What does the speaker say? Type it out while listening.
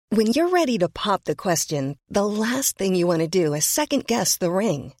When you're ready to pop the question, the last thing you want to do is second-guess the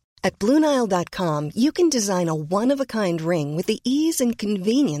ring. At BlueNile.com, you can design a one-of-a-kind ring with the ease and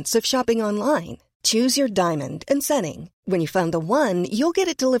convenience of shopping online. Choose your diamond and setting. When you find the one, you'll get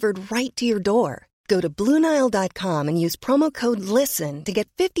it delivered right to your door. Go to BlueNile.com and use promo code LISTEN to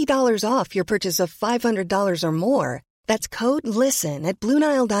get $50 off your purchase of $500 or more. That's code LISTEN at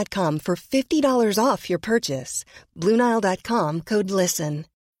BlueNile.com for $50 off your purchase. BlueNile.com, code LISTEN.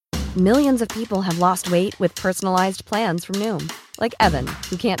 Millions of people have lost weight with personalized plans from Noom. Like Evan,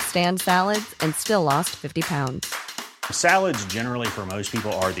 who can't stand salads and still lost 50 pounds. Salads generally for most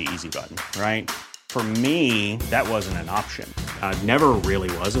people are the easy button, right? For me, that wasn't an option. I never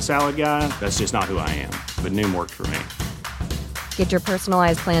really was a salad guy. That's just not who I am. But Noom worked for me. Get your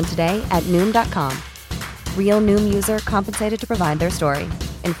personalized plan today at Noom.com. Real Noom user compensated to provide their story.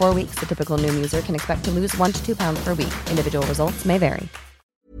 In 4 weeks, the typical Noom user can expect to lose 1 to 2 pounds per week. Individual results may vary.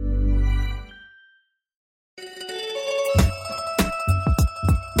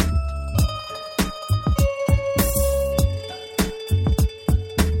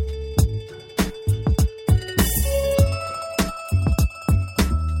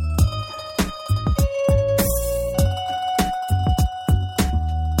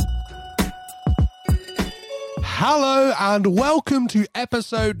 Hello and welcome to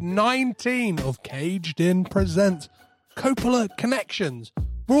episode 19 of Caged In Presents Coppola Connections,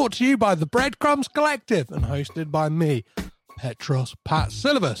 brought to you by the Breadcrumbs Collective and hosted by me, Petros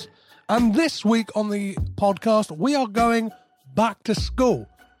Patsilivas. And this week on the podcast, we are going back to school.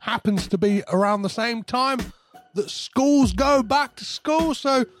 Happens to be around the same time that schools go back to school,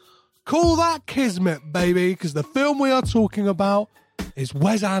 so call that kismet, baby, because the film we are talking about is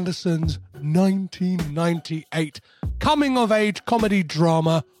Wes Anderson's 1998 coming-of-age comedy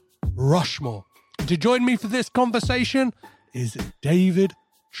drama, Rushmore. And to join me for this conversation is David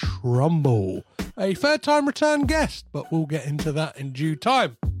Trumbull, a third-time return guest, but we'll get into that in due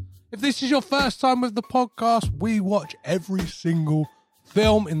time. If this is your first time with the podcast, we watch every single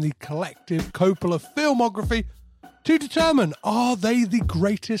film in the collective Coppola filmography to determine, are they the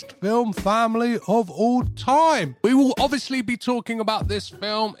greatest film family of all time? We will obviously be talking about this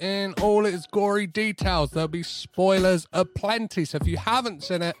film in all its gory details. There'll be spoilers aplenty, so if you haven't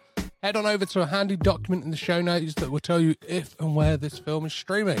seen it, head on over to a handy document in the show notes that will tell you if and where this film is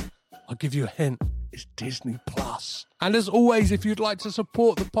streaming. I'll give you a hint, it's Disney Plus. And as always, if you'd like to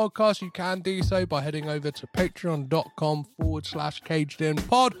support the podcast, you can do so by heading over to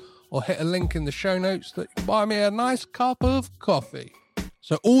patreon.com/cagedinpod, or hit a link in the show notes that you can buy me a nice cup of coffee.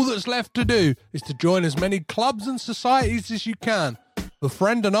 So all that's left to do is to join as many clubs and societies as you can,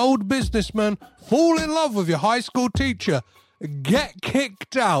 befriend an old businessman, fall in love with your high school teacher, get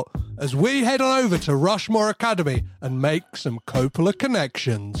kicked out as we head on over to Rushmore Academy and make some Coppola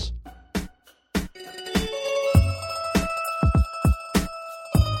connections.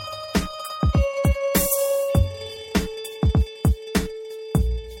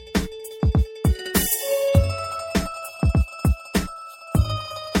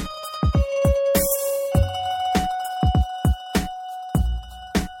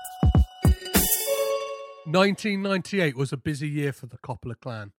 1998 was a busy year for the Coppola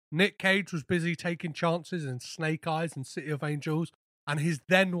clan. Nick Cage was busy taking chances in Snake Eyes and City of Angels, and his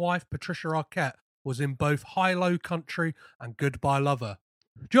then-wife Patricia Arquette was in both High-Low Country and Goodbye Lover.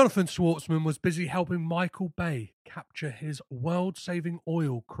 Jonathan Schwartzman was busy helping Michael Bay capture his world-saving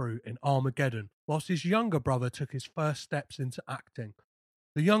oil crew in Armageddon, whilst his younger brother took his first steps into acting.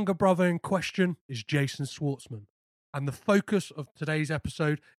 The younger brother in question is Jason Schwartzman, and the focus of today's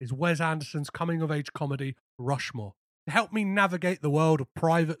episode is Wes Anderson's coming-of-age comedy, Rushmore. To help me navigate the world of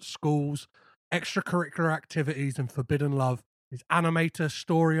private schools, extracurricular activities, and forbidden love is animator,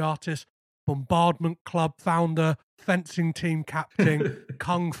 story artist, bombardment club founder, fencing team captain,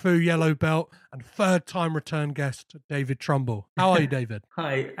 kung fu yellow belt, and third-time return guest, David Trumbull. How are you, David?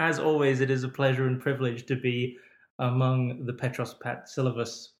 Hi. As always, it is a pleasure and privilege to be among the Petros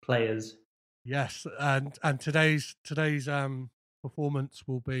Patsilivas players. Yes, and today's performance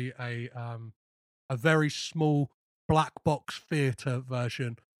will be a very small black box theatre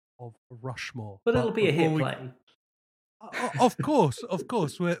version of Rushmore. But it'll be a hit play. Of course,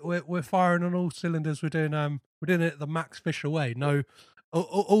 we're firing on all cylinders. We're doing it the Max Fisher way. No,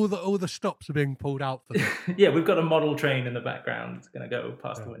 all the stops are being pulled out for this. Yeah, we've got a model train in the background. It's going to go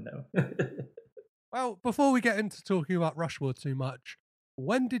past the window. Well, before we get into talking about Rushmore too much,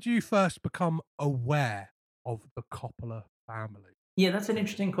 when did you first become aware of the Coppola family? Yeah, that's an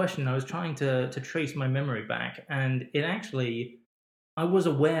interesting question. I was trying to trace my memory back, and I was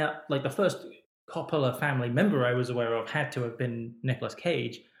aware, like the first Coppola family member I was aware of had to have been Nicolas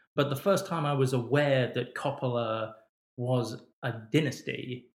Cage, But the first time I was aware that Coppola was a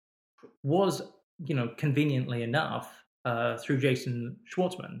dynasty was, conveniently enough, through Jason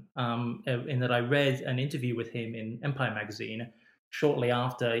Schwartzman, in that I read an interview with him in Empire magazine shortly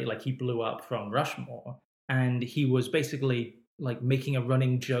after, like, he blew up from Rushmore, and he was basically like making a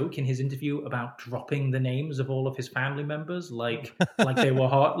running joke in his interview about dropping the names of all of his family members, like they were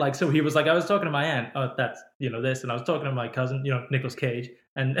hot. Like, so he was like, I was talking to my aunt, oh, that's this, and I was talking to my cousin, Nicolas Cage,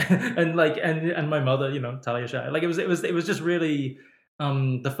 and and my mother, Talia Shire. Like, it was just really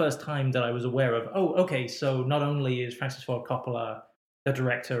the first time that I was aware of, oh, okay, so not only is Francis Ford Coppola the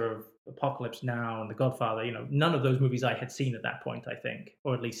director of Apocalypse Now and The Godfather, none of those movies I had seen at that point, I think,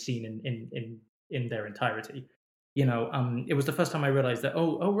 or at least seen in their entirety. It was the first time I realized that,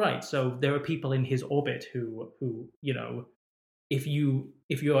 oh, right. So there are people in his orbit who, if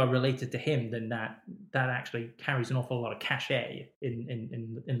you are related to him, then that actually carries an awful lot of cachet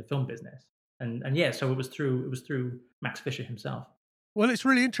in the film business. And yeah, so it was through Max Fisher himself. Well, it's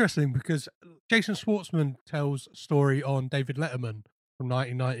really interesting because Jason Schwartzman tells a story on David Letterman from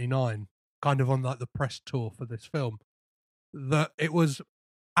 1999, kind of on like the press tour for this film, that it was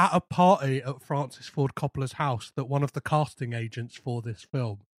at a party at Francis Ford Coppola's house that one of the casting agents for this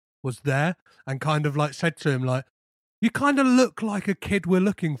film was there and kind of like said to him, like, you kind of look like a kid we're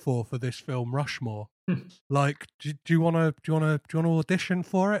looking for this film Rushmore. Like, do you want to audition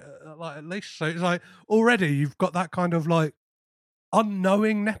for it? Like, at least, so it's like already you've got that kind of like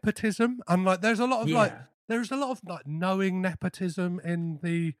unknowing nepotism, and like there's a lot of like knowing nepotism in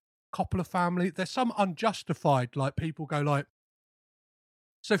the Coppola family. There's some unjustified, like, people go like,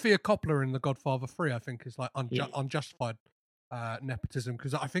 Sofia Coppola in The Godfather 3, I think, is like unjustified nepotism,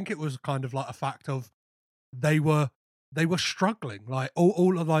 because I think it was kind of like a fact of they were struggling, like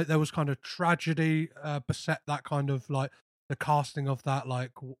all of, like, there was kind of tragedy beset that kind of like the casting of that,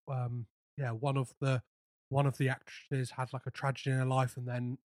 like one of the actresses had like a tragedy in her life, and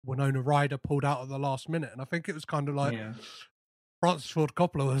then Winona Ryder pulled out at the last minute, and I think it was kind of like Francis Ford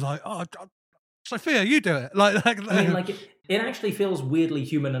Coppola was like, oh, Sophia, you do it. I mean, like, it actually feels weirdly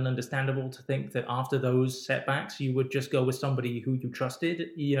human and understandable to think that after those setbacks, you would just go with somebody who you trusted,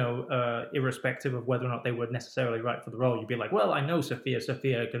 irrespective of whether or not they were necessarily right for the role. You'd be like, well, I know Sophia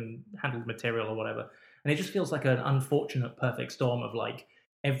can handle the material or whatever. And it just feels like an unfortunate perfect storm of, like,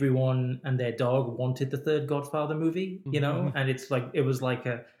 everyone and their dog wanted the third Godfather movie, and it's like,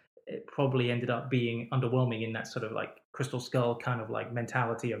 it probably ended up being underwhelming in that sort of like Crystal Skull kind of like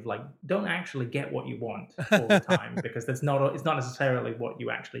mentality of like, don't actually get what you want all the time because it's not necessarily what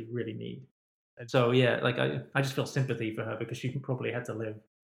you actually really need. So yeah, like I just feel sympathy for her because she probably had to live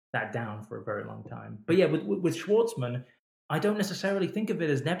that down for a very long time. But yeah, with Schwartzman, I don't necessarily think of it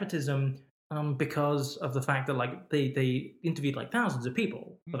as nepotism because of the fact that, like, they interviewed like thousands of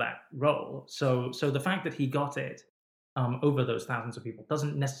people for that role. So the fact that he got it over those thousands of people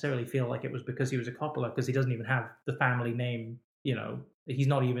doesn't necessarily feel like it was because he was a Coppola, because he doesn't even have the family name. He's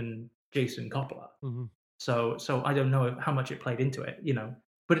not even Jason Coppola. Mm-hmm. So I don't know how much it played into it.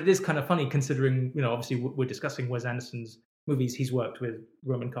 But it is kind of funny considering, obviously we're discussing Wes Anderson's movies. He's worked with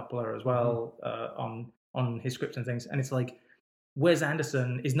Roman Coppola as well on his scripts and things, and it's like, Wes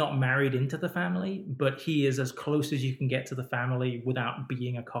Anderson is not married into the family, but he is as close as you can get to the family without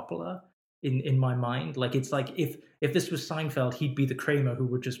being a Coppola. In my mind, like, it's like if this was Seinfeld, he'd be the Kramer who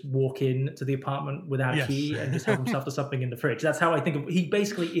would just walk in to the apartment without a key and just help himself to something in the fridge. That's how I think of. He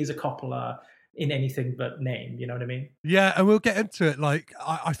basically is a Coppola in anything but name. You know what I mean? Yeah, and we'll get into it. Like,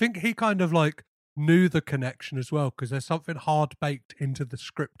 I think he kind of like knew the connection as well, because there's something hard baked into the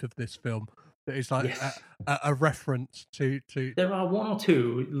script of this film that is like a reference to. There are one or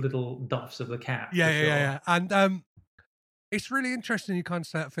two little doffs of the cap. Yeah, and it's really interesting. You kind of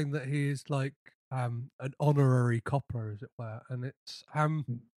say that thing that he is like an honorary Coppola, as it were, and it's and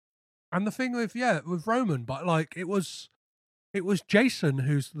the thing with Roman, but like it was Jason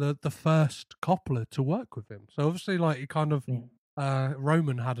who's the first Coppola to work with him. So obviously, like, he kind of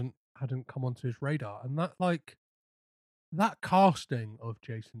Roman hadn't come onto his radar, and that, like, that casting of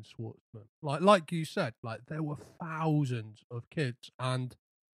Jason Schwartzman, like you said, like, there were thousands of kids, and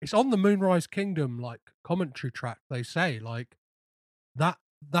it's on the Moonrise Kingdom, like, commentary track. They say, like, that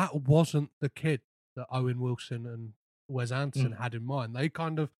wasn't the kid that Owen Wilson and Wes Anderson had in mind. They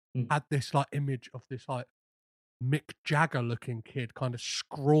kind of had this, like, image of this, like, Mick Jagger looking kid, kind of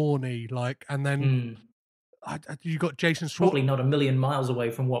scrawny, like, and then you got Jason Schwartzman. Probably not a million miles away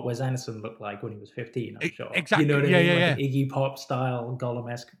from what Wes Anderson looked like when he was 15, I'm sure. Exactly. You know what I mean? Like an Iggy Pop style,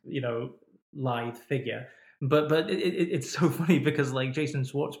 Gollum-esque, lithe figure. But it's so funny because, like, Jason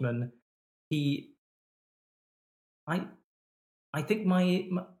Schwartzman, I think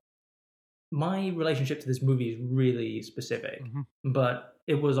my relationship to this movie is really specific, but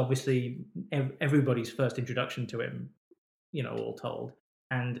it was obviously everybody's first introduction to him, all told.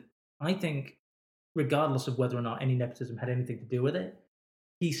 And I think, regardless of whether or not any nepotism had anything to do with it,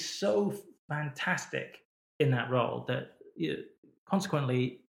 he's so fantastic in that role that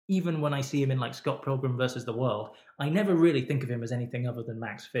consequently, even when I see him in like Scott Pilgrim versus the World, I never really think of him as anything other than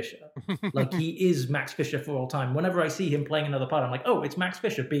Max Fisher. Like, he is Max Fisher for all time. Whenever I see him playing another part, I'm like, oh, it's Max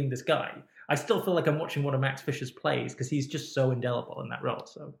Fisher being this guy. I still feel like I'm watching one of Max Fisher's plays because he's just so indelible in that role.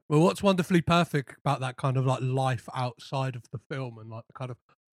 So, well, what's wonderfully perfect about that kind of like life outside of the film and like the kind of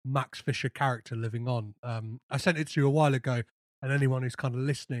Max Fisher character living on. I sent it to you a while ago, and anyone who's kind of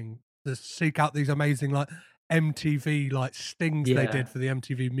listening, to seek out these amazing like MTV like stings they did for the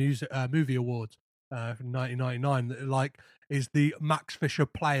MTV Movie Awards in 1999. That like is the Max Fisher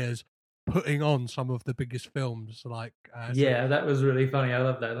players putting on some of the biggest films. Like that was really funny. I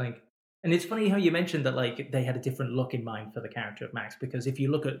love that. Like, and it's funny how you mentioned that like they had a different look in mind for the character of Max, because if you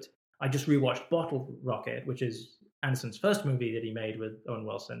look at, I just rewatched Bottle Rocket, which is Anderson's first movie that he made with Owen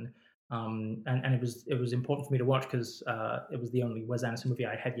Wilson. And it was important for me to watch because it was the only Wes Anderson movie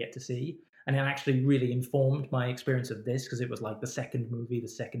I had yet to see. And it actually really informed my experience of this, because it was like the second movie, the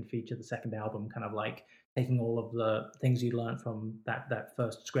second feature, the second album, kind of like taking all of the things you learned from that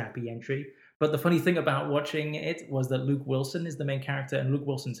first scrappy entry. But the funny thing about watching it was that Luke Wilson is the main character, and Luke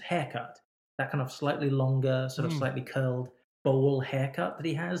Wilson's haircut, that kind of slightly longer, sort of slightly curled bowl haircut that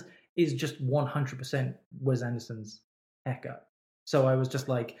he has, is just 100% Wes Anderson's haircut. So I was just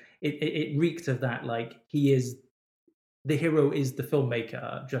like, it reeked of that, like the hero is the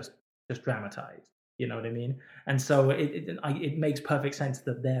filmmaker, just dramatized. You know what I mean? And so it makes perfect sense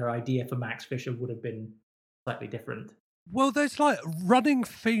that their idea for Max Fisher would have been slightly different. Well, there's like running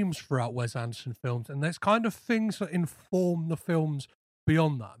themes throughout Wes Anderson films, and there's kind of things that inform the films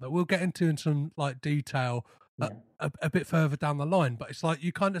beyond that we'll get into in some like detail a bit further down the line. But it's like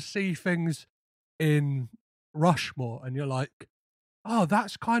you kind of see things in Rushmore, and you're like, oh,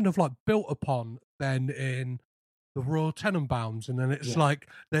 that's kind of like built upon then in the Royal Tenenbaums, and then it's like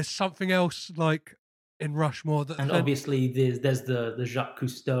there's something else like in Rushmore that, and obviously there's the Jacques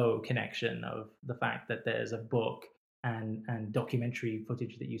Cousteau connection of the fact that there's a book and documentary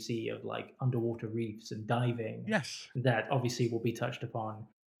footage that you see of like underwater reefs and diving. Yes, that obviously will be touched upon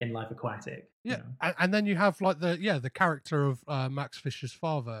in Life Aquatic. Yeah, and then you have like the character of Max Fisher's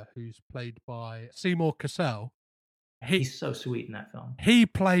father, who's played by Seymour Cassel. He's so sweet in that film. He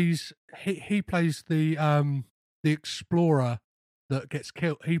plays the explorer that gets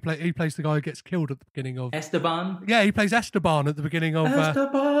killed. He plays the guy who gets killed at the beginning of Esteban. Yeah, he plays Esteban at the beginning of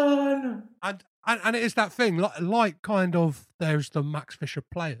Esteban. And it is that thing like kind of there's the Max Fisher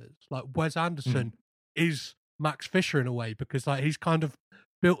players. Like Wes Anderson is Max Fisher in a way, because like he's kind of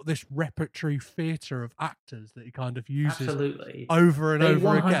built this repertory theatre of actors that he kind of uses over and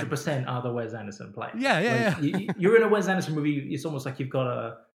over again. 100% are the Wes Anderson players. Yeah. You're in a Wes Anderson movie. It's almost like you've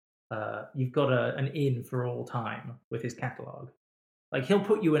got an in for all time with his catalog. Like he'll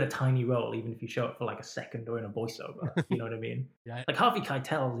put you in a tiny role even if you show up for like a second or in a voiceover. You know what I mean? Yeah. Like Harvey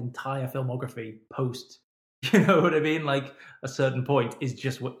Keitel's entire filmography post, you know what I mean? Like a certain point is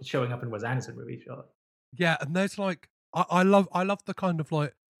just showing up in Wes Anderson movies. Sure. Yeah, and there's like I love the kind of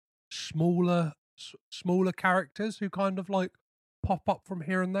like smaller characters who kind of like pop up from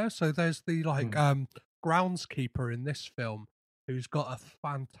here and there. So there's the like groundskeeper in this film who's got a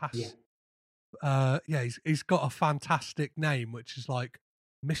fantastic he's got a fantastic name, which is like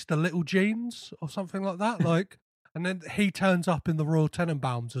Mr. Little Jeans or something like that. Like, and then he turns up in the Royal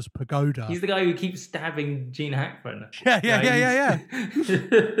Tenenbaums as Pagoda. He's the guy who keeps stabbing Gene Hackman. Yeah.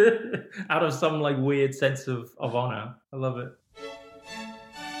 Out of some like weird sense of honor. I love it.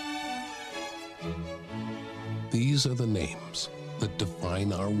 These are the names that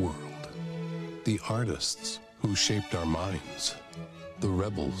define our world. The artists who shaped our minds. The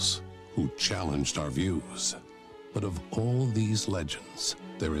rebels who challenged our views. But of all these legends,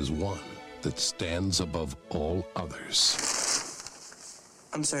 there is one that stands above all others.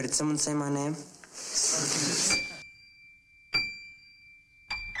 I'm sorry, did someone say my name?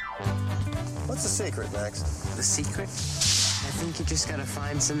 What's the secret, Max? The secret? I think you just gotta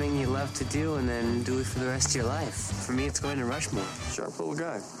find something you love to do and then do it for the rest of your life. For me, it's going to Rushmore. Sharp little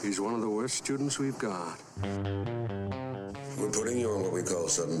guy. He's one of the worst students we've got. We're putting you on what we call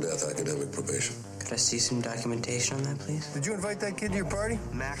sudden death academic probation. Could I see some documentation on that, please? Did you invite that kid to your party?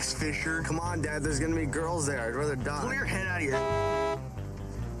 Max Fisher. Come on, Dad. There's gonna be girls there. I'd rather die. Pull your head out of here.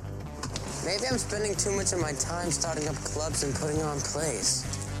 Maybe I'm spending too much of my time starting up clubs and putting on plays.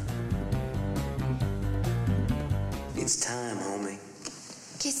 It's time, homie.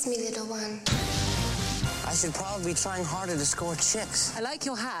 Kiss Kiss me, little one. I should probably be trying harder to score chicks. I like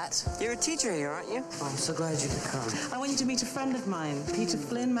your hat. You're a teacher here, aren't you? Oh, I'm so glad you could come. I want you to meet a friend of mine, Peter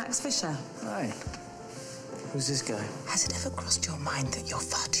Flynn, Max Fisher. Hi. Who's this guy? Has it ever crossed your mind that you're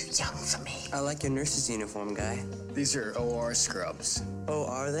far too young for me? I like your nurse's uniform, guy. These are OR scrubs. Oh,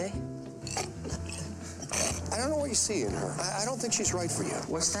 are they? I don't know what you see in her. I don't think she's right for you.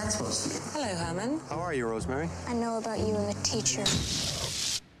 What's that supposed to mean? Hello, Herman. How are you, Rosemary? I know about you and the teacher.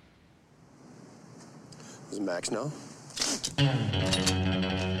 Does Max know? She's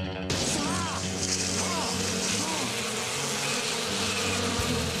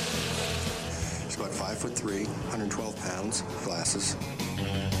about 5'3", 112 pounds, glasses.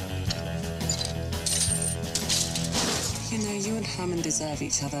 You know, you and Herman deserve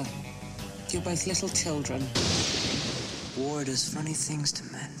each other. You're both little children. War does funny things to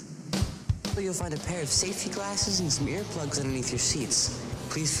men. So you'll find a pair of safety glasses and some earplugs underneath your seats.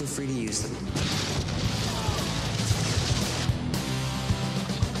 Please feel free to use them.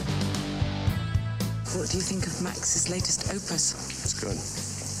 What do you think of Max's latest opus? It's good,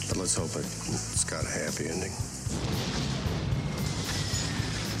 but let's hope it's got a happy ending.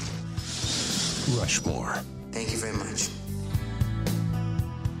 Rushmore. Thank you very much.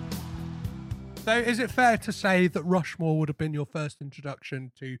 So is it fair to say that Rushmore would have been your first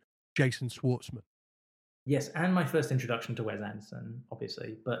introduction to Jason Schwartzman? Yes, and my first introduction to Wes Anderson,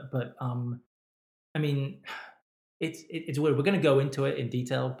 obviously. But I mean, it's weird. We're going to go into it in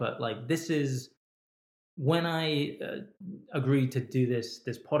detail, but like this is when I agreed to do this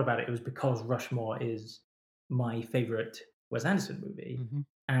pod about it. It was because Rushmore is my favorite Wes Anderson movie,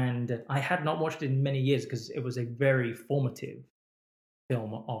 and I had not watched it in many years because it was a very formative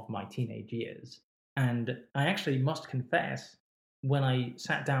film of my teenage years. And I actually must confess, when I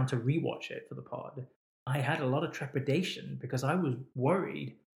sat down to rewatch it for the pod, I had a lot of trepidation because I was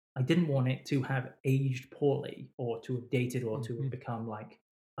worried. I didn't want it to have aged poorly or to have dated or to have become like,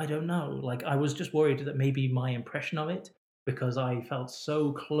 I don't know. Like I was just worried that maybe my impression of it, because I felt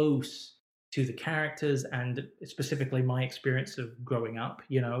so close to the characters and specifically my experience of growing up,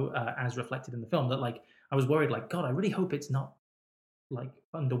 as reflected in the film, that like I was worried like, God, I really hope it's not like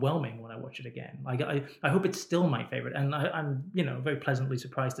underwhelming when I watch it again. Like I hope it's still my favorite, and I'm very pleasantly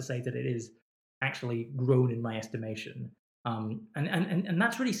surprised to say that it is actually grown in my estimation. And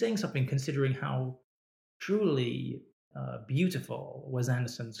that's really saying something, considering how truly beautiful Wes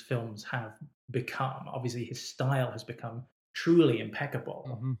Anderson's films have become. Obviously, his style has become truly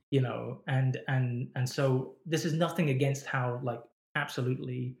impeccable, and so this is nothing against how like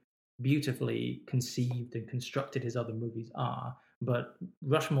absolutely beautifully conceived and constructed his other movies are. But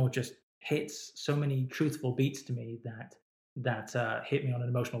Rushmore just hits so many truthful beats to me that hit me on an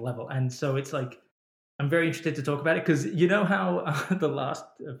emotional level. And so it's like, I'm very interested to talk about it because you know how the last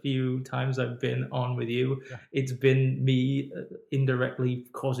few times I've been on with you, it's been me indirectly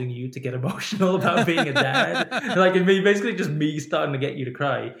causing you to get emotional about being a dad. Like it basically just me starting to get you to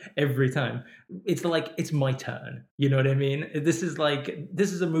cry every time. It's like, it's my turn. You know what I mean? This is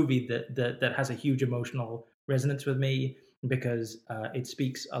a movie that has a huge emotional resonance with me, because it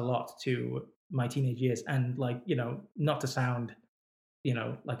speaks a lot to my teenage years. And like, not to sound,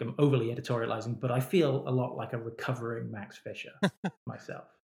 like I'm overly editorializing, but I feel a lot like a recovering Max Fisher myself,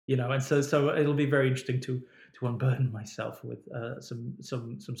 and so it'll be very interesting to unburden myself with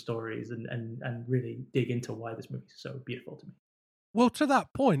some stories and really dig into why this movie is so beautiful to me. Well, to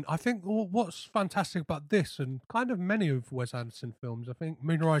that point, I think what's fantastic about this and kind of many of Wes Anderson films, I think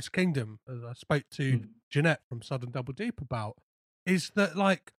Moonrise Kingdom, as I spoke to Jeanette from Southern Double Deep about, is that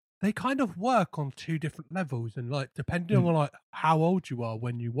like they kind of work on two different levels, and like depending on like how old you are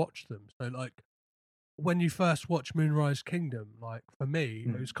when you watch them. So like when you first watch Moonrise Kingdom, like for me,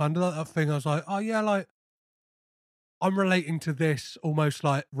 it was kind of like that thing. I was like, oh yeah, like I'm relating to this almost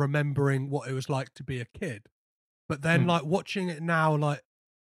like remembering what it was like to be a kid. But then, like, watching it now, like,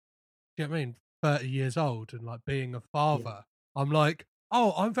 you know what I mean, 30 years old and, like, being a father, I'm like,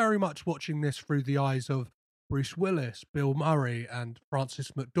 oh, I'm very much watching this through the eyes of Bruce Willis, Bill Murray, and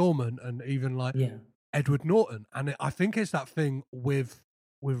Frances McDormand, and even, like, Edward Norton. And I think it's that thing with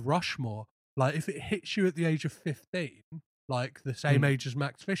Rushmore. Like, if it hits you at the age of 15, like, the same age as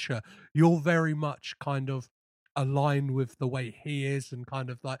Max Fisher, you're very much kind of align with the way he is and kind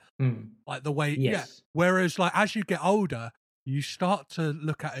of like like the way whereas like as you get older you start to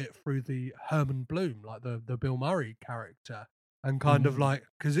look at it through the Herman Bloom, like the Bill Murray character, and kind of like,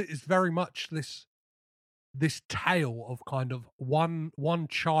 because it is very much this tale of kind of one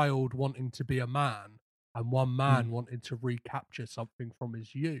child wanting to be a man and one man wanting to recapture something from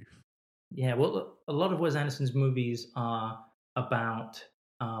his youth. Well, a lot of Wes Anderson's movies are about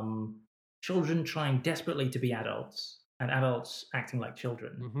children trying desperately to be adults and adults acting like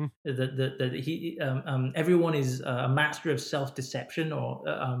children. Everyone is a master of self-deception or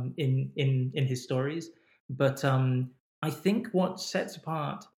in his stories. But I think what sets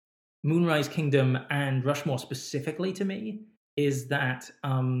apart Moonrise Kingdom and Rushmore specifically to me is that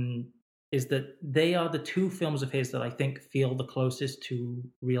they are the two films of his that I think feel the closest to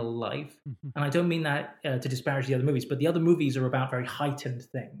real life. And I don't mean that to disparage the other movies, but the other movies are about very heightened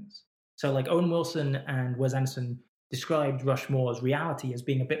things. So like Owen Wilson and Wes Anderson described Rushmore's reality as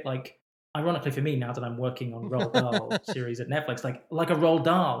being a bit like, ironically for me, now that I'm working on Roald Dahl series at Netflix, like a Roald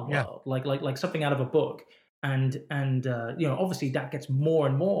Dahl world, like something out of a book. And obviously that gets more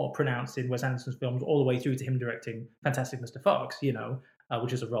and more pronounced in Wes Anderson's films, all the way through to him directing Fantastic Mr. Fox,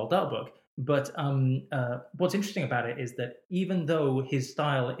 which is a Roald Dahl book. But what's interesting about it is that even though his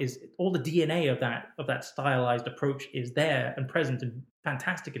style is, all the DNA of that stylized approach is there and present and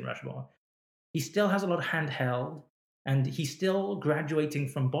fantastic in Rushmore, he still has a lot of handheld, and he's still graduating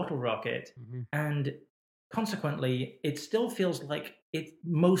from Bottle Rocket, and consequently, it still feels like it's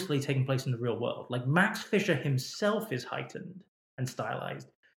mostly taking place in the real world. Like Max Fisher himself is heightened and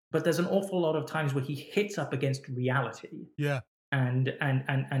stylized, but there's an awful lot of times where he hits up against reality. Yeah. And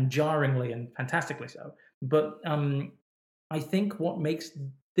jarringly and fantastically so. But I think what makes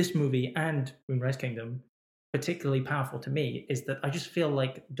this movie and Moonrise Kingdom particularly powerful to me is that I just feel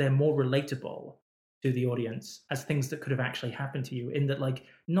like they're more relatable to the audience as things that could have actually happened to you, in that like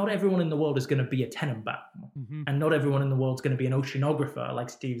not everyone in the world is going to be a Tenenbaum, and not everyone in the world is going to be an oceanographer like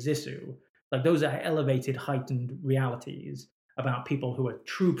Steve Zissou. Like those are elevated, heightened realities about people who are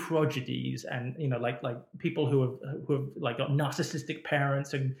true prodigies, and like people who have like got narcissistic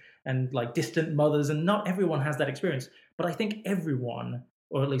parents and like distant mothers, and not everyone has that experience. But I think everyone,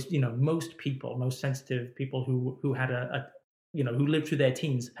 or at least most people, most sensitive people who had who lived through their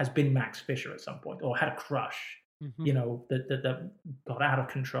teens, has been Max Fisher at some point, or had a crush, that got out of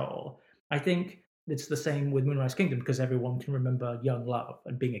control. I think it's the same with Moonrise Kingdom, because everyone can remember young love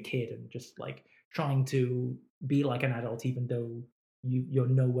and being a kid and just like trying to be like an adult, even though you're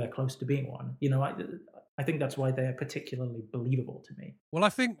nowhere close to being one. I think that's why they're particularly believable to me. Well, I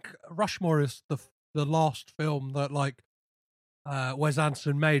think Rushmore is the last film that Wes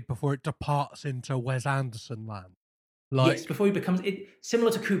Anderson made before it departs into Wes Anderson land. Yes, before he becomes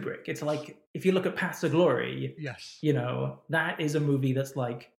similar to Kubrick. It's like if you look at Paths of Glory. Yes, that is a movie that's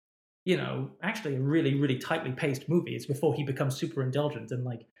like, actually a really, really tightly paced movie. It's before he becomes super indulgent, and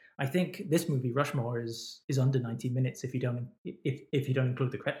like I think this movie Rushmore is under 90 minutes if you don't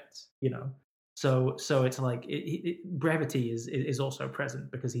include the credits. So it's like brevity is also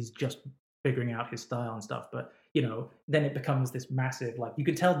present because he's just figuring out his style and stuff. But then it becomes this massive, like you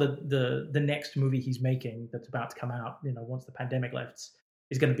can tell the next movie he's making that's about to come out, once the pandemic lifts,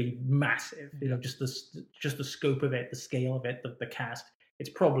 is going to be massive. Just the scope of it, the scale of it, the cast. It's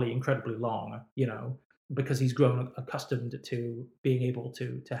probably incredibly long, because he's grown accustomed to being able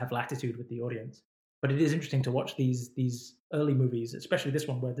to have latitude with the audience. But it is interesting to watch these early movies, especially this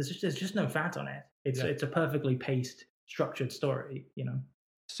one, where there's just no fat on it. It's a perfectly paced, structured story.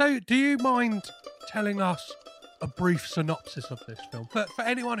 So, do you mind telling us a brief synopsis of this film? For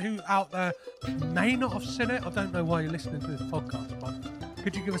anyone who out there may not have seen it, I don't know why you're listening to this podcast, but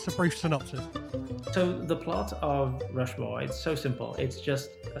could you give us a brief synopsis? So the plot of Rushmore, it's so simple. It's just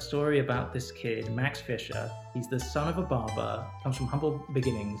a story about this kid, Max Fisher. He's the son of a barber, comes from humble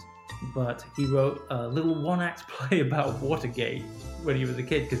beginnings, but he wrote a little one-act play about Watergate when he was a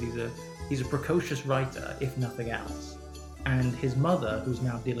kid, because he's a precocious writer, if nothing else. And his mother, who's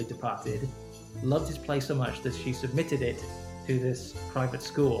now dearly departed, loved his play so much that she submitted it to this private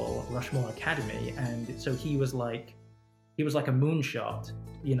school, Rushmore Academy, and so he was like a moonshot,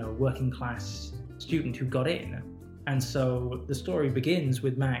 working class student who got in. And so the story begins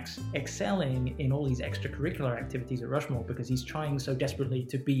with Max excelling in all these extracurricular activities at Rushmore because he's trying so desperately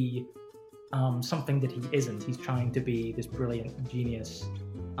to be something that he isn't. He's trying to be this brilliant genius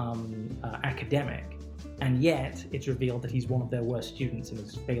academic. And yet it's revealed that he's one of their worst students and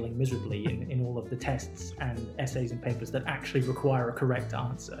is failing miserably in all of the tests and essays and papers that actually require a correct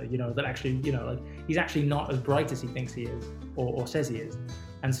answer, that actually, he's actually not as bright as he thinks he is or says he is.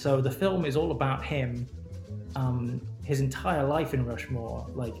 And so the film is all about him. His entire life in Rushmore,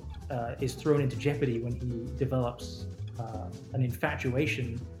 is thrown into jeopardy when he develops an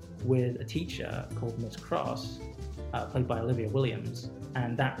infatuation with a teacher called Miss Cross, played by Olivia Williams,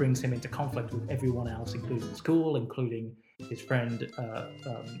 and that brings him into conflict with everyone else, including the school, including his friend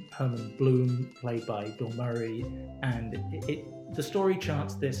Herman Bloom, played by Bill Murray. And the story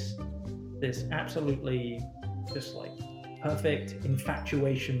charts this absolutely just like perfect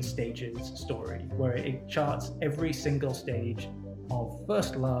infatuation stages story, where it charts every single stage of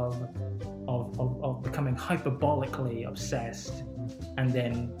first love, of becoming hyperbolically obsessed, and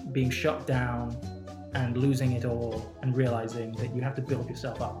then being shut down and losing it all, and realizing that you have to build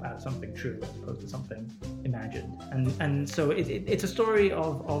yourself up out of something true as opposed to something imagined. And so it's a story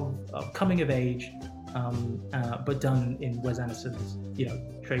of coming of age, but done in Wes Anderson's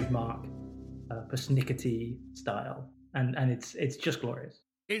trademark persnickety style, and it's just glorious.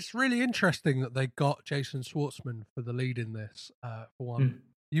 It's really interesting that they got Jason Schwartzman for the lead in this. For one,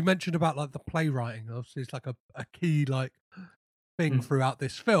 you mentioned about like the playwriting. Obviously, it's like a key like thing throughout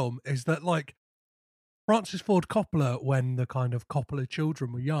this film is that like Francis Ford Coppola, when the kind of Coppola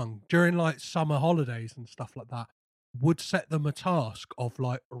children were young, during like summer holidays and stuff like that, would set them a task of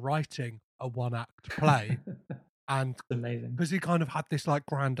like writing a one-act play. And it's amazing because he kind of had this like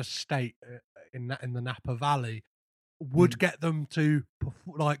grand estate in the Napa Valley, would get them to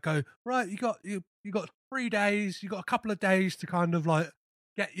like go, right, you got 3 days, you got a couple of days to kind of like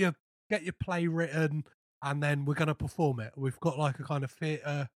get your play written, and then we're going to perform it. We've got like a kind of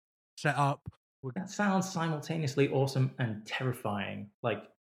theatre set up. That sounds simultaneously awesome and terrifying. Like,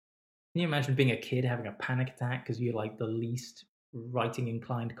 can you imagine being a kid having a panic attack because you're like the least writing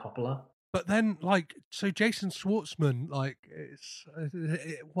inclined Coppola? But then, like, so Jason Schwartzman, like, it's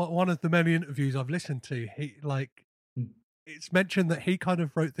one of the many interviews I've listened to. He like, it's mentioned that he kind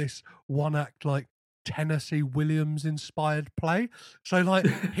of wrote this one act like Tennessee Williams inspired play. So like,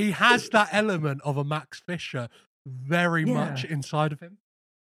 he has that element of a Max Fisher very much inside of him.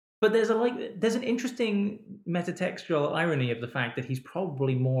 But there's an interesting metatextual irony of the fact that he's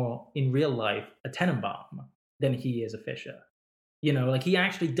probably more in real life a Tenenbaum than he is a Fisher. You know, like he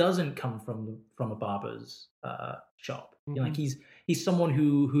actually doesn't come from a barber's shop. You know, like he's someone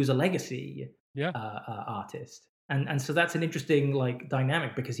who's a legacy artist, and so that's an interesting like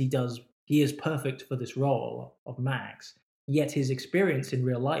dynamic, because he is perfect for this role of Max. Yet his experience in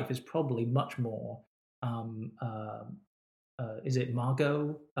real life is probably much more. Is it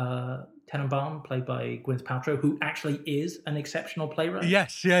Margot Tenenbaum, played by Gwyneth Paltrow, who actually is an exceptional playwright?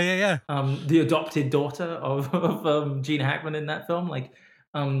 Yes, yeah. The adopted daughter of Gene Hackman in that film. Like,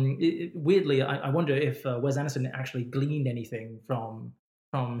 weirdly, I wonder if Wes Anderson actually gleaned anything from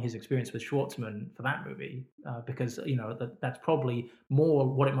his experience with Schwartzman for that movie, because that's probably more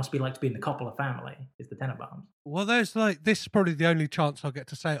what it must be like to be in the Coppola family, is the Tenenbaums. Well, there's like, this is probably the only chance I'll get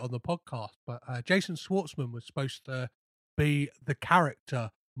to say it on the podcast, but Jason Schwartzman was supposed to be the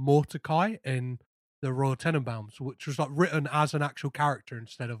character Mordecai in the Royal Tenenbaums, which was like written as an actual character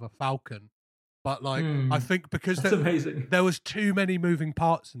instead of a falcon. But like, I think because there was too many moving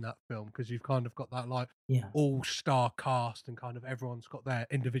parts in that film, because you've kind of got that like all-star cast and kind of everyone's got their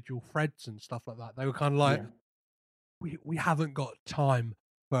individual threads and stuff like that. They were kind of like, we haven't got time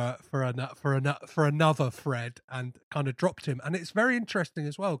for another thread, and kind of dropped him. And it's very interesting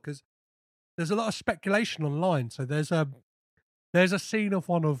as well, because there's a lot of speculation online. So there's a scene of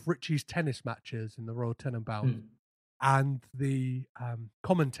one of Richie's tennis matches in the Royal Tenenbaums, and the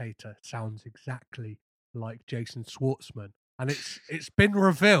commentator sounds exactly like Jason Schwartzman, and it's been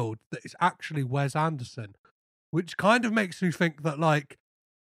revealed that it's actually Wes Anderson, which kind of makes me think that, like,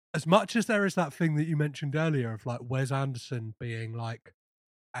 as much as there is that thing that you mentioned earlier of like Wes Anderson being like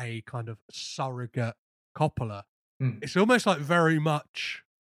a kind of surrogate Coppola, it's almost like very much.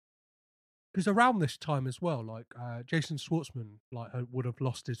 Because around this time as well, like Jason Schwartzman, like would have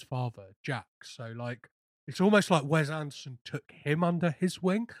lost his father, Jack. So like, it's almost like Wes Anderson took him under his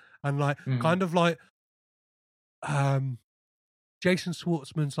wing, and like kind of like Jason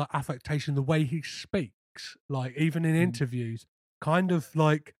Schwartzman's like affectation, the way he speaks, like even in interviews, kind of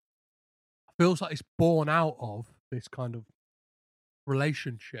like feels like it's born out of this kind of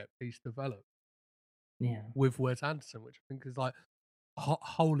relationship he's developed with Wes Anderson, which I think is like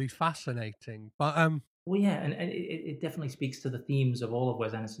wholly fascinating. But well, yeah, and it definitely speaks to the themes of all of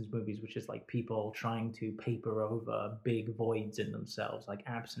Wes Anderson's movies, which is like people trying to paper over big voids in themselves, like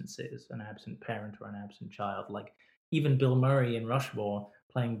absences, an absent parent or an absent child. Like even Bill Murray in Rushmore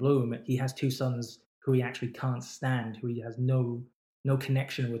playing Bloom, he has two sons who he actually can't stand, who he has no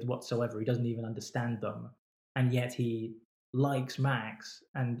connection with whatsoever. He doesn't even understand them, and yet he likes Max.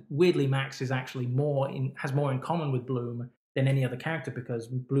 And weirdly, Max is actually has more in common with Bloom than any other character, because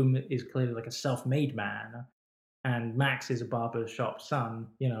Bloom is clearly like a self-made man, and Max is a barber shop son.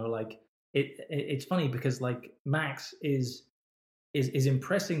 You know, like it's funny because like Max is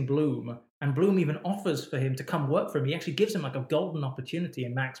impressing Bloom, and Bloom even offers for him to come work for him. He actually gives him like a golden opportunity,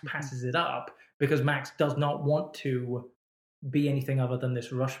 and Max passes it up because Max does not want to be anything other than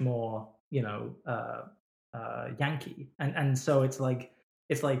this Rushmore, Yankee, and so it's like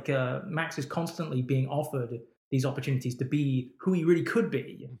Max is constantly being offered these opportunities to be who he really could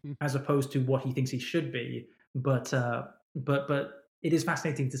be, as opposed to what he thinks he should be. But it is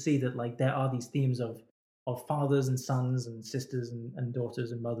fascinating to see that like there are these themes of fathers and sons and sisters and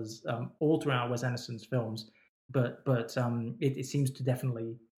daughters and mothers all throughout Wes Anderson's films. But it seems to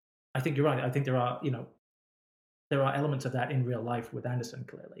definitely, I think you're right. I think there are elements of that in real life with Anderson.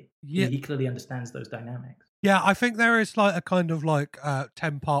 Clearly, he clearly understands those dynamics. Yeah, I think there is like a kind of like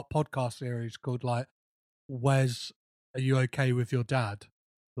 10-part podcast series called like Wes, Are You Okay With Your Dad?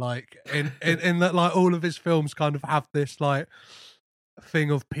 Like in that like all of his films kind of have this like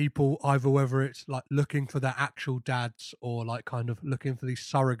thing of people either whether it's like looking for their actual dads or like kind of looking for these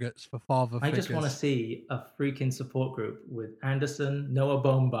surrogates for father figures. I just want to see a freaking support group with Anderson, Noah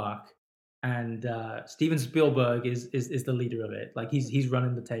Baumbach, and Steven Spielberg is the leader of it. Like he's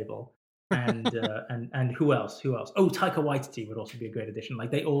running the table. And who else? Oh, Taika Waititi would also be a great addition.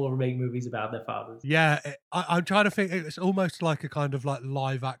 Like they all make movies about their fathers. Yeah, I'm trying to think. It's almost like a kind of like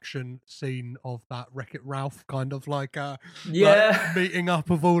live action scene of that Wreck-It Ralph kind of like like meeting up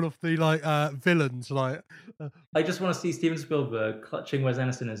of all of the like villains. Like I just want to see Steven Spielberg clutching Wes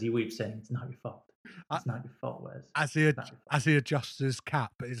Anderson as he weeps, saying, "It's not your fault. It's not your fault, Wes." As he adjusts his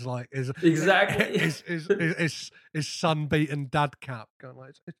cap, is like exactly his sun-beaten dad cap. Going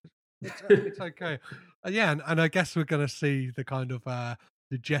like, it's okay. Yeah, and I guess we're going to see the kind of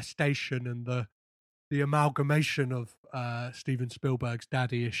the gestation and the amalgamation of Steven Spielberg's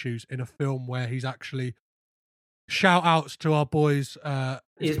daddy issues in a film where he's actually shout outs to our boys.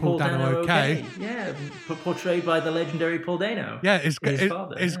 Is Paul Dano okay? Yeah, portrayed by the legendary Paul Dano. Yeah, is going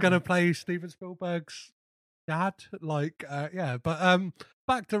to play Steven Spielberg's dad. Like, but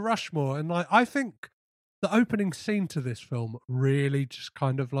back to Rushmore, and like I think the opening scene to this film really just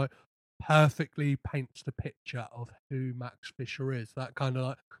kind of like perfectly paints the picture of who Max Fisher is. That kind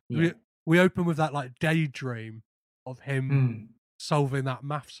of like we open with that like daydream of him solving that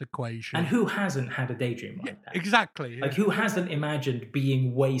maths equation. And who hasn't had a daydream like that? Exactly. Like who hasn't imagined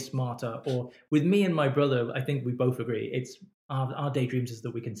being way smarter? Or with me and my brother, I think we both agree it's our daydreams is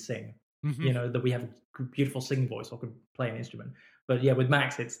that we can sing. You know, that we have a beautiful singing voice or can play an instrument. But yeah, with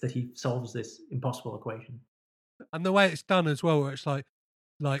Max, it's that he solves this impossible equation. And the way it's done as well, where it's like,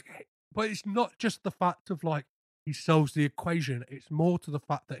 but it's not just the fact of like he solves the equation. It's more to the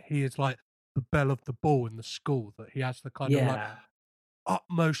fact that he is like the belle of the ball in the school. That he has the kind of like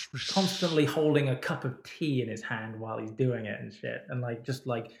utmost constantly holding a cup of tea in his hand while he's doing it and shit. And like just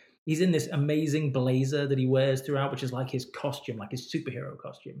like he's in this amazing blazer that he wears throughout, which is like his costume, like his superhero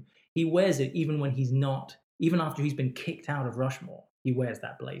costume. He wears it even when he's not, even after he's been kicked out of Rushmore. He wears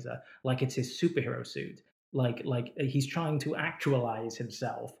that blazer like it's his superhero suit. Like he's trying to actualize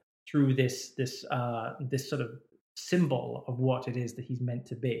himself through this sort of symbol of what it is that he's meant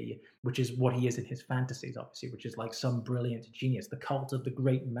to be, which is what he is in his fantasies, obviously, which is like some brilliant genius, the cult of the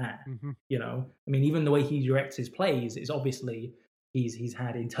great man. You know, I mean, even the way he directs his plays is obviously he's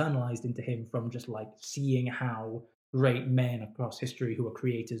had internalized into him from just like seeing how great men across history who are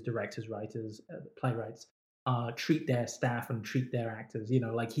creators, directors, writers, playwrights treat their staff and treat their actors. You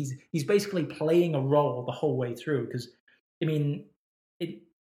know, like he's basically playing a role the whole way through. Because I mean,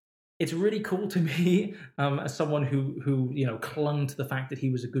 it's really cool to me as someone who you know clung to the fact that he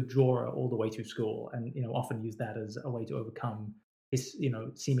was a good drawer all the way through school, and you know often used that as a way to overcome his you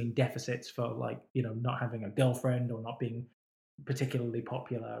know seeming deficits for like you know not having a girlfriend or not being particularly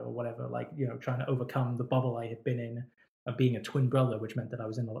popular or whatever. Like you know trying to overcome the bubble I had been in of being a twin brother, which meant that I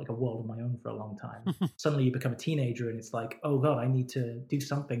was in like a world of my own for a long time. Suddenly you become a teenager and it's like, oh God, I need to do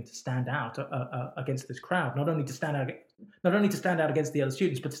something to stand out against this crowd. Not only to stand out against the other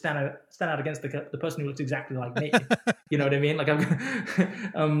students, but to stand out against the person who looks exactly like me. You know what I mean? Like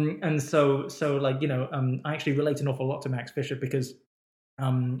and so like, you know, I actually relate an awful lot to Max Fisher because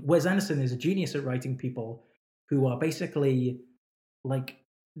Wes Anderson is a genius at writing people who are basically like,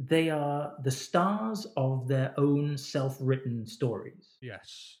 they are the stars of their own self-written stories.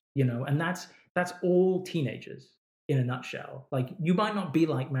 Yes. You know, and that's all teenagers in a nutshell. Like you might not be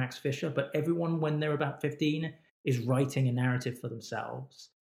like Max Fisher, but everyone when they're about 15 is writing a narrative for themselves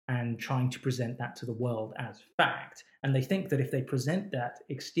and trying to present that to the world as fact. And they think that if they present that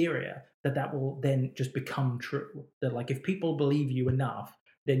exterior, that will then just become true. That like if people believe you enough,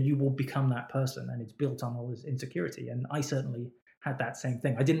 then you will become that person, and it's built on all this insecurity. And I certainly had that same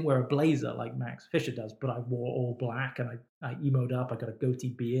thing. I didn't wear a blazer like Max Fisher does, but I wore all black and I emoed up. I got a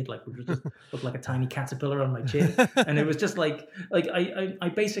goatee beard, like which just looked like a tiny caterpillar on my chin. And it was just like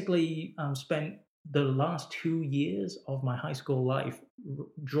I basically spent the last 2 years of my high school life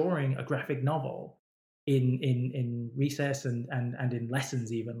drawing a graphic novel in recess and in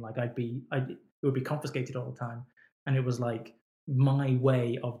lessons even. Like it would be confiscated all the time, and it was like my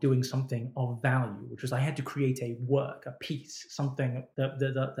way of doing something of value, which was I had to create a work, a piece, something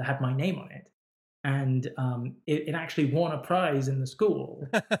that had my name on it. And it actually won a prize in the school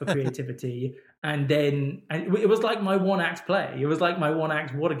for creativity. And it was like my one-act play. It was like my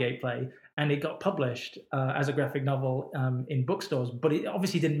one-act Watergate play. And it got published as a graphic novel in bookstores. But it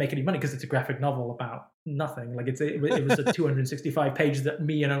obviously didn't make any money because it's a graphic novel about nothing. Like it was a 265 pages that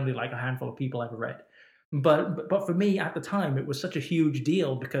me and only like a handful of people ever read. But for me at the time, it was such a huge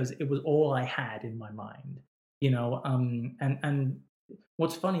deal because it was all I had in my mind, you know. And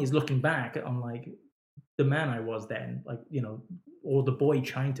what's funny is looking back on like the man I was then, like, you know, or the boy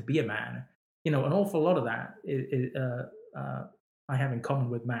trying to be a man, you know, an awful lot of that I have in common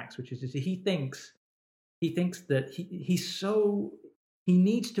with Max, which is just, he thinks that he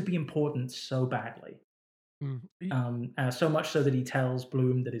needs to be important so badly, so much so that he tells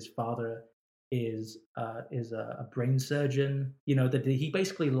Bloom that his father is a brain surgeon, you know, that he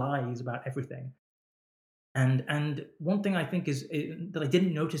basically lies about everything. And one thing I think is that I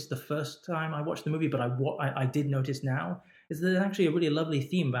didn't notice the first time I watched the movie, but I did notice now, is that there's actually a really lovely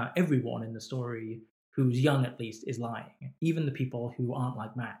theme about everyone in the story who's young, at least, is lying, even the people who aren't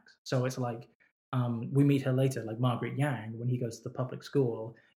like Max. So it's like we meet her later, like Margaret Yang, when he goes to the public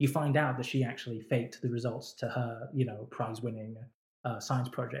school. You find out that she actually faked the results to her, you know, prize-winning science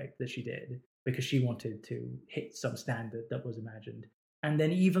project that she did because she wanted to hit some standard that was imagined. And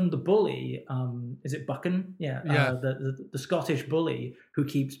then even the bully, is it Buchan? Yeah. The Scottish bully who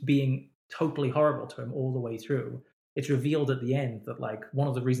keeps being totally horrible to him all the way through. It's revealed at the end that like one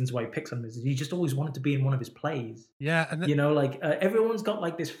of the reasons why he picks on him is he just always wanted to be in one of his plays. Yeah, and you know, like everyone's got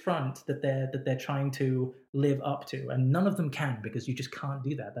like this front that they're trying to live up to, and none of them can because you just can't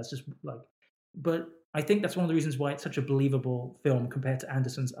do that. That's just like, but I think that's one of the reasons why it's such a believable film compared to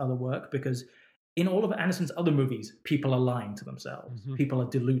Anderson's other work, because in all of Anderson's other movies, people are lying to themselves. Mm-hmm. People are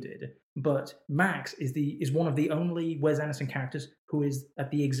deluded. But Max is one of the only Wes Anderson characters who is at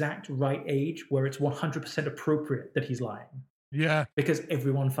the exact right age where it's 100% appropriate that he's lying. Yeah. Because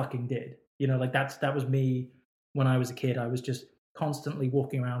everyone fucking did. You know, like that was me when I was a kid. I was just constantly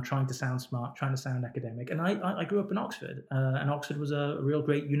walking around trying to sound smart, trying to sound academic. And I grew up in Oxford. And Oxford was a real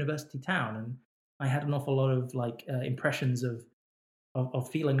great university town. And I had an awful lot of like impressions of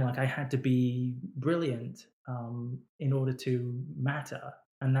feeling like I had to be brilliant in order to matter.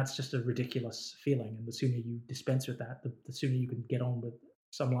 And that's just a ridiculous feeling. And the sooner you dispense with that, the sooner you can get on with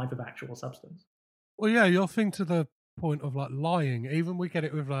some life of actual substance. Well, yeah, you're thinking to the point of like lying. Even we get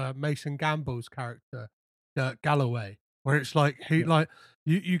it with Mason Gamble's character, Dirk Galloway, where it's like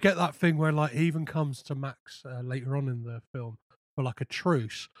you get that thing where like he even comes to Max later on in the film for like a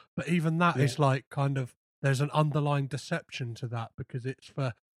truce. But even that is like kind of, there's an underlying deception to that because it's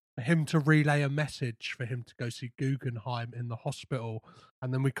for him to relay a message, for him to go see Guggenheim in the hospital.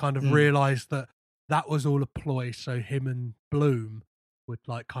 And then we kind of realised that was all a ploy so him and Bloom would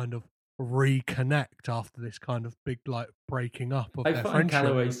like kind of reconnect after this kind of big like breaking up of their friendship. I find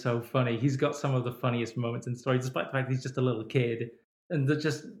Calloway so funny. He's got some of the funniest moments in the story, despite the fact he's just a little kid. And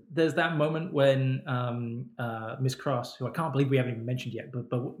there's that moment when Miss Cross, who I can't believe we haven't even mentioned yet, but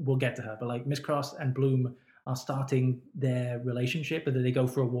we'll get to her. But like Miss Cross and Bloom are starting their relationship, and then they go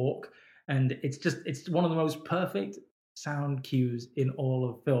for a walk, and it's one of the most perfect sound cues in all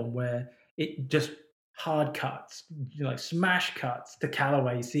of film, where it just hard cuts, you know, like smash cuts to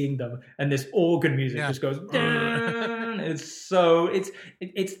Calloway seeing them, and this organ music just goes down. It's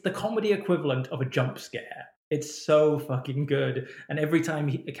the comedy equivalent of a jump scare. It's so fucking good. And every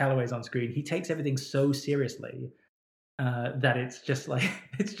time Calloway's on screen, he takes everything so seriously that it's just like,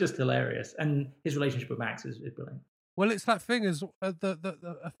 it's just hilarious. And his relationship with Max is brilliant. Well, it's that thing is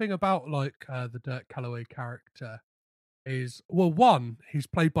the thing about like the Dirk Calloway character is, well, one, he's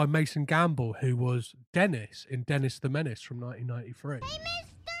played by Mason Gamble, who was Dennis in Dennis the Menace from 1993. Hey,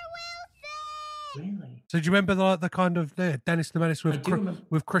 Mr. Wilson! Really? So do you remember the kind of Dennis the Menace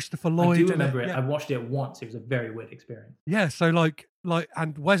with Christopher Lloyd? I do remember it. Yeah. I watched it once. It was a very weird experience. Yeah, so like,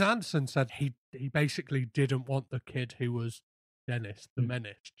 and Wes Anderson said he basically didn't want the kid who was Dennis the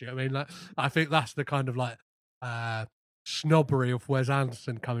Menace. Do you know what I mean? Like, I think that's the kind of like snobbery of Wes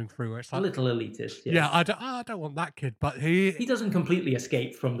Anderson coming through. Where it's like, a little elitist. Yeah, I don't want that kid, but he doesn't completely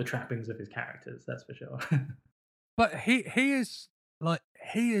escape from the trappings of his characters. That's for sure. But he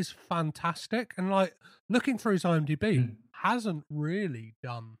is fantastic, and like looking through his IMDb, hasn't really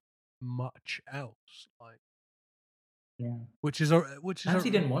done much else. Like, yeah, which is he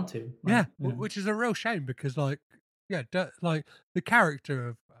didn't want to. Like, which is a real shame because like the character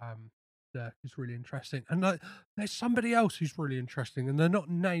of is really interesting. And like, there's somebody else who's really interesting, and they're not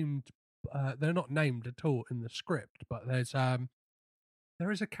named. They're not named at all in the script, but there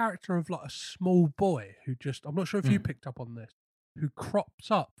is a character of like a small boy who just, I'm not sure if you picked up on this, who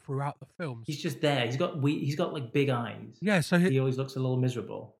crops up throughout the films. He's just there. He's got like big eyes. Yeah, so he always looks a little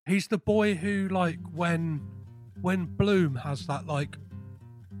miserable. He's the boy who, like, when Bloom has that, like,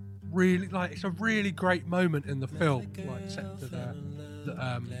 really, like, it's a really great moment in the film, like set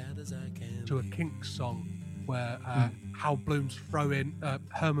to a Kinks song where Hal Bloom's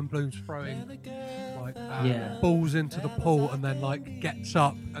Herman Bloom's throwing like balls into the pool, and then like gets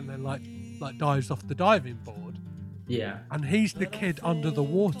up and then like dives off the diving board. Yeah, and he's the kid under the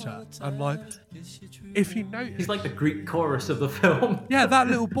water, and like, if you notice, he's like the Greek chorus of the film. Yeah, that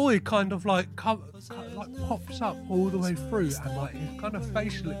little boy kind of like pops up all the way through, and like his kind of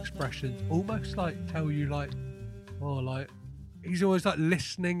facial expressions almost like tell you like, oh, like he's always like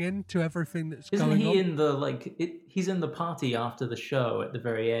listening in to everything that's going on. Isn't he in the he's in the party after the show at the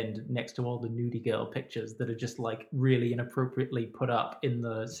very end, next to all the nudie girl pictures that are just like really inappropriately put up in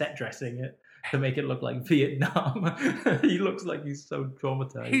the set dressing to make it look like Vietnam. He looks like he's so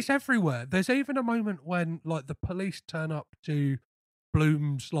traumatized. He's everywhere. There's even a moment when like the police turn up to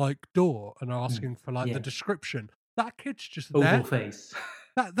Bloom's like door and are asking for like the description. That kid's just there. Oval face.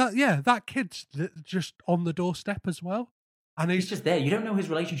 That kid's just on the doorstep as well. And he's just there. You don't know his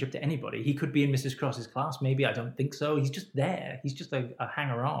relationship to anybody. He could be in Mrs. Cross's class, maybe. I don't think so. He's just there. He's just a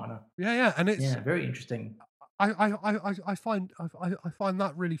hanger-on. Yeah, and it's very interesting. I find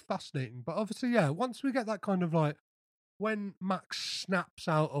that really fascinating. But obviously, once we get that kind of like when Max snaps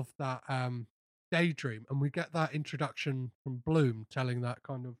out of that daydream, and we get that introduction from Bloom telling that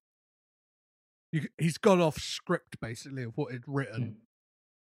kind of he's gone off script basically of what he'd written.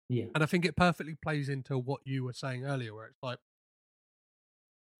 Yeah, and I think it perfectly plays into what you were saying earlier, where it's like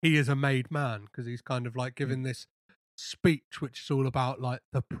he is a made man because he's kind of like giving this speech, which is all about like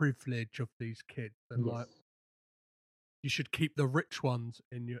the privilege of these kids and like you should keep the rich ones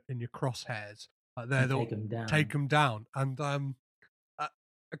in your crosshairs. Like take them down. And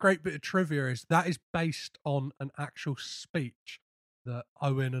a great bit of trivia is that is based on an actual speech that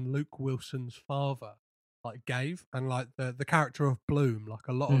Owen and Luke Wilson's father like gave, and like the character of Bloom, like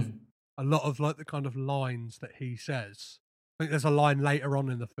a lot of like the kind of lines that he says. I think there's a line later on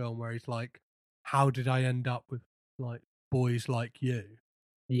in the film where he's like, "How did I end up with like boys like you?"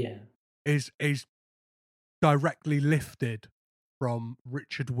 Yeah, is directly lifted from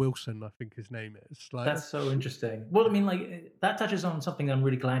Richard Wilson, I think his name is. Like, that's so interesting. Well, I mean, like that touches on something I'm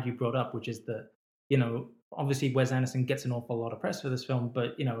really glad you brought up, which is that, you know, obviously Wes Anderson gets an awful lot of press for this film,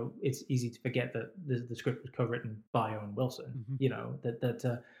 but, you know, it's easy to forget that the script was co-written by Owen Wilson. Mm-hmm. You know,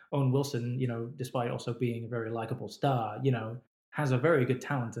 that Owen Wilson, you know, despite also being a very likable star, you know, has a very good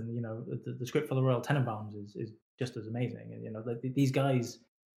talent, and, you know, the script for The Royal Tenenbaums is just as amazing. And, you know, these guys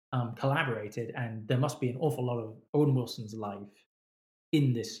collaborated, and there must be an awful lot of Owen Wilson's life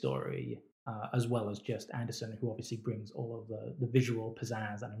in this story, as well as just Anderson, who obviously brings all of the visual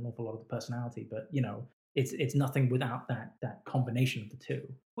pizzazz and an awful lot of the personality. But, you know, it's nothing without that combination of the two.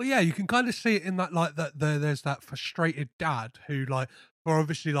 Well, yeah, you can kind of see it in that, like, that there's that frustrated dad who, like, for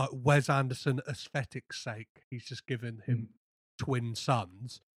obviously like Wes Anderson aesthetic's sake, he's just given him twin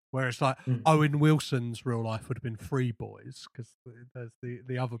sons. Whereas like Owen Wilson's real life would have been 3 boys, because there's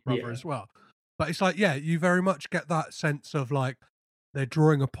the other brother as well. But it's like, yeah, you very much get that sense of like they're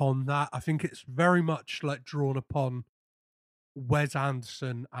drawing upon that. I think it's very much like drawn upon Wes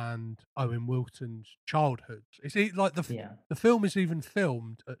Anderson and Owen Wilson's childhoods. It's like the film is even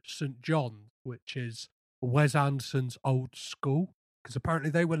filmed at St. John's, which is Wes Anderson's old school, because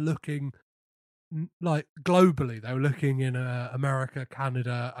apparently they were looking like globally. They were looking in America,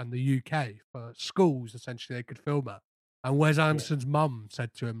 Canada, and the UK for schools essentially they could film at. And Wes Anderson's mum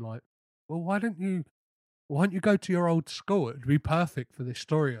said to him like, "Well, why don't you go to your old school? It would be perfect for this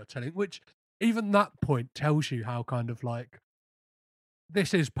story you're telling." Which even that point tells you how kind of like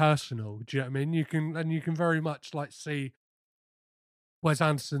this is personal. Do you know what I mean? You can very much like see Wes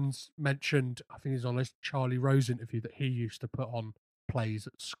Anderson's mentioned, I think he's on this Charlie Rose interview, that he used to put on plays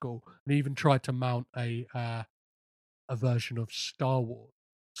at school, and he even tried to mount a version of Star Wars.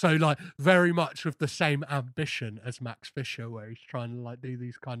 So like very much with the same ambition as Max Fisher, where he's trying to like do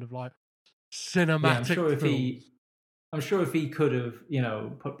these kind of like cinematic films. I'm sure if he could have, you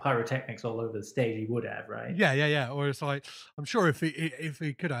know, put pyrotechnics all over the stage, he would have, right? Yeah. Or it's like, I'm sure if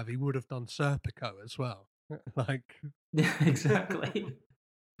he could have, he would have done Serpico as well. Like, yeah, exactly.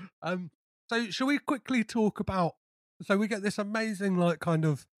 So shall we quickly talk about? So we get this amazing like kind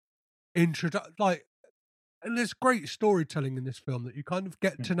of And there's great storytelling in this film that you kind of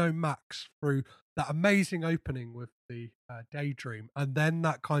get to know Max through that amazing opening with the daydream, and then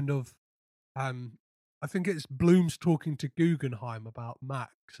that kind of, I think it's Bloom's talking to Guggenheim about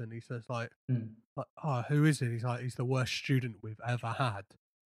Max, and he says like, "Oh, who is it?" He's like, "He's the worst student we've ever had,"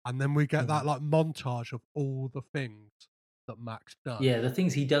 and then we get that like montage of all the things that Max does. Yeah, the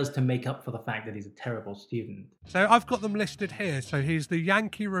things he does to make up for the fact that he's a terrible student. So I've got them listed here. So he's the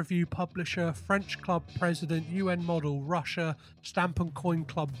Yankee Review publisher, French club president, UN model, Russia, Stamp and Coin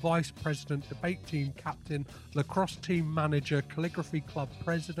Club vice president, debate team captain, lacrosse team manager, calligraphy club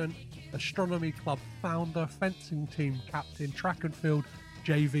president, astronomy club founder, fencing team captain, track and field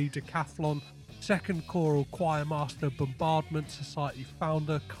JV decathlon, second choral choir master, bombardment society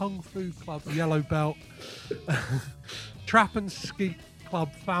founder, kung fu club yellow belt, trap and ski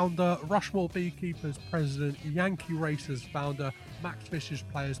club founder, Rushmore beekeepers president, Yankee racers founder, Max Fisher's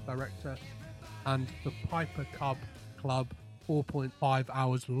players director, and the Piper Cub Club 4.5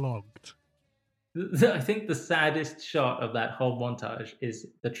 hours logged. I think the saddest shot of that whole montage is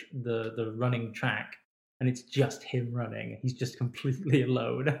the running track, and it's just him running. He's just completely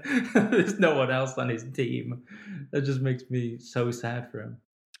alone. There's no one else on his team. That just makes me so sad for him.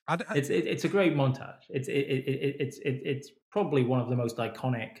 It's a great montage. It's probably one of the most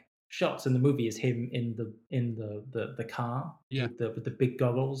iconic shots in the movie. Is him in the car with the big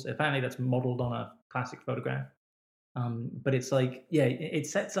goggles. Apparently, that's modeled on a classic photograph. But it's like, yeah, it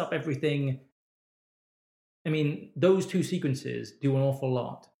sets up everything. I mean, those two sequences do an awful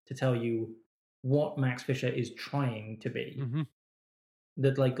lot to tell you what Max Fisher is trying to be. Mm-hmm.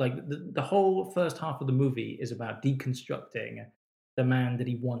 That like the whole first half of the movie is about deconstructing the man that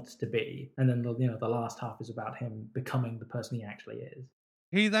he wants to be, and then the last half is about him becoming the person he actually is.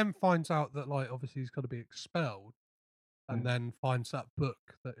 He then finds out that like obviously he's got to be expelled, and then finds that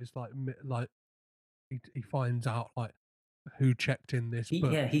book that is like he finds out like who checked in this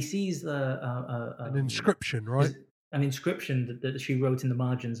book. Yeah, he sees an inscription, right? An inscription that she wrote in the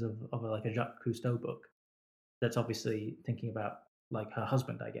margins of like a Jacques Cousteau book. That's obviously thinking about like her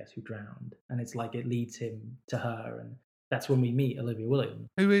husband, I guess, who drowned, and it's like it leads him to her, and that's when we meet Olivia Williams,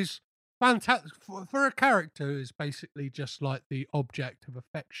 who is fantastic for a character who is basically just like the object of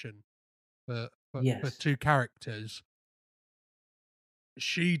affection for two characters.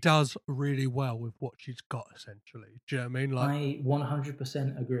 She does really well with what she's got, essentially. Do you know what I mean? Like, I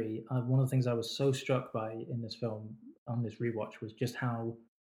 100% agree. One of the things I was so struck by in this film on this rewatch was just how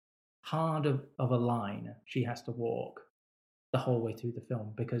hard of a line she has to walk the whole way through the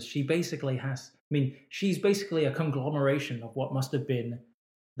film, because she basically has, I mean, she's basically a conglomeration of what must have been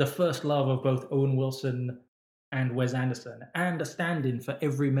the first love of both Owen Wilson and Wes Anderson, and a stand-in for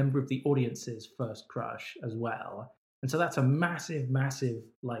every member of the audience's first crush as well. And so that's a massive, massive,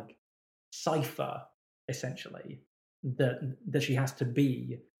 like, cipher, essentially, that she has to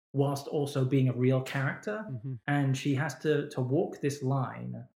be, whilst also being a real character. Mm-hmm. And she has to walk this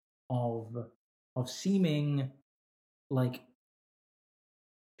line of seeming like,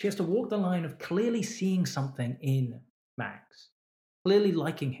 she has to walk the line of clearly seeing something in Max, clearly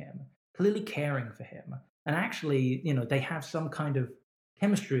liking him, clearly caring for him. And actually, they have some kind of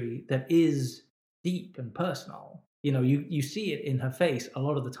chemistry that is deep and personal. You see it in her face a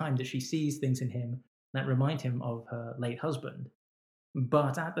lot of the time, that she sees things in him that remind him of her late husband.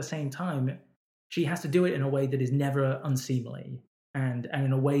 But at the same time, she has to do it in a way that is never unseemly, and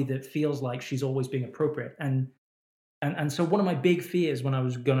in a way that feels like she's always being appropriate. And so one of my big fears when I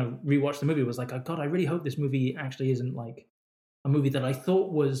was going to rewatch the movie was like, oh God, I really hope this movie actually isn't like a movie that I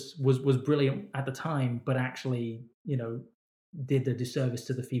thought was brilliant at the time, but actually, did the disservice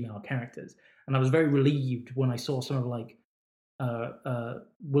to the female characters. And I was very relieved when I saw some of like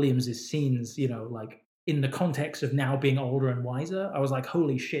Williams's scenes, like in the context of now being older and wiser. I was like,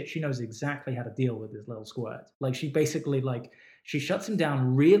 holy shit, she knows exactly how to deal with this little squirt. Like, she basically she shuts him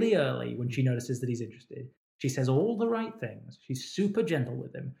down really early when she notices that he's interested. She says all the right things. She's super gentle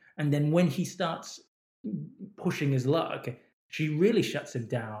with him. And then when he starts pushing his luck, she really shuts him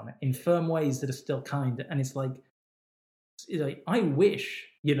down in firm ways that are still kind. And it's like I wish,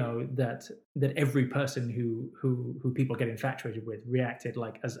 that every person who people get infatuated with reacted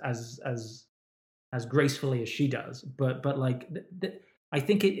like as gracefully as she does. But like, I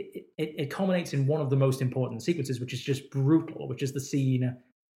think it culminates in one of the most important sequences, which is just brutal, which is the scene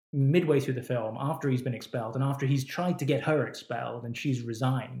midway through the film after he's been expelled, and after he's tried to get her expelled and she's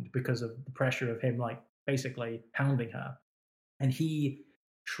resigned because of the pressure of him like basically hounding her, and he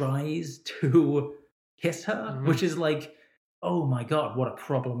tries to kiss her, which is like, oh my God, what a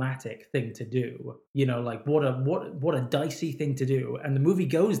problematic thing to do. Like what a dicey thing to do. And the movie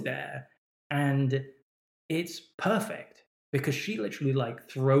goes there, and it's perfect because she literally like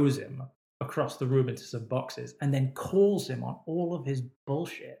throws him across the room into some boxes and then calls him on all of his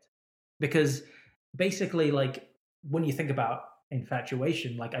bullshit. Because basically, like, when you think about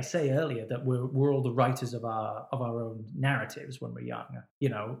infatuation, like I say earlier, that we're all the writers of our own narratives when we're young, you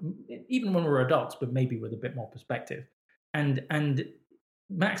know, even when we're adults, but maybe with a bit more perspective. And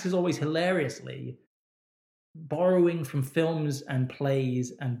Max is always hilariously borrowing from films and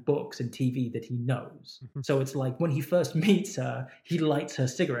plays and books and TV that he knows. So it's like when he first meets her, he lights her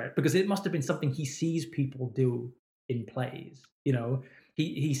cigarette because it must have been something he sees people do in plays. You know,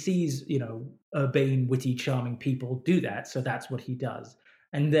 he sees, you know, urbane, witty, charming people do that. So that's what he does.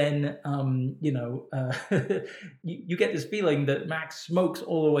 And then, you know, you get this feeling that Max smokes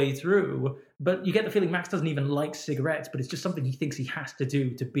all the way through, but you get the feeling Max doesn't even like cigarettes, but it's just something he thinks he has to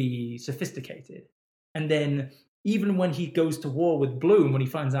do to be sophisticated. And then even when he goes to war with Bloom, when he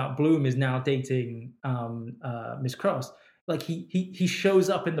finds out Bloom is now dating Miss Cross, like he shows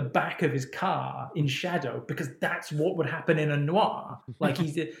up in the back of his car in shadow because that's what would happen in a noir. Like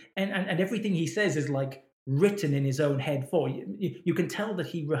and everything he says is like written in his own head for you. You can tell that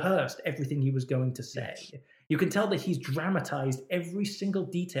he rehearsed everything he was going to say. Yes. You can tell that he's dramatized every single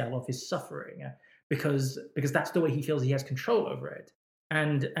detail of his suffering because that's the way he feels he has control over it.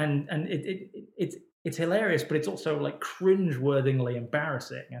 And it's hilarious, but it's also like cringe-worthingly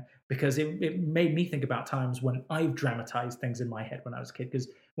embarrassing because it made me think about times when I've dramatized things in my head when I was a kid. Because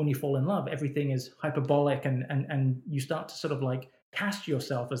when you fall in love, everything is hyperbolic and you start to sort of like cast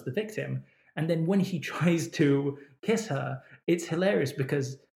yourself as the victim. And then when he tries to kiss her, it's hilarious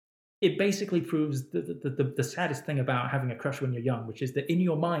because it basically proves the saddest thing about having a crush when you're young, which is that in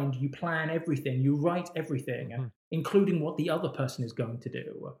your mind, you plan everything, you write everything, including what the other person is going to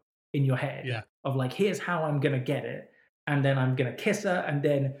do in your head. Yeah. Of like, here's how I'm going to get it. And then I'm going to kiss her. And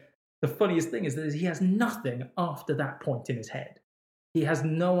then the funniest thing is that he has nothing after that point in his head. He has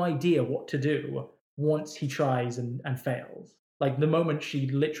no idea what to do once he tries and fails. Like the moment she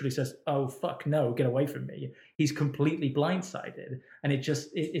literally says, "Oh fuck no, get away from me," he's completely blindsided, and it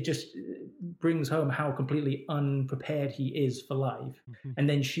just brings home how completely unprepared he is for life. And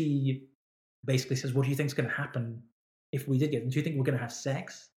then she basically says, "What do you think is going to happen if we did get? Do you think we're going to have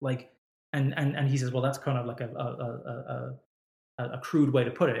sex?" Like, and he says, "Well, that's kind of like a crude way to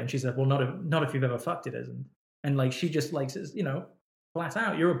put it." And she said, "Well, not if you've ever fucked, it isn't." And like she just like says, you know, flat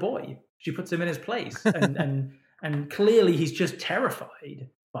out, "You're a boy." She puts him in his place, and clearly he's just terrified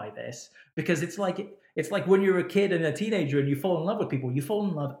by this because it's like when you're a kid and a teenager and you fall in love with people, you fall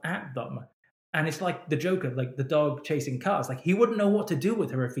in love at them. And it's like the Joker, like the dog chasing cars. Like he wouldn't know what to do with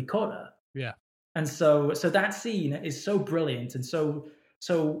her if he caught her. Yeah. And so that scene is so brilliant and so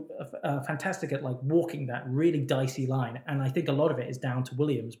fantastic at like walking that really dicey line. And I think a lot of it is down to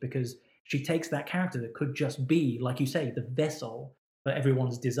Williams because she takes that character that could just be, like you say, the vessel for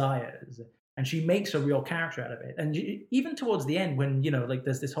everyone's desires. And she makes a real character out of it. And even towards the end, when, you know, like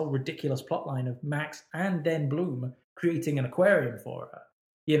there's this whole ridiculous plot line of Max and then Bloom creating an aquarium for her,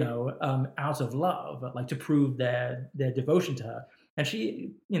 you know, out of love, like to prove their devotion to her. And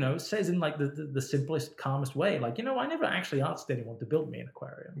she, you know, says in like the simplest, calmest way, like, you know, I never actually asked anyone to build me an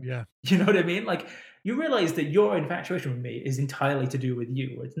aquarium. Yeah. You know what I mean? Like, you realize that your infatuation with me is entirely to do with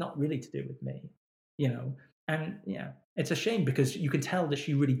you. It's not really to do with me, you know? And yeah, it's a shame because you can tell that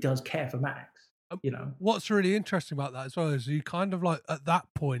she really does care for Max, you know? What's really interesting about that as well is you kind of like, at that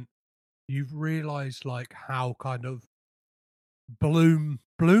point, you've realized like how kind of Bloom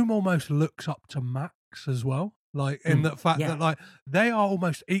almost looks up to Max as well. Like in the fact that like they are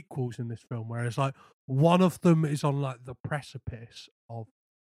almost equals in this film, whereas like one of them is on like the precipice of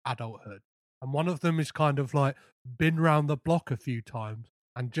adulthood and one of them is kind of like been round the block a few times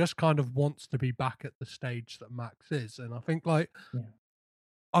and just kind of wants to be back at the stage that Max is. And I think like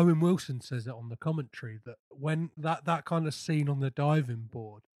Owen Wilson says it on the commentary that when that kind of scene on the diving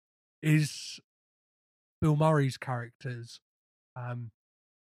board is Bill Murray's character's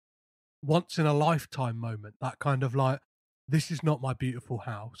once in a lifetime moment, that kind of like, this is not my beautiful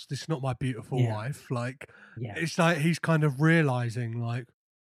house, this is not my beautiful wife. Like, it's like he's kind of realizing, like,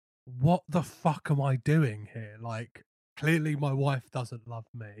 what the fuck am I doing here? Like, clearly my wife doesn't love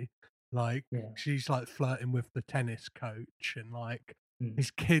me. Like, she's like flirting with the tennis coach, and like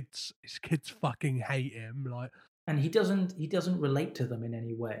his kids fucking hate him. Like, and he doesn't relate to them in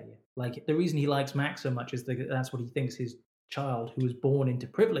any way. Like, the reason he likes Max so much is that that's what he thinks his child who was born into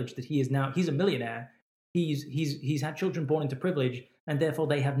privilege, that he's a millionaire, he's had children born into privilege, and therefore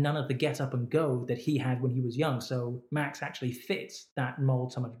they have none of the get up and go that he had when he was young. So Max actually fits that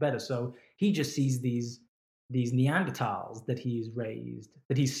mold so much better. So he just sees these Neanderthals that he's raised,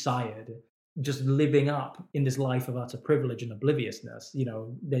 that he's sired, just living up in this life of utter privilege and obliviousness,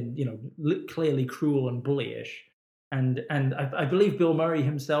 then, clearly cruel and bullyish. And I believe Bill Murray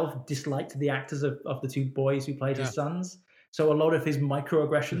himself disliked the actors of the two boys who played his sons. So a lot of his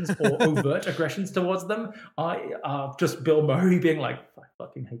microaggressions or overt aggressions towards them are just Bill Murray being like, I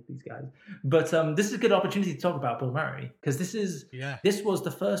fucking hate these guys. But this is a good opportunity to talk about Bill Murray, because this was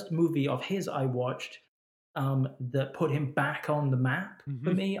the first movie of his I watched that put him back on the map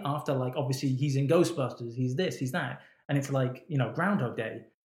for me, after, like, obviously he's in Ghostbusters, he's this, he's that. And it's like, Groundhog Day.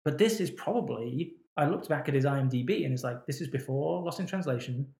 But this is probably, I looked back at his IMDb and it's like, this is before Lost in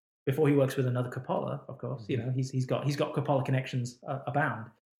Translation, before he works with another Coppola, of course. He's got Coppola connections abound.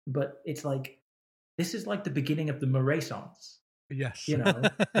 But it's like, this is like the beginning of the Murray-sance. Yes.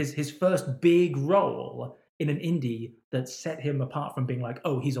 His first big role in an indie that set him apart from being like,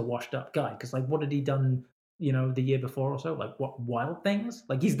 oh, he's a washed up guy. Because, like, what had he done, the year before or so? Like, what, Wild Things?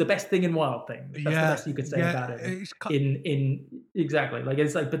 Like, he's the best thing in Wild Things. That's the best you could say about it. Exactly. Like,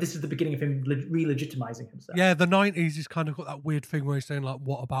 it's like, but this is the beginning of him re-legitimizing himself. Yeah, the 90s, he's kind of got that weird thing where he's saying, like,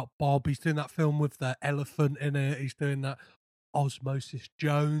 what about Bob? He's doing that film with the elephant in it. He's doing that Osmosis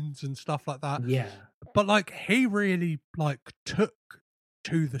Jones and stuff like that. Yeah. But, like, he really, like, took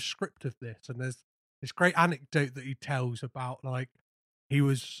to the script of this. And there's this great anecdote that he tells about, like, he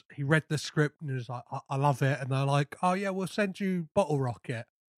read the script and he was like, I love it. And they're like, oh yeah, we'll send you Bottle Rocket.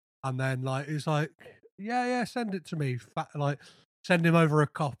 And then, like, he's like, yeah, send it to me. Like, send him over a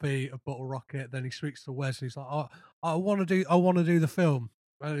copy of Bottle Rocket. Then he speaks to Wes and he's like, oh, I want to do the film.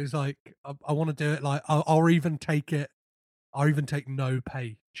 And he's like, I want to do it. Like, I'll even take no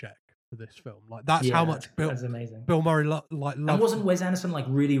paycheck for this film. Like, that's how much that's amazing. Bill Murray loved. And wasn't Wes Anderson, like,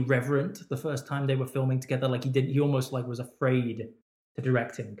 really reverent the first time they were filming together? Like, he almost, like, was afraid to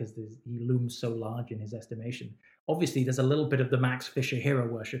direct him because he looms so large in his estimation. Obviously, there's a little bit of the Max Fisher hero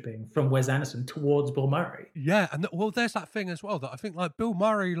worshipping from Wes Anderson towards Bill Murray. Yeah, and there's that thing as well that I think, like, Bill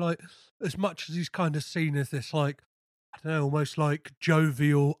Murray, like, as much as he's kind of seen as this, like, I don't know, almost like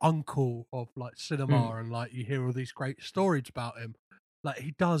jovial uncle of, like, cinema, and, like, you hear all these great stories about him. Like,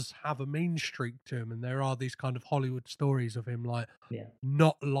 he does have a mean streak to him, and there are these kind of Hollywood stories of him, like,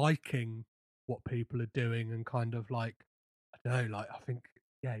 not liking what people are doing and kind of, like, I don't know, like, I think,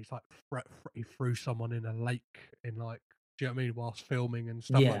 he's like, he threw someone in a lake in, like, do you know what I mean, whilst filming and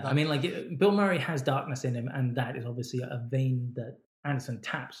stuff like that. I mean, like, Bill Murray has darkness in him, and that is obviously a vein that Anderson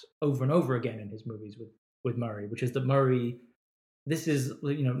taps over and over again in his movies with Murray, which is that Murray, this is,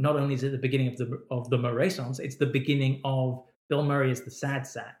 not only is it the beginning of the Murray-sance, it's the beginning of Bill Murray as the sad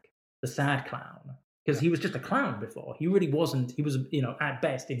sack, the sad clown. Because he was just a clown before. He really wasn't, he was, at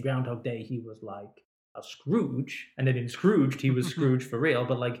best in Groundhog Day, he was like a Scrooge, and then in Scrooged, he was Scrooge for real,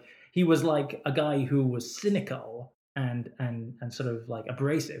 but, like, he was like a guy who was cynical and sort of, like,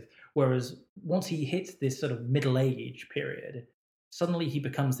 abrasive. Whereas once he hits this sort of middle age period, suddenly he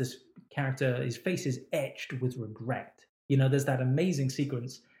becomes this character, his face is etched with regret. There's that amazing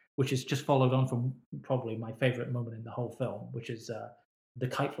sequence, which is just followed on from probably my favorite moment in the whole film, which is the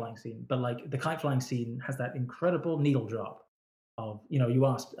kite flying scene. But, like, the kite flying scene has that incredible needle drop of, you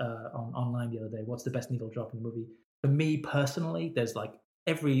asked online the other day, what's the best needle drop in the movie? For me personally, there's, like,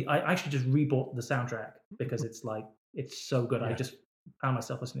 I actually just rebought the soundtrack because it's, like, it's so good. I just found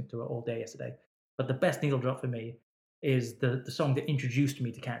myself listening to it all day yesterday. But the best needle drop for me is the song that introduced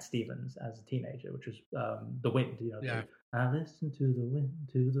me to Cat Stevens as a teenager, which was The Wind. I listen to the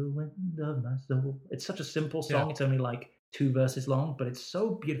wind of my soul. It's such a simple song. It's only like 2 verses long, but it's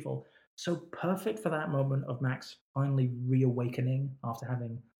so beautiful, so perfect for that moment of Max finally reawakening after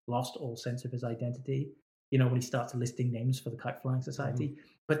having lost all sense of his identity. When he starts listing names for the Kite Flying Society.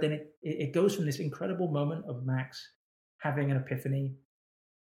 But then it goes from this incredible moment of Max having an epiphany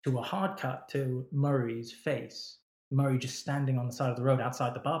to a hard cut to Murray's face. Murray just standing on the side of the road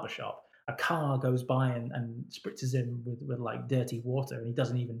outside the barbershop. A car goes by and spritzes him with like dirty water, and he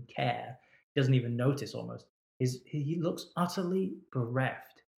doesn't even care. He doesn't even notice almost. He looks utterly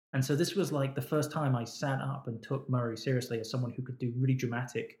bereft. And so this was like the first time I sat up and took Murray seriously as someone who could do really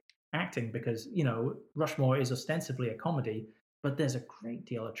dramatic acting, because, Rushmore is ostensibly a comedy, but there's a great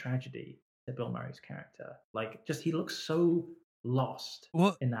deal of tragedy to Bill Murray's character. Like, just he looks so lost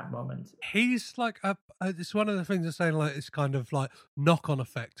in that moment. He's like it's one of the things I'm saying, like, it's kind of like knock-on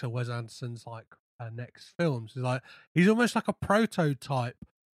effect to Wes Anderson's, like, next films. Is like he's almost like a prototype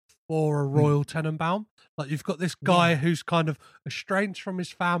for a Royal Tenenbaum. Like, you've got this guy who's kind of estranged from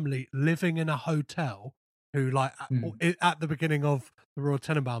his family, living in a hotel, who, like, at the beginning of the Royal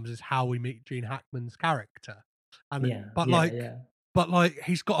Tenenbaums is how we meet Gene Hackman's character. And but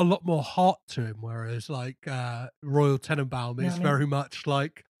he's got a lot more heart to him, whereas, like, Royal Tenenbaum is very much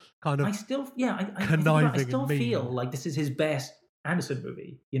like kind of I still, yeah, I conniving still and mean. feel like this is his best Anderson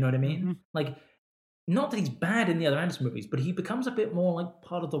movie. You know what I mean? Like, not that he's bad in the other Anderson movies, but he becomes a bit more like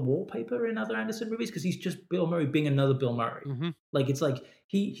part of the wallpaper in other Anderson movies because he's just Bill Murray being another Bill Murray. Like, it's like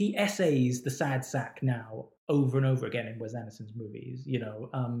he essays the sad sack now over and over again in Wes Anderson's movies. You know,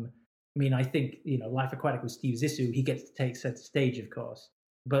 I mean, I think, you know, Life Aquatic with Steve Zissou, he gets to take center stage, of course.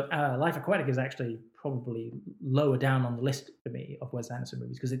 But Life Aquatic is actually probably lower down on the list for me of Wes Anderson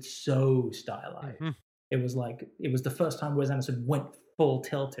movies because it's so stylized. It was the first time Wes Anderson went full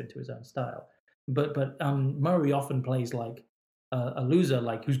tilt into his own style. But Murray often plays like a loser,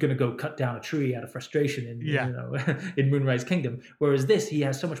 like who's going to go cut down a tree out of frustration in you know, in Moonrise Kingdom. Whereas this, he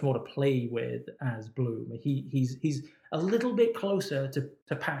has so much more to play with as Bloom. He's a little bit closer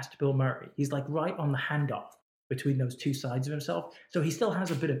to past Bill Murray. He's like right on the handoff between those two sides of himself. So he still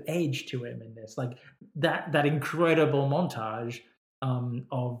has a bit of edge to him in this, like that incredible montage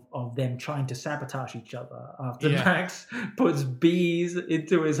of them trying to sabotage each other after Max puts bees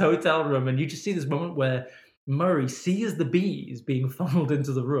into his hotel room, and you just see this moment where Murray sees the bees being funneled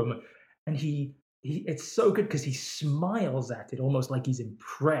into the room, and he it's so good because he smiles at it almost like he's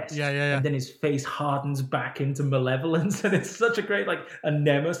impressed. And then his face hardens back into malevolence, and it's such a great like a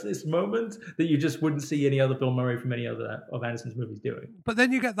nemesis moment that you just wouldn't see any other Bill Murray from any other of Anderson's movies doing. But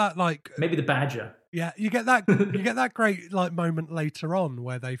then you get that like maybe the Badger. Yeah, you get that great like moment later on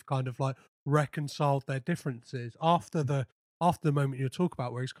where they've kind of like reconciled their differences after the moment you talk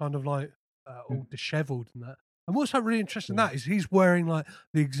about where he's kind of like all dishevelled and that. And what's really interesting in that is he's wearing like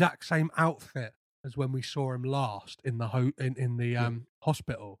the exact same outfit as when we saw him last in the in the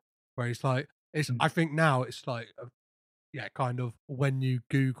hospital, where he's like, I think now it's like, kind of when you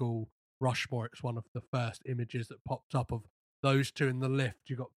Google Rushmore, it's one of the first images that pops up of those two in the lift.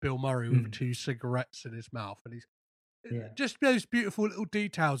 You got Bill Murray with two cigarettes in his mouth, and he's just those beautiful little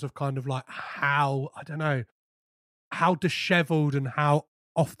details of kind of like how, I don't know, how dishevelled and how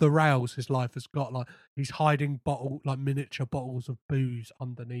off the rails his life has got. Like he's hiding miniature bottles of booze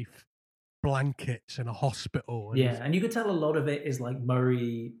underneath blankets in a hospital. And you could tell a lot of it is like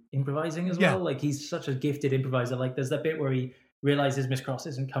Murray improvising as well. Like he's such a gifted improviser. Like there's that bit where he realizes Miss Cross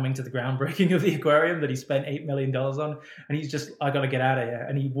isn't coming to the groundbreaking of the aquarium that he spent $8 million on, and he's just, I gotta get out of here.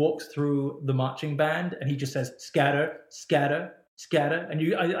 And he walks through the marching band and he just says, scatter, scatter, scatter, and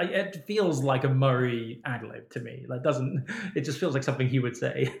it feels like a Murray ad-lib to me. Like it just feels like something he would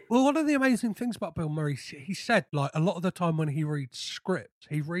say. Well, one of the amazing things about Bill Murray, he said like a lot of the time when he reads scripts,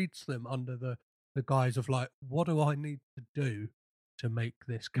 he reads them under the guise of like, what do I need to do to make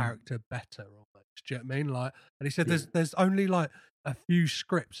this character better? Almost, do you know what I mean? Like, and he said there's only like a few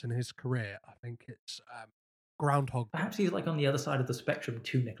scripts in his career. I think it's Groundhog. Perhaps he's like on the other side of the spectrum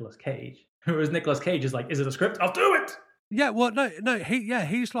to Nicolas Cage, whereas Nicolas Cage is like, is it a script? I'll do it. Yeah, well, no,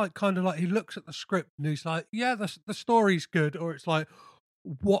 he's like kind of like, he looks at the script and he's like, yeah, the story's good, or it's like,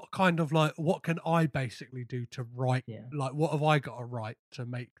 what can I basically do to write, like, what have I got to write to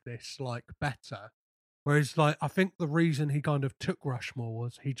make this like better? Whereas like, I think the reason he kind of took Rushmore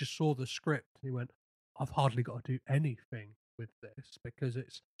was he just saw the script and he went, I've hardly got to do anything with this because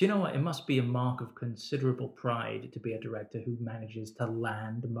it's... Do you know what? It must be a mark of considerable pride to be a director who manages to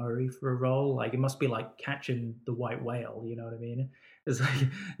land Murray for a role. Like, it must be like catching the white whale, you know what I mean?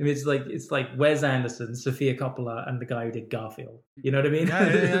 It's like Wes Anderson, Sofia Coppola, and the guy who did Garfield. You know what I mean?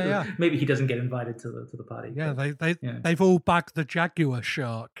 Yeah. Maybe he doesn't get invited to the party. Yeah, they've all bagged the Jaguar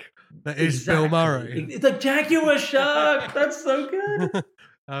shark that is Bill Murray. The Jaguar shark! That's so good!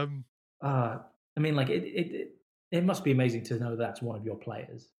 I mean, like, it must be amazing to know that's one of your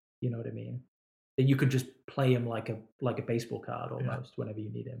players. You know what I mean? That you could just play him like a baseball card almost whenever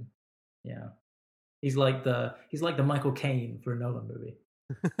you need him. Yeah. He's like the Michael Caine for a Nolan movie.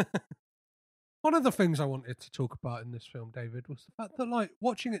 One of the things I wanted to talk about in this film, David, was the fact that, like,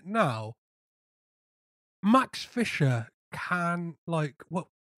 watching it now, Max Fisher kind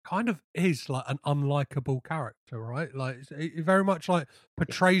of is like an unlikable character, right? Like, he very much like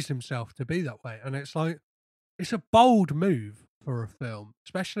portrays himself to be that way, and it's like, it's a bold move for a film,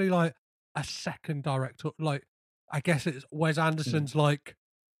 especially like a second director. Like, I guess it's Wes Anderson's like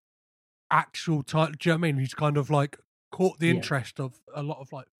actual time. Do you know what I mean? He's kind of like caught the interest of a lot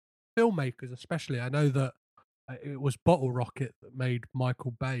of like filmmakers, especially. I know that it was Bottle Rocket that made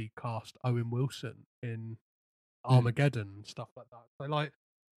Michael Bay cast Owen Wilson in Armageddon and stuff like that. So like,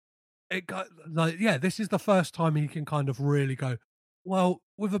 it got like, this is the first time he can kind of really go, well,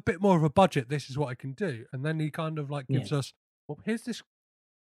 with a bit more of a budget, this is what I can do. And then he kind of like gives us, well, here's this,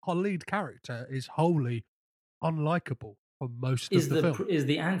 our lead character is wholly unlikable for most of the film. Is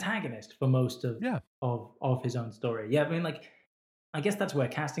the antagonist for most of his own story. Yeah, I mean, like, I guess that's where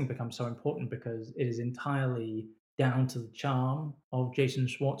casting becomes so important, because it is entirely down to the charm of Jason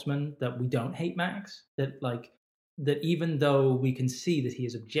Schwartzman that we don't hate Max. That even though we can see that he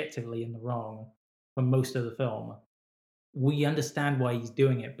is objectively in the wrong for most of the film, we understand why he's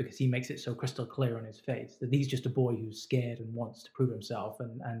doing it, because he makes it so crystal clear on his face that he's just a boy who's scared and wants to prove himself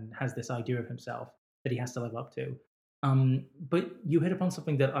and has this idea of himself that he has to live up to. But you hit upon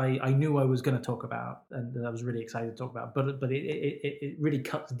something that I knew I was going to talk about, and that I was really excited to talk about. But it really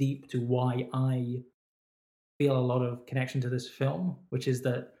cuts deep to why I feel a lot of connection to this film, which is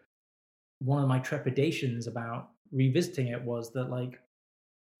that one of my trepidations about revisiting it was that, like,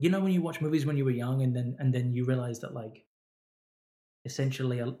 you know, when you watch movies when you were young, and then you realize that, like,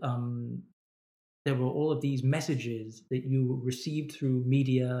 essentially there were all of these messages that you received through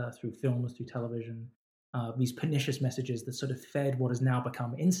media, through films, through television, these pernicious messages that sort of fed what has now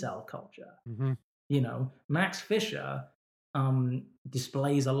become incel culture. Mm-hmm. You know, Max Fisher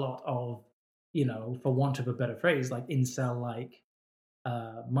displays a lot of, you know, for want of a better phrase, like incel-like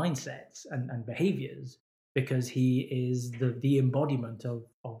mindsets and behaviors, because he is the embodiment of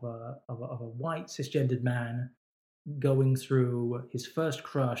a white cisgendered man going through his first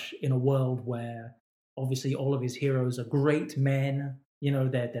crush in a world where obviously all of his heroes are great men. You know,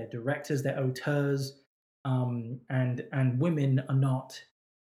 they're directors, they're auteurs, and women are not,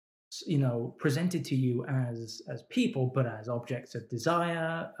 you know, presented to you as people, but as objects of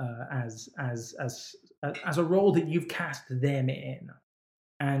desire, as a role that you've cast them in.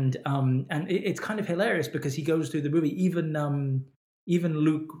 And it's kind of hilarious because he goes through the movie, even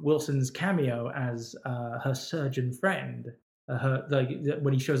Luke Wilson's cameo as her surgeon friend,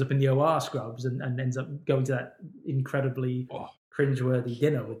 when he shows up in the OR scrubs and ends up going to that incredibly cringeworthy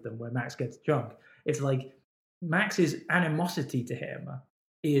dinner with them where Max gets drunk. It's like Max's animosity to him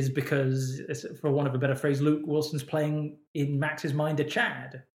is because, for want of a better phrase, Luke Wilson's playing in Max's mind a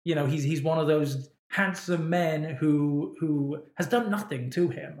Chad. You know, he's one of those handsome men who has done nothing to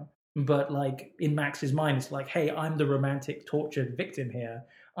him, but like in Max's mind, it's like, hey, I'm the romantic tortured victim here.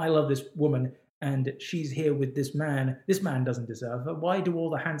 I love this woman, and she's here with this man. This man doesn't deserve her. Why do all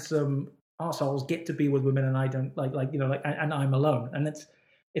the handsome arseholes get to be with women and I don't, and I'm alone? And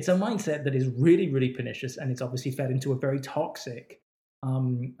it's a mindset that is really, really pernicious, and it's obviously fed into a very toxic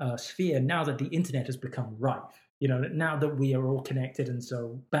sphere now that the internet has become rife. You know, now that we are all connected, and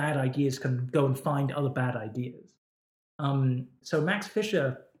so bad ideas can go and find other bad ideas. So Max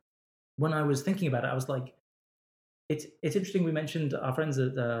Fisher, when I was thinking about it, I was like, it's interesting we mentioned our friends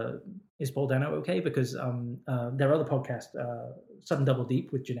at Is Paul Dano Okay? Because their other podcast, Sudden Double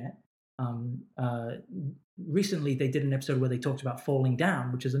Deep with Jeanette, recently they did an episode where they talked about Falling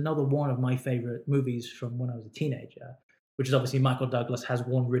Down, which is another one of my favorite movies from when I was a teenager, which is obviously Michael Douglas has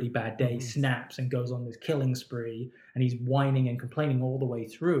one really bad day, snaps and goes on this killing spree, and he's whining and complaining all the way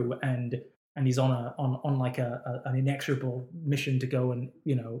through, and he's on like an inexorable mission to go and,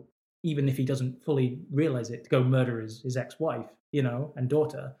 you know, even if he doesn't fully realize it, to go murder his ex-wife, you know, and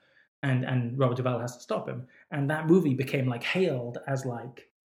daughter, and Robert Duvall has to stop him. And that movie became like hailed as like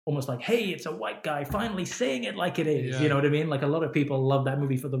almost like, hey, it's a white guy finally saying it like it is. Yeah. You know what I mean? Like a lot of people love that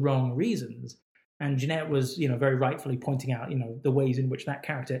movie for the wrong reasons. And Jeanette was, you know, very rightfully pointing out, you know, the ways in which that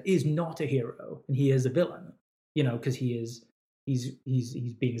character is not a hero and he is a villain, you know, because he's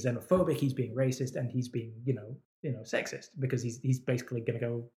being xenophobic, he's being racist, and he's being, you know, sexist, because he's basically going to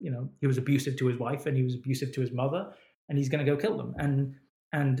go, you know, he was abusive to his wife and he was abusive to his mother, and he's going to go kill them.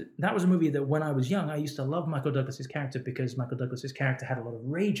 And that was a movie that when I was young, I used to love Michael Douglas's character, because Michael Douglas's character had a lot of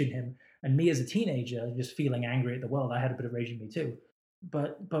rage in him. And me as a teenager, just feeling angry at the world, I had a bit of rage in me too.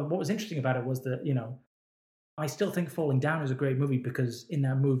 But what was interesting about it was that, you know, I still think Falling Down is a great movie, because in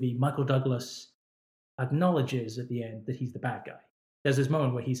that movie, Michael Douglas acknowledges at the end that he's the bad guy. There's this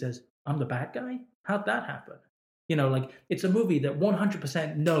moment where he says, I'm the bad guy? How'd that happen? You know, like, it's a movie that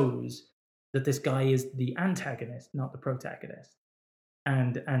 100% knows that this guy is the antagonist, not the protagonist.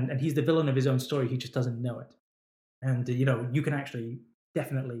 And he's the villain of his own story. He just doesn't know it. And, you know, you can actually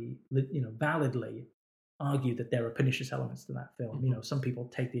definitely, you know, validly argue that there are pernicious elements to that film. Mm-hmm. You know, some people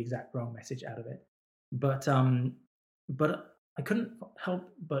take the exact wrong message out of it. But I couldn't help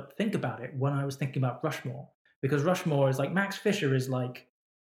but think about it when I was thinking about Rushmore, because Rushmore is like, Max Fisher is like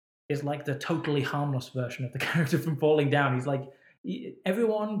the totally harmless version of the character from Falling Down. He's like,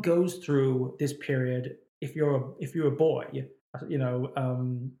 everyone goes through this period. If you're a boy, you know,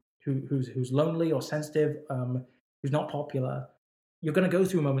 who's lonely or sensitive, who's not popular, you're going to go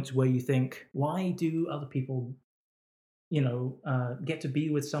through moments where you think, why do other people, you know, get to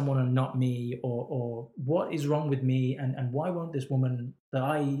be with someone and not me, or what is wrong with me, and why won't this woman that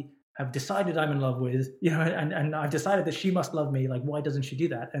I have decided I'm in love with, and I've decided that she must love me. Like, why doesn't she do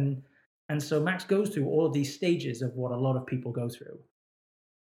that? And so Max goes through all of these stages of what a lot of people go through.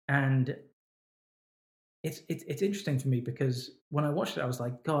 And it's interesting to me because when I watched it, I was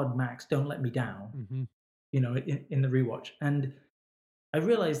like, God, Max, don't let me down, in the rewatch. And I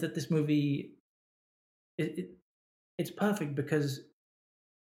realized that this movie, it's perfect because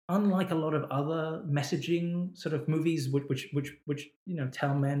unlike a lot of other messaging sort of movies which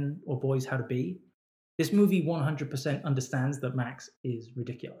tell men or boys how to be, this movie 100% understands that Max is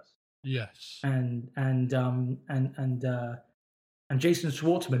ridiculous. Yes. And Jason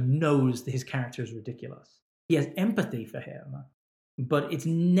Schwartzman knows that his character is ridiculous. He has empathy for him, but it's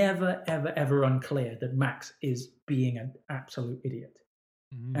never, ever, ever unclear that Max is being an absolute idiot.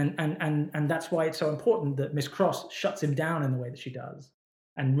 Mm-hmm. And that's why it's so important that Miss Cross shuts him down in the way that she does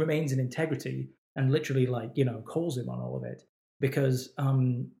and remains in integrity and literally calls him on all of it, because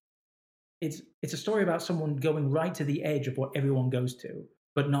it's a story about someone going right to the edge of what everyone goes to,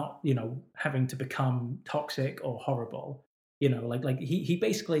 but not, having to become toxic or horrible. He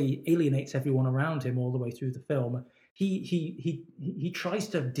basically alienates everyone around him all the way through the film. He tries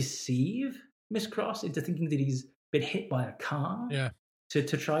to deceive Miss Cross into thinking that he's been hit by a car. Yeah. To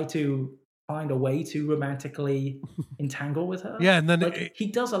try to find a way to romantically entangle with her. Yeah, and then he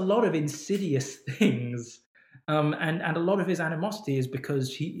does a lot of insidious things. And a lot of his animosity is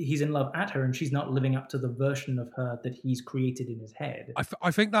because he's in love at her and she's not living up to the version of her that he's created in his head.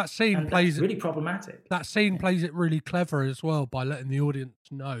 I think that scene plays really problematic. That scene plays it really clever as well by letting the audience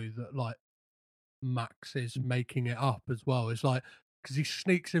know that Max is making it up as well. It's because he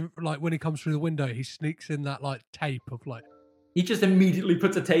sneaks in, when he comes through the window, he sneaks in that tape of He just immediately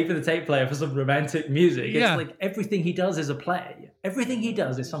puts a tape in the tape player for some romantic music. Yeah. It's everything he does is a play. Everything he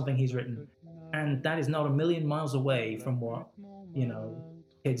does is something he's written. And that is not a million miles away from what,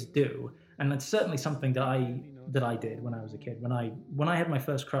 kids do. And that's certainly something that I did when I was a kid. When I had my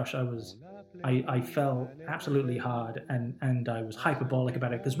first crush, I fell absolutely hard and I was hyperbolic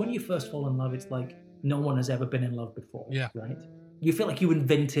about it. Because when you first fall in love, it's like no one has ever been in love before. Yeah. Right? You feel like you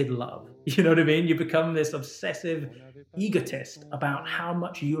invented love. You know what I mean? You become this obsessive egotist about how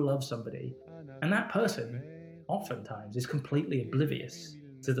much you love somebody. And that person oftentimes is completely oblivious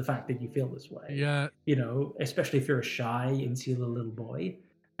to the fact that you feel this way. Yeah. Especially if you're a shy, insular little boy.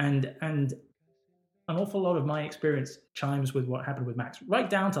 And an awful lot of my experience chimes with what happened with Max, right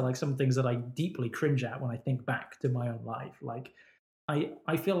down to some things that I deeply cringe at when I think back to my own life.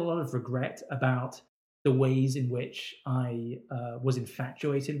 I feel a lot of regret about the ways in which I was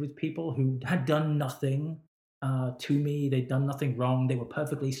infatuated with people who had done nothing to me. They'd done nothing wrong. They were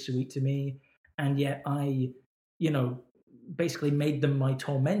perfectly sweet to me. And yet I, basically made them my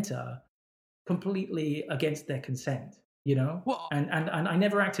tormentor completely against their consent, Well, and I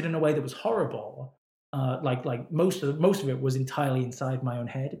never acted in a way that was horrible. Like most of it was entirely inside my own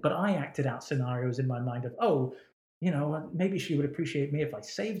head, but I acted out scenarios in my mind of, maybe she would appreciate me if I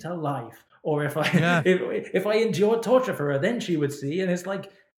saved her life, or if I if I endured torture for her, then she would see. And it's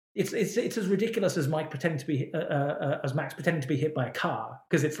it's as ridiculous as Max pretending to be hit by a car,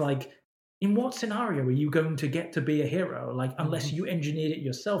 because it's in what scenario are you going to get to be a hero? Unless you engineered it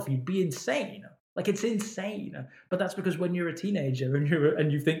yourself, you'd be insane. It's insane. But that's because when you're a teenager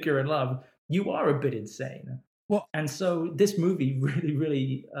and you think you're in love, you are a bit insane. Well, and so this movie really,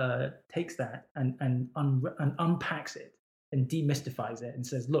 really takes that and unpacks it and demystifies it and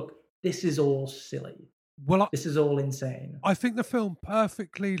says, look, this is all silly. Well, this is all insane. I think the film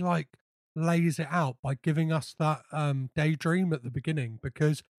perfectly lays it out by giving us that daydream at the beginning,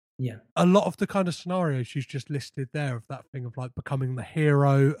 because a lot of the kind of scenarios she's just listed there of that thing of becoming the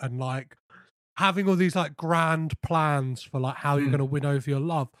hero and having all these grand plans for how you're going to win over your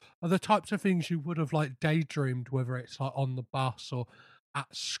love are the types of things you would have daydreamed, whether it's on the bus or at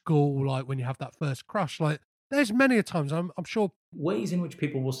school, when you have that first crush. There's many a times I'm sure ways in which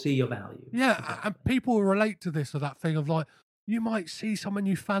people will see your value. Yeah, exactly. And people will relate to this, or that thing of you might see someone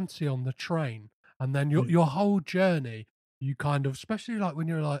you fancy on the train, and then your whole journey, you kind of, especially when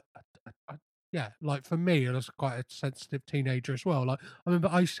you're for me, I was quite a sensitive teenager as well. I remember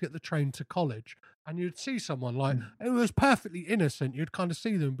I used to get the train to college, and you'd see someone it was perfectly innocent. You'd kind of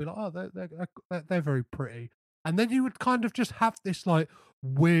see them and be like, oh, they're very pretty, and then you would kind of just have this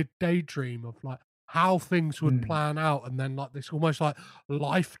weird daydream of how things would plan out, and then this almost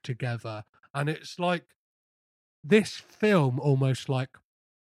life together. And it's this film almost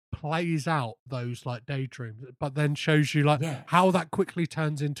plays out those daydreams, but then shows you how that quickly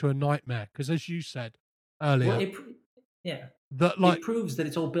turns into a nightmare. Because as you said earlier, it proves that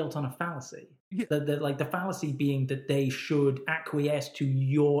it's all built on a fallacy. The fallacy being that they should acquiesce to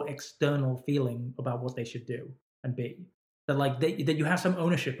your external feeling about what they should do and be. That you have some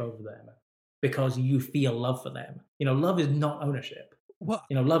ownership over them because you feel love for them. Love is not ownership. What?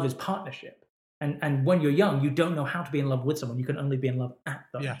 Love is partnership. And when you're young, you don't know how to be in love with someone. You can only be in love at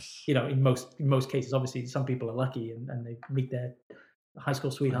them. Yes. In most cases, obviously, some people are lucky and they meet their high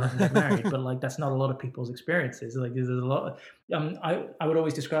school sweetheart and get married, but that's not a lot of people's experiences. There's a lot. I would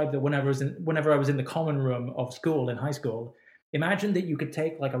always describe that whenever I was in the common room of school in high school. Imagine that you could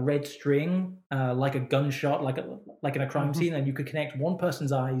take a red string, like a gunshot, like in a crime scene, and you could connect one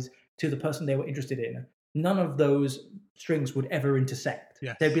person's eyes to the person they were interested in. None of those strings would ever intersect.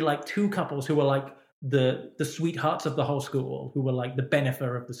 Yes. There'd be two couples who were the sweethearts of the whole school, who were the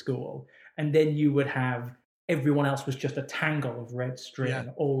benefer of the school, and then you would have everyone else was just a tangle of red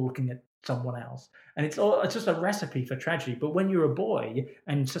string, all looking at someone else, and it's just a recipe for tragedy. But when you're a boy,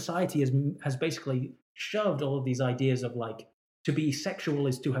 and society has basically shoved all of these ideas of to be sexual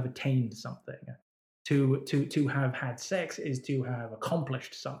is to have attained something, to have had sex is to have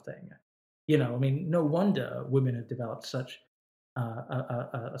accomplished something. No wonder women have developed such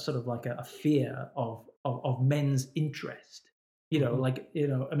a sort of a fear of men's interest.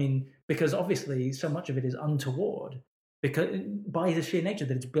 Because obviously so much of it is untoward, because by the sheer nature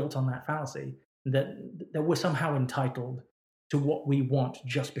that it's built on that fallacy that we're somehow entitled to what we want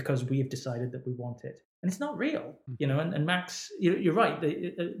just because we have decided that we want it, and it's not real. And Max, you're right.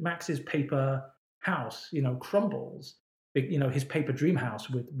 Max's paper house, crumbles. His paper dream house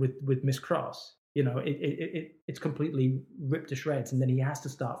with Miss Cross. It's completely ripped to shreds, and then he has to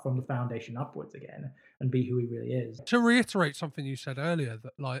start from the foundation upwards again and be who he really is. To reiterate something you said earlier,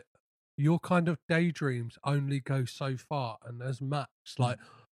 that your kind of daydreams only go so far, and as Max,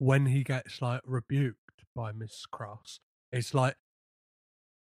 when he gets rebuked by Miss Cross, it's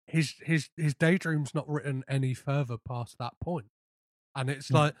his daydream's not written any further past that point. And it's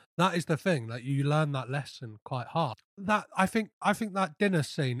that is the thing, you learn that lesson quite hard. That I think that dinner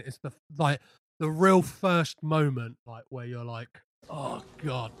scene is the real first moment, where you're oh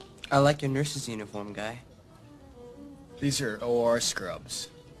God. I like your nurse's uniform, guy. These are OR scrubs.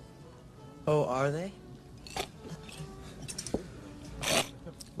 Oh, are they?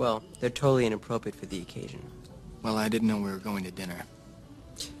 Well, they're totally inappropriate for the occasion. Well, I didn't know we were going to dinner.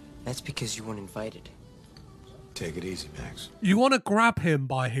 That's because you weren't invited. Take it easy, Max. You want to grab him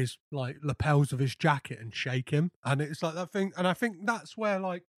by his lapels of his jacket and shake him, and it's that thing. And I think that's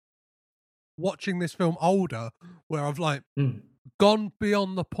where watching this film older, where I've gone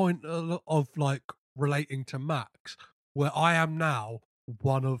beyond the point of relating to Max, where I am now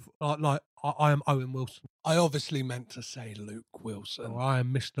one of I am Owen Wilson. I obviously meant to say Luke Wilson. Or I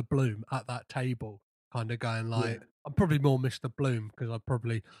am Mr. Bloom at that table, kind of going I'm probably more Mr. Bloom because I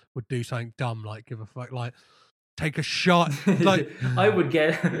probably would do something dumb give a fuck, take a shot. I would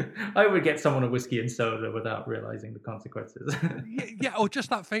get someone a whiskey and soda without realizing the consequences. yeah, or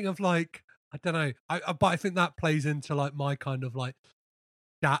just that thing of I don't know. But I think that plays into my kind of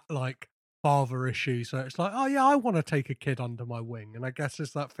that father issue. So it's oh yeah, I want to take a kid under my wing, and I guess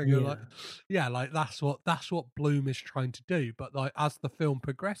it's that thing of that's what Bloom is trying to do. But as the film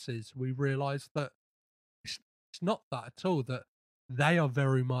progresses, we realise that it's not that at all. That they are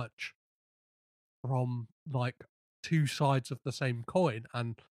very much from two sides of the same coin,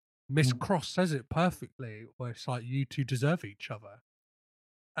 and Miss Cross says it perfectly, where it's you two deserve each other,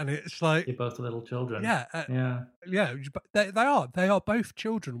 and it's you're both little children. But they are both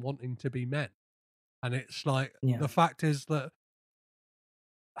children wanting to be men, and it's the fact is that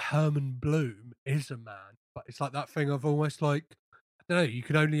Herman Bloom is a man, but it's that thing of almost I don't know, you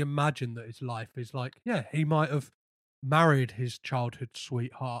can only imagine that his life is he might have married his childhood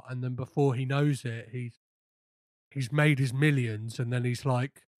sweetheart, and then before he knows it, he's made his millions, and then he's do you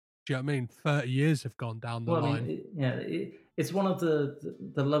know what I mean? 30 years have gone down the line. It's one of the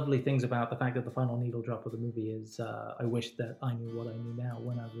lovely things about the fact that the final needle drop of the movie is I wish that I knew what I knew now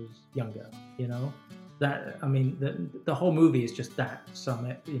when I was younger. The whole movie is just that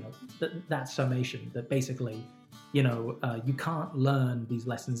summation that basically. You can't learn these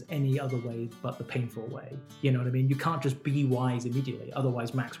lessons any other way but the painful way. You know what I mean? You can't just be wise immediately.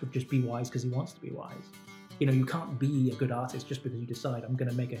 Otherwise, Max would just be wise because he wants to be wise. You can't be a good artist just because you decide I'm going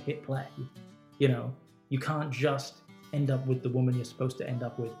to make a hit play. You can't just end up with the woman you're supposed to end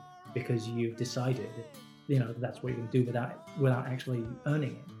up with because you've decided, that's what you're going to do without actually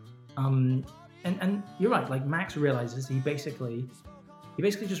earning it. And you're right. Max realizes he basically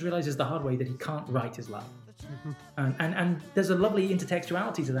just realizes the hard way that he can't write his love. And there's a lovely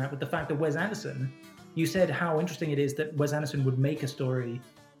intertextuality to that with the fact that Wes Anderson, you said how interesting it is that Wes Anderson would make a story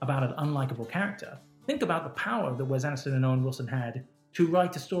about an unlikable character, think about the power that Wes Anderson and Owen Wilson had to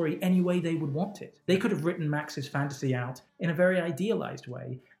write a story any way they would want it. They could have written Max's fantasy out in a very idealized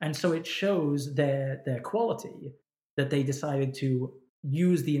way, and so it shows their quality that they decided to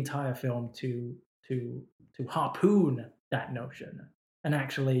use the entire film to harpoon that notion and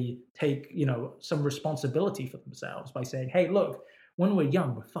actually take, you know, some responsibility for themselves by saying, hey, look, when we're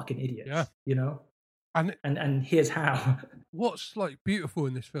young, we're fucking idiots, you know? And here's how. What's like beautiful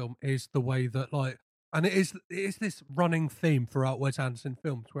in this film is the way that like, and it is this running theme throughout Wes Anderson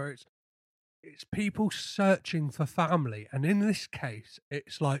films where it's people searching for family, and in this case,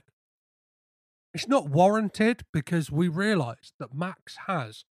 it's like it's not warranted because we realise that Max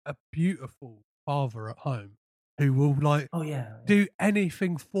has a beautiful father at home who will like do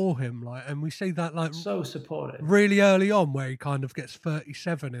anything for him, like, and we see that like so supportive really early on where he kind of gets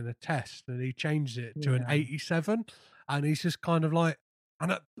 37 in a test and he changes it to an 87, and he's just kind of like,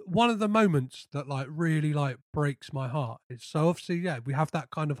 and one of the moments that like really like breaks my heart is, so obviously we have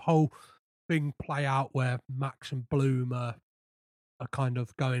that kind of whole thing play out where Max and Bloom are kind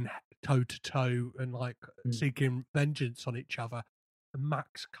of going toe to toe and like seeking vengeance on each other, and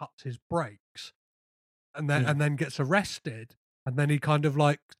Max cuts his brakes and then gets arrested, and then he kind of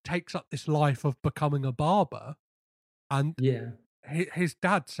like takes up this life of becoming a barber, and his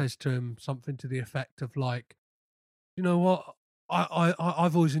dad says to him something to the effect of like, you know what,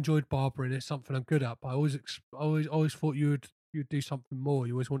 I've always enjoyed barbering, it's something I'm good at, but I always thought you'd do something more.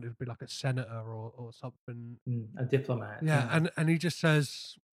 You always wanted to be like a senator or something, a diplomat. And he just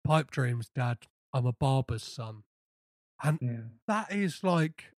says, pipe dreams, Dad, I'm a barber's son. And that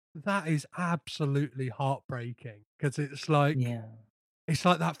is absolutely heartbreaking, because it's like it's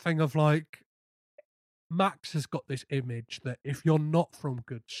like that thing of like, Max has got this image that if you're not from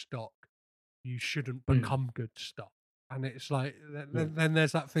good stock, you shouldn't become good stock. And it's like, then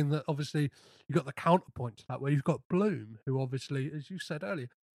there's that thing that obviously you've got the counterpoint to that, where you've got Bloom, who obviously, as you said earlier,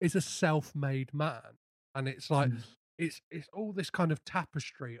 is a self-made man. And it's like, it's all this kind of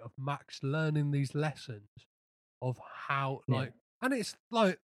tapestry of Max learning these lessons of how, like, and it's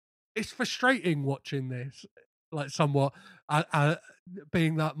like, it's frustrating watching this, like, somewhat,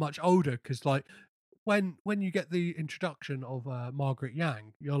 being that much older, because like, when you get the introduction of Margaret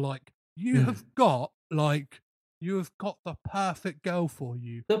Yang, you're like, you have got the perfect girl for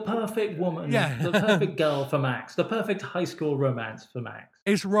you. The perfect woman. The perfect girl for Max. The perfect high school romance for Max.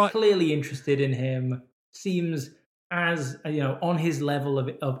 It's right. Clearly interested in him. Seems as, you know, on his level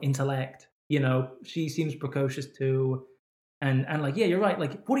of intellect. You know, she seems precocious too. And like, yeah, you're right.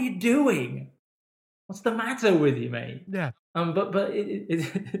 Like, what are you doing? What's the matter with you, mate? Yeah. But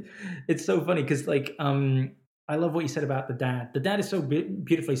it's so funny because like, I love what you said about the dad. The dad is so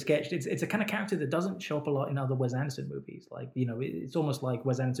beautifully sketched. It's a kind of character that doesn't show up a lot in other Wes Anderson movies. Like, you know, it's almost like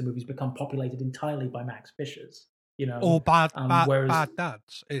Wes Anderson movies become populated entirely by Max Fishers, you know. Or bad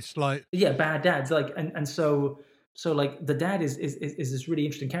dads. It's like... Yeah, bad dads. Like, and so like the dad is this really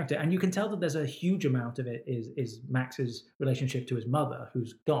interesting character. And you can tell that there's a huge amount of it is Max's relationship to his mother,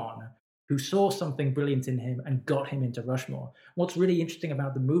 who's gone, who saw something brilliant in him and got him into Rushmore. What's really interesting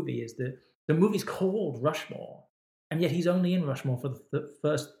about the movie is that the movie's called Rushmore, and yet he's only in Rushmore for the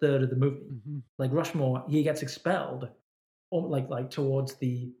first third of the movie. Like Rushmore, he gets expelled, or like towards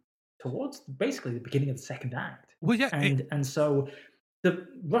basically the beginning of the second act. Well, yeah, and so the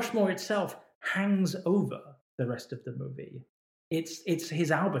Rushmore itself hangs over the rest of the movie. It's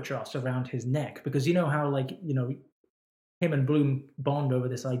his albatross around his neck, because you know how, like, you know, him and Bloom bond over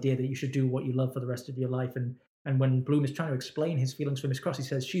this idea that you should do what you love for the rest of your life, and when Bloom is trying to explain his feelings for Miss Cross, he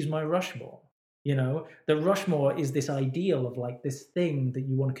says, she's my Rushmore. You know, the Rushmore is this ideal of like this thing that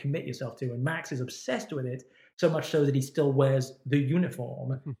you want to commit yourself to. And Max is obsessed with it, so much so that he still wears the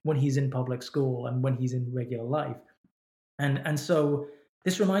uniform when he's in public school and when he's in regular life. And so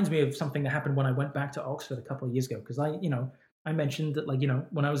this reminds me of something that happened when I went back to Oxford a couple of years ago. Because I mentioned that, like, you know,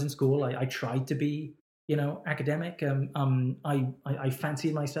 when I was in school, I tried to be, you know, academic. I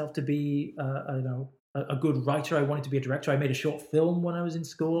fancied myself to be, a good writer. I wanted to be a director. I made a short film when I was in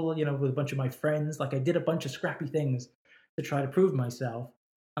school, you know, with a bunch of my friends. Like, I did a bunch of scrappy things to try to prove myself.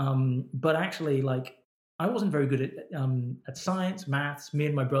 But actually, like, I wasn't very good at science, maths. Me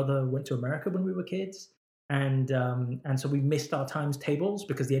and my brother went to America when we were kids. And so we missed our times tables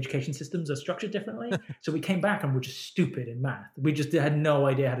because the education systems are structured differently. So we came back and were just stupid in math. We just had no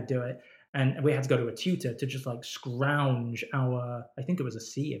idea how to do it. And we had to go to a tutor to just like scrounge our, I think it was a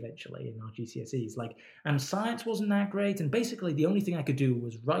C eventually in our GCSEs. Like, and science wasn't that great. And basically the only thing I could do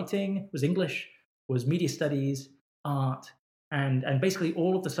was writing, was English, was media studies, art, and basically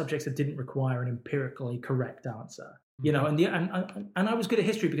all of the subjects that didn't require an empirically correct answer. you know, and I was good at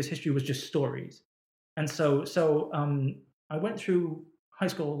history because history was just stories. And so I went through high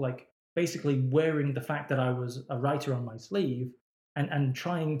school, like basically wearing the fact that I was a writer on my sleeve and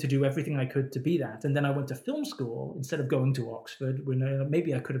trying to do everything I could to be that. And then I went to film school instead of going to Oxford, when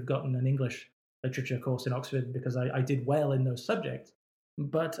maybe I could have gotten an English literature course in Oxford because I did well in those subjects.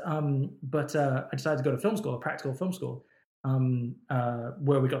 But I decided to go to film school, a practical film school,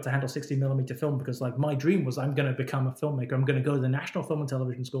 where we got to handle 16mm film because, like, my dream was I'm going to become a filmmaker. I'm going to go to the National Film and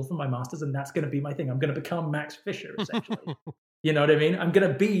Television School for my master's, and that's going to be my thing. I'm going to become Max Fisher, essentially. You know what I mean? I'm going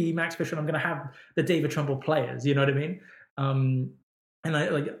to be Max Fisher, and I'm going to have the David Trumbull players. You know what I mean? And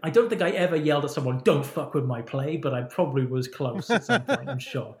I don't think I ever yelled at someone, "Don't fuck with my play," but I probably was close at some point. I'm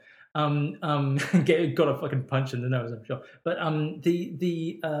sure. Got a fucking punch in the nose, I'm sure. But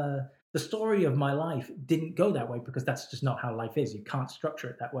the story of my life didn't go that way because that's just not how life is. You can't structure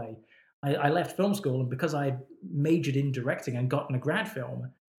it that way. I left film school, and because I majored in directing and gotten a grad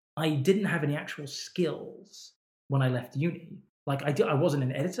film, I didn't have any actual skills when I left uni. Like I wasn't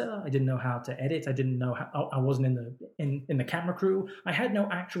an editor. I didn't know how to edit. I didn't know how. I wasn't in the camera crew. I had no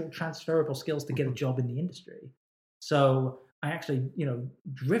actual transferable skills to get a job in the industry. So I actually,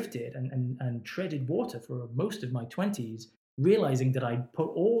 drifted and treaded water for most of my 20s, realizing that I'd put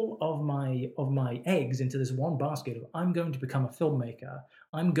all of my eggs into this one basket of I'm going to become a filmmaker.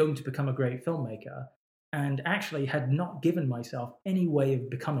 I'm going to become a great filmmaker, and actually had not given myself any way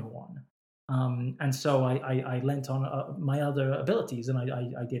of becoming one. And so I lent on my other abilities, and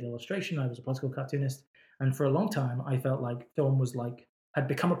I did illustration. I was a political cartoonist, and for a long time I felt like film had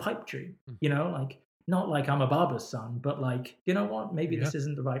become a pipe dream. Not like I'm a barber's son, but like, you know what? Maybe this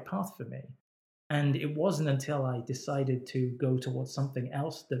isn't the right path for me. And it wasn't until I decided to go towards something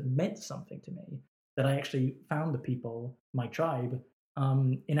else that meant something to me that I actually found the people, my tribe,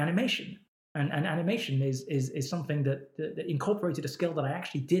 in animation. And animation is something that incorporated a skill that I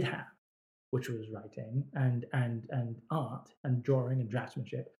actually did have, which was writing and art and drawing and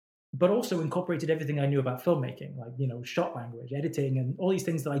draftsmanship, but also incorporated everything I knew about filmmaking, like, shot language, editing, and all these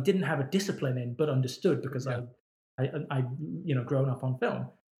things that I didn't have a discipline in, but understood because I grown up on film.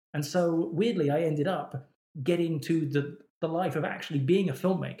 And so weirdly, I ended up getting to the life of actually being a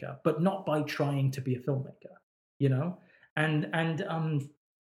filmmaker, but not by trying to be a filmmaker, and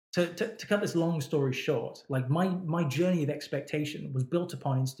to cut this long story short, like my journey of expectation was built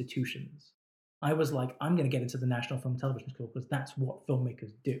upon institutions. I was like, I'm going to get into the National Film and Television School because that's what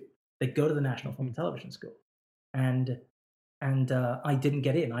filmmakers do. They go to the National Film and Television School, and I didn't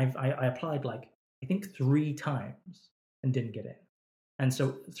get in. I applied I think 3 times and didn't get in. And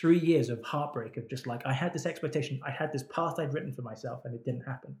so 3 years of heartbreak of just like, I had this expectation, I had this path I'd written for myself, and it didn't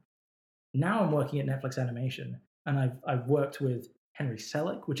happen. Now I'm working at Netflix Animation, and I've worked with Henry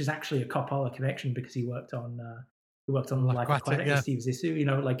Selick, which is actually a Coppola connection because he worked on Life Aquatic, yeah. Steve Zissou,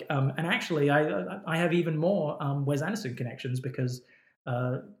 and actually I have even more Wes Anderson connections because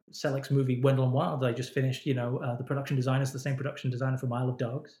Selick's movie Wendell and Wild, I just finished. The production designer is the same production designer for Isle of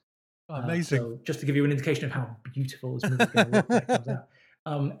Dogs. Oh, amazing! So just to give you an indication of how beautiful this movie is going to look when it comes out.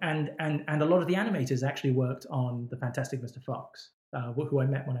 And a lot of the animators actually worked on The Fantastic Mr. Fox, who I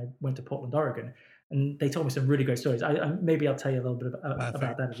met when I went to Portland, Oregon. And they told me some really great stories. Maybe I'll tell you a little bit about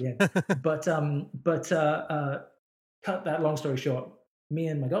that at the end. But cut that long story short, me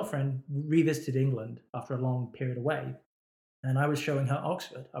and my girlfriend revisited England after a long period away, and I was showing her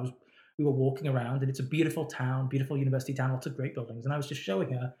Oxford. We were walking around, and it's a beautiful town, beautiful university town, lots of great buildings. And I was just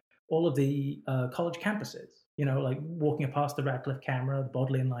showing her all of the college campuses, like walking past the Radcliffe Camera, the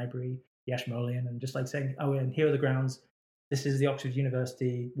Bodleian Library, the Ashmolean, and just like saying, oh, and here are the grounds. This is the Oxford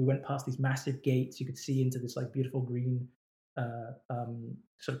University. We went past these massive gates. You could see into this like beautiful green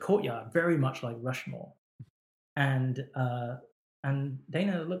sort of courtyard, very much like Rushmore. And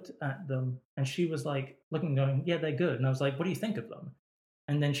Dana looked at them, and she was like looking, going, yeah, they're good. And I was like, what do you think of them?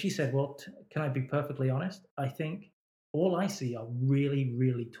 And then she said, well, can I be perfectly honest? I think all I see are really,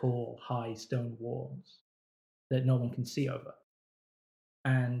 really tall, high stone walls that no one can see over.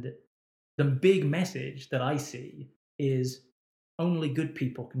 And the big message that I see is only good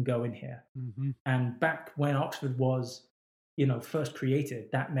people can go in here. Mm-hmm. And back when Oxford was, first created,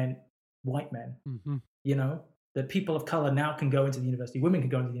 that meant white men, mm-hmm. That people of color now can go into the university, women can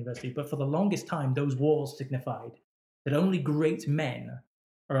go into the university. But for the longest time, those walls signified that only great men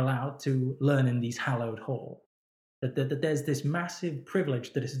are allowed to learn in these hallowed halls. That there's this massive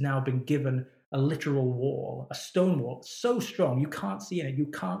privilege that has now been given a literal wall, a stone wall, so strong you can't see in it, you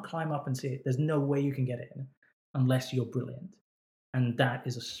can't climb up and see it. There's no way you can get in unless you're brilliant. And that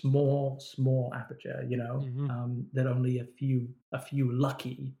is a small aperture, mm-hmm. That only a few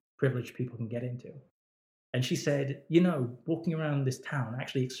lucky, privileged people can get into. And she said, you know, walking around this town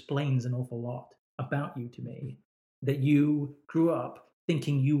actually explains an awful lot about you to me, that you grew up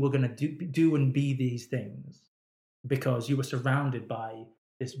thinking you were going to do and be these things because you were surrounded by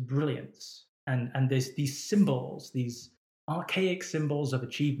this brilliance and there's these symbols, these archaic symbols of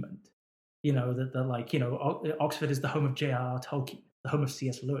achievement, you know, that they're like, you know, Oxford is the home of J.R.R. Tolkien, the home of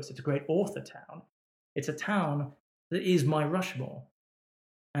C.S. Lewis. It's a great author town. It's a town that is my Rushmore.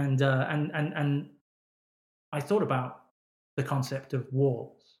 And I thought about the concept of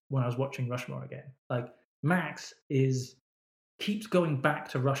walls when I was watching Rushmore again. Like, Max keeps going back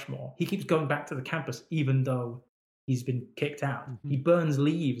to Rushmore. He keeps going back to the campus, even though he's been kicked out. Mm-hmm. He burns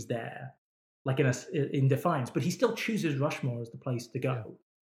leaves there, like in defiance, but he still chooses Rushmore as the place to go,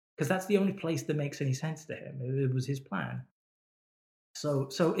 because that's the only place that makes any sense to him. It was his plan. So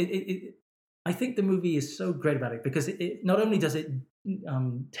I think the movie is so great about it, because it not only does it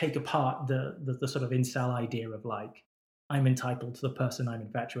take apart the sort of incel idea of like, I'm entitled to the person I'm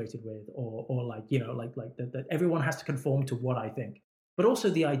infatuated with, or like, you know, like that everyone has to conform to what I think, but also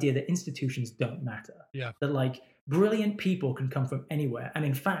the idea that institutions don't matter. Yeah. That like brilliant people can come from anywhere, and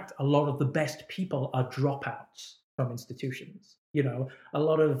in fact, a lot of the best people are dropouts from institutions. You know, a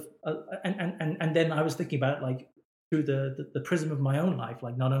lot of and then I was thinking about it like through the prism of my own life.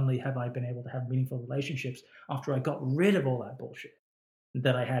 Like, not only have I been able to have meaningful relationships after I got rid of all that bullshit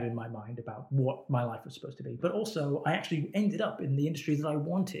that I had in my mind about what my life was supposed to be, but also I actually ended up in the industry that I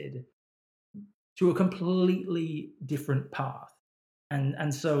wanted through a completely different path.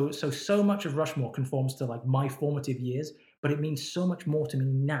 And so much of Rushmore conforms to like my formative years, but it means so much more to me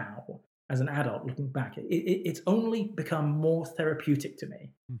now as an adult looking back. It's only become more therapeutic to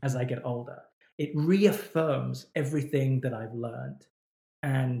me as I get older. It reaffirms everything that I've learned.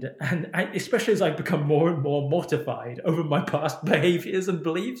 And especially as I've become more and more mortified over my past behaviors and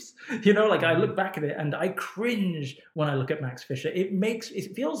beliefs, you know, like I look back at it and I cringe when I look at Max Fisher.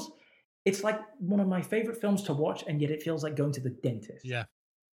 It's like one of my favorite films to watch, and yet it feels like going to the dentist. Yeah.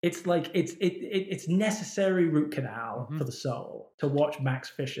 It's like, it's necessary root canal for the soul to watch Max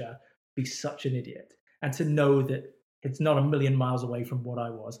Fisher be such an idiot, and to know that it's not a million miles away from what I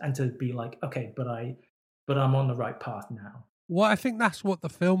was, and to be like, okay, but I'm on the right path now. Well, I think that's what the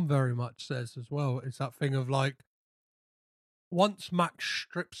film very much says as well. It's that thing of like, once Max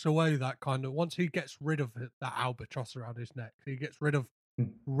strips away that kind of, once he gets rid of that albatross around his neck, he gets rid of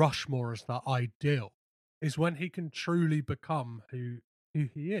Rushmore as that ideal, is when he can truly become who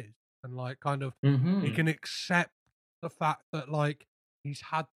he is. And like kind of, he can accept the fact that like he's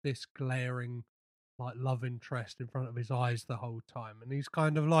had this glaring like love interest in front of his eyes the whole time. And he's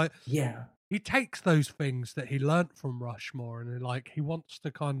kind of like, yeah, he takes those things that he learnt from Rushmore, and like he wants to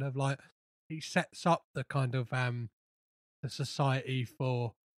kind of like, he sets up the kind of the society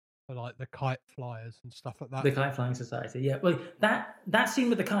for like the kite flyers and stuff like that. The kite flying society, yeah. Well, that scene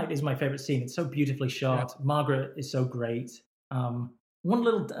with the kite is my favorite scene. It's so beautifully shot. Yeah. Margaret is so great. One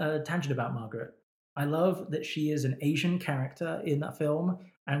little tangent about Margaret. I love that she is an Asian character in that film,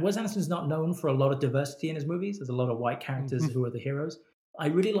 and Wes Anderson's not known for a lot of diversity in his movies. There's a lot of white characters who are the heroes. I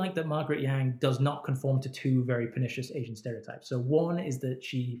really like that Margaret Yang does not conform to two very pernicious Asian stereotypes. So one is that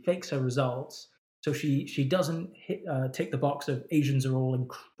she fakes her results, so she doesn't tick the box of Asians are all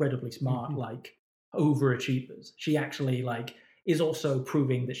incredibly smart, like overachievers. She actually like is also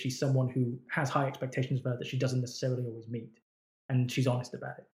proving that she's someone who has high expectations of her that she doesn't necessarily always meet, and she's honest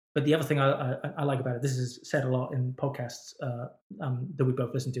about it. But the other thing I like about it, this is said a lot in podcasts that we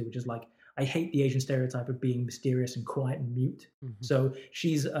both listen to, which is like, I hate the Asian stereotype of being mysterious and quiet and mute. So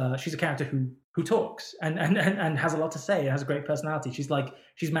she's a character who talks and has a lot to say and has a great personality.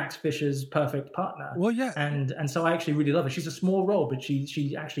 She's Max Fisher's perfect partner. Well, yeah, and so I actually really love her. She's a small role, but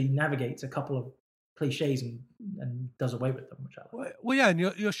she actually navigates a couple of cliches and does away with them, which I like. Well, yeah, and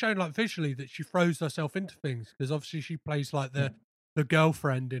you're showing like visually that she throws herself into things, because obviously she plays like the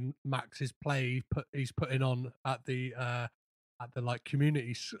girlfriend in Max's play he's putting on at the like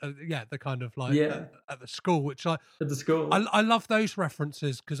community, the kind of like at the school, which at the school. I love those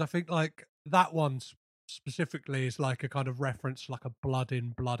references, because I think like that one specifically is like a kind of reference, like a blood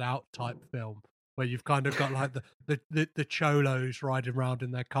in, blood out type film, where you've kind of got like the cholos riding around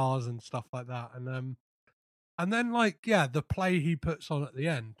in their cars and stuff like that, and then like the play he puts on at the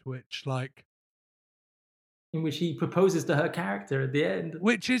end, which like, in which he proposes to her character at the end,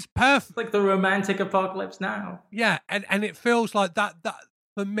 which is perfect, like the romantic Apocalypse Now. Yeah, and it feels like that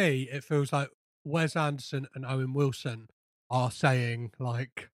for me, it feels like Wes Anderson and Owen Wilson are saying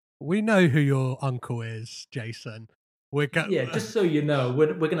like, we know who your uncle is, Jason, just so you know,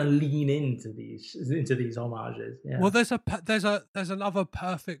 we're going to lean into these homages. Yeah. Well, there's another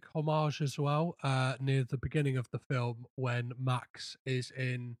perfect homage as well near the beginning of the film when Max is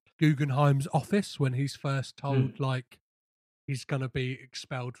in Guggenheim's office when he's first told like he's going to be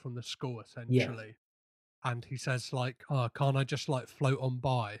expelled from the school essentially, and he says like, "Oh, can't I just like float on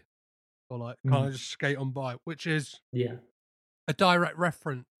by, or like can't I just skate on by?" Which is a direct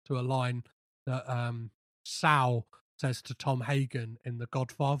reference to a line that Sal says to Tom Hagen in The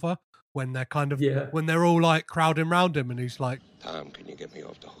Godfather when they're kind of when they're all like crowding around him and he's like, Tom, can you get me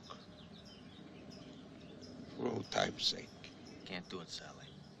off the hook? For old time's sake. Can't do it, Sally.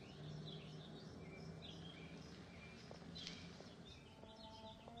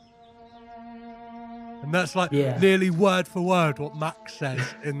 and that's like nearly word for word what Max says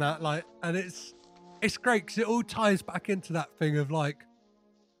in that, like, and it's great because it all ties back into that thing of like,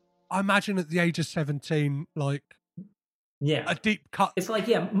 I imagine at the age of 17, like, a deep cut. It's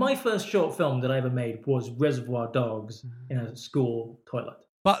like, my first short film that I ever made was Reservoir Dogs in a school toilet.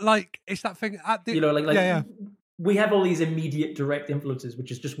 But like, it's that thing at the, we have all these immediate direct influences, which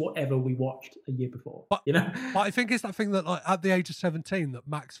is just whatever we watched a year before. But I think it's that thing that like at the age of 17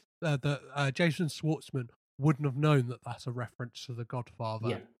 that Jason Schwartzman wouldn't have known that that's a reference to The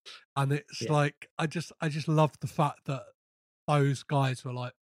Godfather, and it's like I just love the fact that those guys were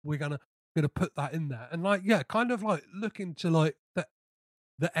like, we're gonna put that in there, and like kind of like looking to like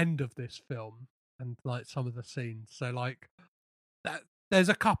the end of this film and like some of the scenes. So like that, there's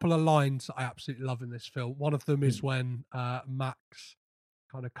a couple of lines that I absolutely love in this film. One of them is when Max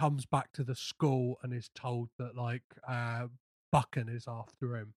kind of comes back to the school and is told that like Buchan is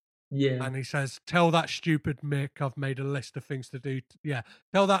after him. Yeah. And he says, "Tell that stupid Mick I've made a list of things to do."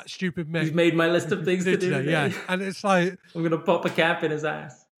 Tell that stupid Mick. He's made my list of things to do today. Yeah. And it's like, I'm going to pop a cap in his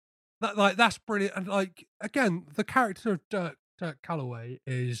ass. That's brilliant. And like, again, the character of Dirk Calloway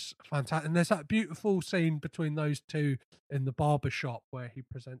is fantastic. And there's that beautiful scene between those two in the barber shop where he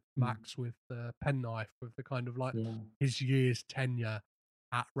presents Max with the penknife, with the kind of like his year's tenure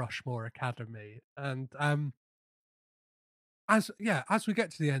at Rushmore Academy. And as we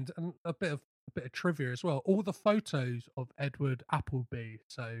get to the end, and a bit of trivia as well, all the photos of Edward Appleby,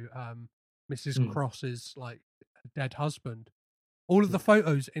 so Mrs. Cross's like dead husband, all of the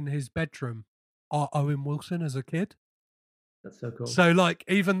photos in his bedroom are Owen Wilson as a kid. That's so cool. So like,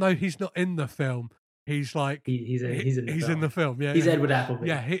 even though he's not in the film, he's like he's in the film. Yeah, he's Edward Appleby.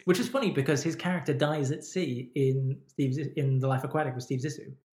 Yeah, which is funny because his character dies at sea in The Life Aquatic with Steve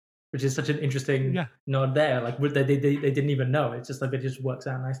Zissou, which is such an interesting nod there. Like they didn't even know. It's just like it just works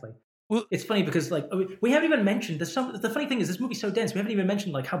out nicely. Well, it's funny because like we haven't even mentioned the funny thing is this movie's so dense. We haven't even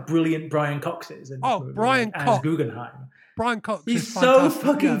mentioned like how brilliant Brian Cox is. In this movie, Brian Cox as Guggenheim. Brian Cox. He's so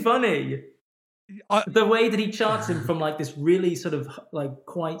fucking funny. The way that he charts him from like this really sort of like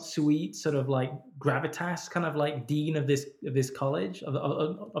quite sweet sort of like gravitas kind of like dean of this college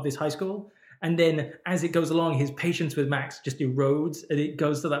of this high school, and then as it goes along, his patience with Max just erodes, and it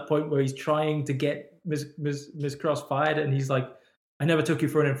goes to that point where he's trying to get Miss Cross fired, and he's like, "I never took you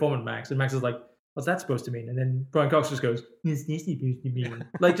for an informant, Max," and Max is like, "What's that supposed to mean?" And then Brian Cox just goes, "What's this supposed to mean?"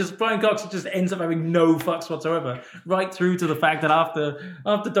 Like, just Brian Cox just ends up having no fucks whatsoever, right through to the fact that after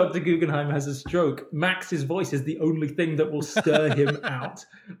Dr. Guggenheim has a stroke, Max's voice is the only thing that will stir him out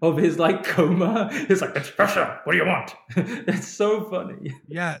of his like coma. It's like, "It's pressure. What do you want?" It's so funny.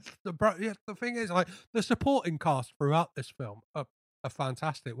 The thing is, like, the supporting cast throughout this film are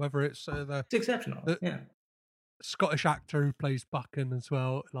fantastic. Whether it's it's exceptional. Scottish actor who plays Buchan as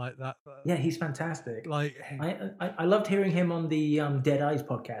well, like that. Yeah, he's fantastic. Like, I loved hearing him on the Dead Eyes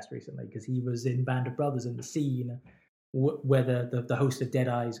podcast recently because he was in Band of Brothers in the scene where the host of Dead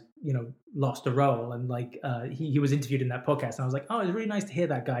Eyes, lost a role, and like he was interviewed in that podcast, and I was like, oh, it's really nice to hear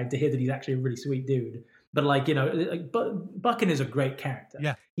that guy, to hear that he's actually a really sweet dude. But like, Buchan is a great character.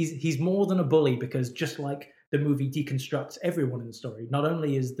 Yeah, he's more than a bully because just like the movie deconstructs everyone in the story. Not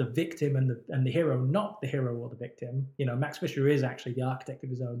only is the victim and the hero not the hero or the victim, Max Fisher is actually the architect of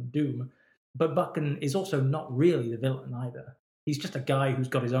his own doom, but Buchan is also not really the villain either. He's just a guy who's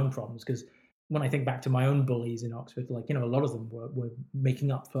got his own problems. Because when I think back to my own bullies in Oxford, like, a lot of them were making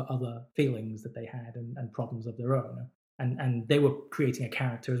up for other feelings that they had and problems of their own. And they were creating a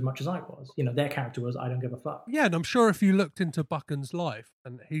character as much as I was. Their character was, I don't give a fuck. Yeah, and I'm sure if you looked into Buchan's life,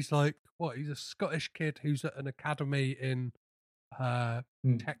 and he's like, he's a Scottish kid who's at an academy in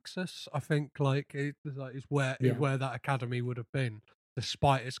Texas, I think, is where that academy would have been,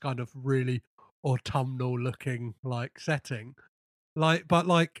 despite its kind of really autumnal looking like setting.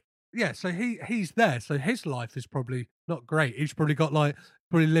 So he's there. So his life is probably not great. He's probably got like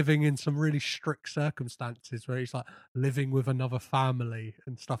probably living in some really strict circumstances where he's like living with another family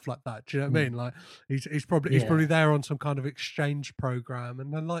and stuff like that. Do you know what I mean? Like he's probably there on some kind of exchange program,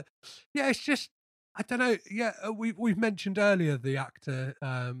 and then like, yeah, it's just, I don't know. Yeah, we've mentioned earlier the actor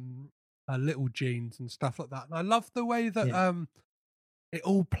Little Jeans and stuff like that, and I love the way that it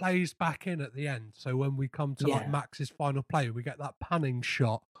all plays back in at the end. So when we come to like Max's final play, we get that panning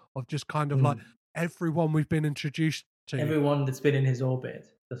shot of just kind of like everyone we've been introduced to. Everyone that's been in his orbit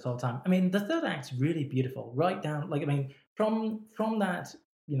this whole time. I mean, the third act's really beautiful. Right down, like, I mean, from that,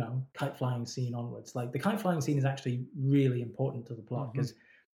 you know, kite flying scene onwards, like the kite flying scene is actually really important to the plot, because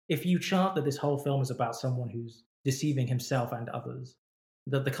if you chart that this whole film is about someone who's deceiving himself and others,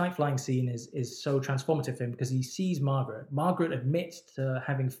 the kite flying scene is so transformative for him, because he sees Margaret. Margaret admits to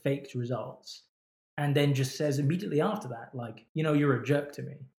having faked results, and then just says immediately after that, like, you know, you're a jerk to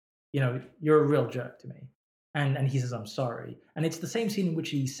me. You know, you're a real jerk to me. And he says, I'm sorry. And it's the same scene in which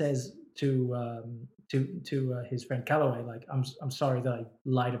he says to his friend Calloway, like, I'm sorry that I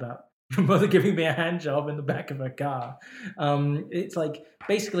lied about your mother giving me a hand job in the back of her car. It's like,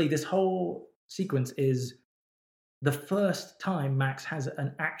 basically this whole sequence is the first time Max has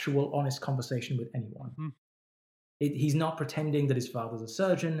an actual honest conversation with anyone. He's not pretending that his father's a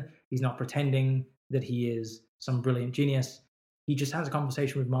surgeon. He's not pretending that he is some brilliant genius. He just has a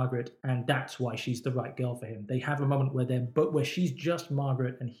conversation with Margaret, and that's why she's the right girl for him. They have a moment where she's just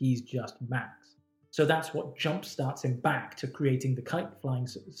Margaret and he's just Max. So that's what jump starts him back to creating the kite flying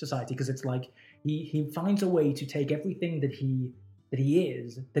society, because it's like he finds a way to take everything that he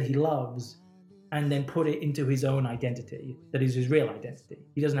is, that he loves, and then put it into his own identity, that is his real identity.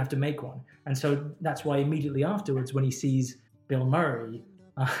 He doesn't have to make one. And so that's why immediately afterwards, when he sees Bill Murray,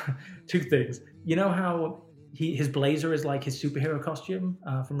 two things. You know how his blazer is like his superhero costume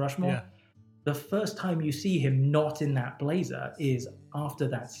from Rushmore? Yeah. The first time you see him not in that blazer is after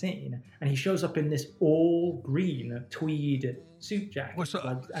that scene, and he shows up in this all green tweed suit jacket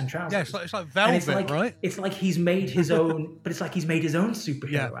and trousers. Yeah, it's like velvet, right? It's like he's made his own, but it's like he's made his own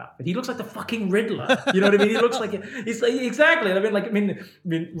superhero outfit. He looks like the fucking Riddler. You know what I mean? He looks like it's like, exactly. I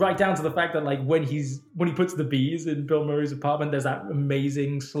mean, right down to the fact that like when he puts the bees in Bill Murray's apartment, there's that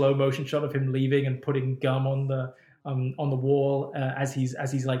amazing slow motion shot of him leaving and putting gum on the wall as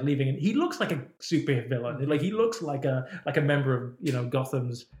he's like leaving, and he looks like a super villain. Like he looks like a member of, you know,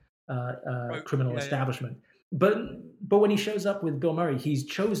 Gotham's criminal establishment. But when he shows up with Bill Murray, he's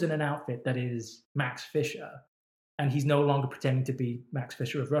chosen an outfit that is Max Fisher, and he's no longer pretending to be Max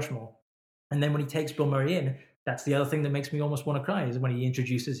Fisher of Rushmore. And then when he takes Bill Murray in, that's the other thing that makes me almost want to cry, is when he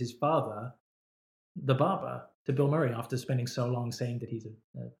introduces his father, the barber, to Bill Murray after spending so long saying that he's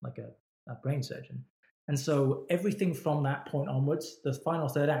a brain surgeon. And so everything from that point onwards, the final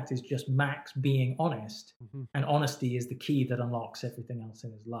third act is just Max being honest. And honesty is the key that unlocks everything else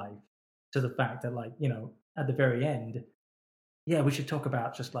in his life. To the fact that, like, you know, at the very end, we should talk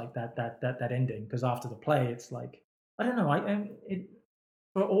about just like that ending, because after the play, it's like, I don't know,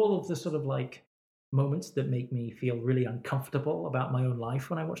 for all of the sort of like moments that make me feel really uncomfortable about my own life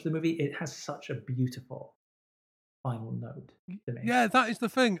when I watch the movie, it has such a beautiful final note to me. Yeah, that is the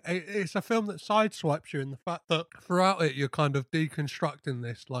thing. It's a film that sideswipes you in the fact that throughout it, you're kind of deconstructing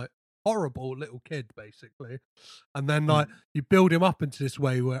this like horrible little kid, basically. And then like you build him up into this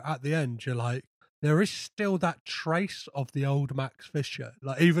way where at the end, you're like, there is still that trace of the old Max Fisher.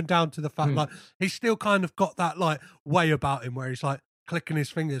 Like even down to the fact like he's still kind of got that like way about him where he's like clicking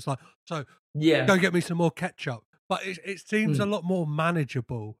his fingers like, so go get me some more ketchup. But it seems a lot more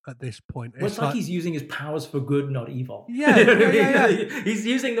manageable at this point. Well, it's like he's using his powers for good, not evil. Yeah, yeah. He's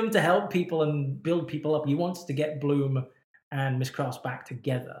using them to help people and build people up. He wants to get Bloom and Miss Cross back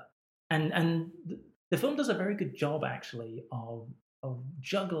together. And the film does a very good job, actually, of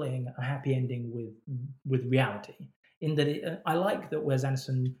juggling a happy ending with reality. In that I like that Wes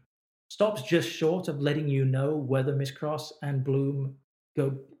Anderson stops just short of letting you know whether Miss Cross and Bloom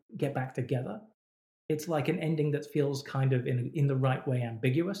get back together. It's like an ending that feels kind of in the right way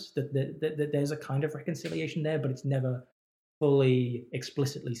ambiguous, that there's a kind of reconciliation there, but it's never fully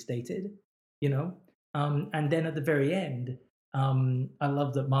explicitly stated, you know? And then at the very end, I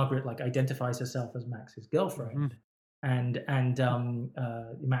love that Margaret like identifies herself as Max's girlfriend. And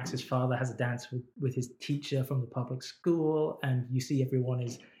Max's father has a dance with his teacher from the public school, and you see everyone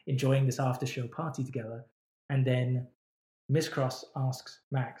is enjoying this after-show party together. And then Miss Cross asks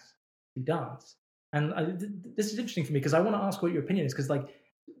Max to dance. And this is interesting for me because I want to ask what your opinion is, because like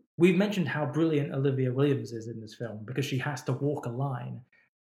we've mentioned how brilliant Olivia Williams is in this film because she has to walk a line.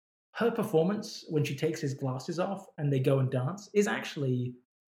 Her performance when she takes his glasses off and they go and dance is actually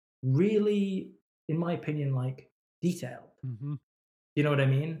really, in my opinion, like detailed. You know what I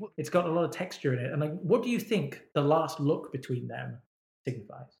mean? It's got a lot of texture in it. And like, what do you think the last look between them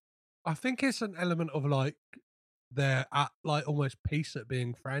signifies? I think it's an element of like they're at like almost peace at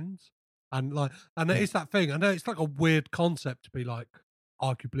being friends, and like, and it is that thing. I know it's like a weird concept to be like,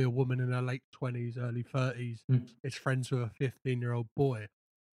 arguably a woman in her late 20s, early 30s is friends with a 15-year-old boy,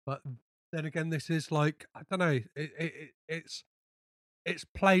 but then again, this is like, I don't know, it's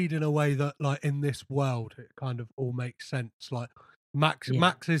played in a way that like in this world it kind of all makes sense. Like Max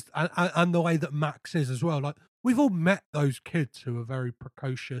is, and the way that Max is as well. Like we've all met those kids who are very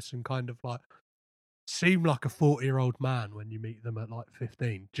precocious and kind of like seem like a 40-year-old man when you meet them at like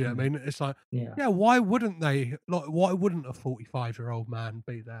 15. Do you know what I mean? It's like, yeah, why wouldn't they? Like, why wouldn't a 45-year-old man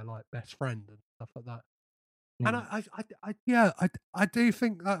be their like best friend and stuff like that? And I do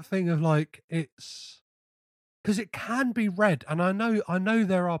think that thing of like, it's because it can be read, and I know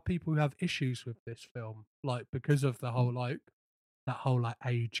there are people who have issues with this film, like because of the whole like that whole like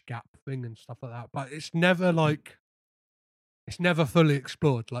age gap thing and stuff like that. But it's never like, it's never fully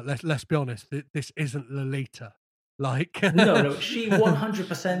explored. Like let's be honest, this isn't Lolita. Like no, she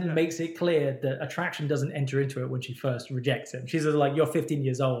 100% makes it clear that attraction doesn't enter into it when she first rejects him. She's like, "You're 15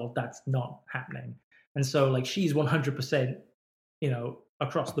 years old. That's not happening." And so like she's 100%,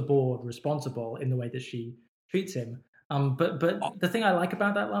 across the board responsible in the way that she treats him. But the thing I like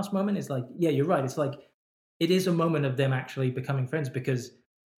about that last moment is like, yeah, you're right. It's like it is a moment of them actually becoming friends because,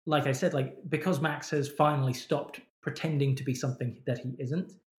 like I said, like because Max has finally stopped pretending to be something that he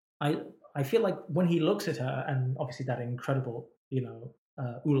isn't. I feel like when he looks at her, and obviously that incredible,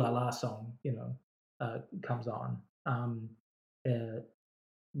 Ooh La La song, comes on,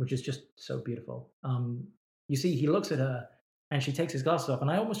 which is just so beautiful. You see, he looks at her and she takes his glasses off, and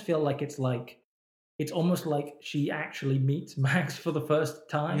I almost feel like it's almost like she actually meets Max for the first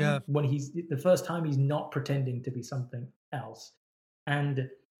time. Yeah. When the first time he's not pretending to be something else. And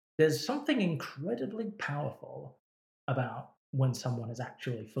there's something incredibly powerful about when someone has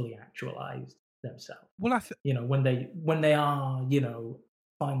actually fully actualized themselves. Well, when they are,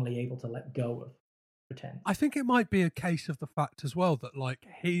 finally able to let go of pretend. I think it might be a case of the fact as well that like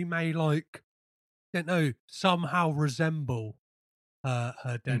he may like, don't know, somehow resemble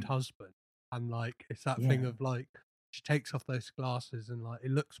her dead husband, and like it's that thing of like she takes off those glasses and like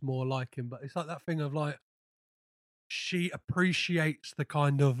it looks more like him, but it's like that thing of like she appreciates the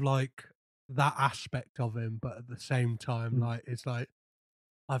kind of like that aspect of him, but at the same time, like it's like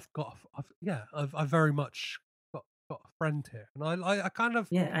I've very much got a friend here, and I kind of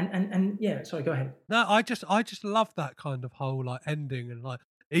and sorry, go ahead. No, I just love that kind of whole like ending, and like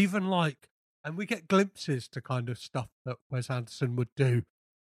even like, and we get glimpses to kind of stuff that Wes Anderson would do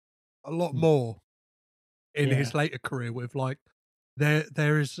a lot more in his later career with like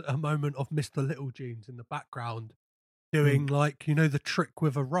there is a moment of Mr. Littlejeans in the background doing like, the trick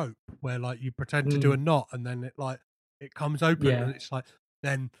with a rope where like you pretend to do a knot and then it comes open and it's like,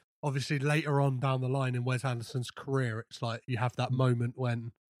 then obviously later on down the line in Wes Anderson's career, it's like you have that moment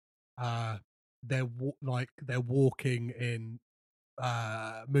when they're walking in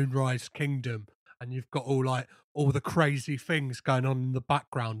Moonrise Kingdom, and you've got all the crazy things going on in the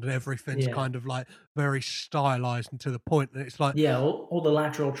background, and everything's kind of like very stylized and to the point, and it's like all the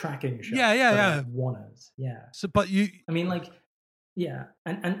lateral tracking shots. Warners, So, but and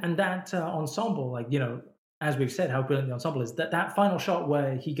that ensemble, like as we've said, how brilliant the ensemble is. That final shot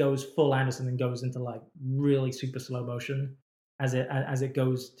where he goes full Anderson and goes into like really super slow motion as it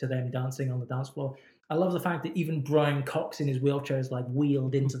goes to them dancing on the dance floor. I love the fact that even Brian Cox in his wheelchair is like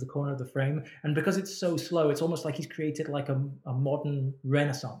wheeled into the corner of the frame. And because it's so slow, it's almost like he's created like a modern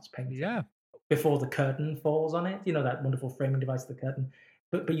Renaissance painting. Yeah. Before the curtain falls on it, that wonderful framing device, the curtain.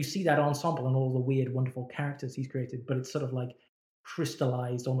 But you see that ensemble and all the weird, wonderful characters he's created, but it's sort of like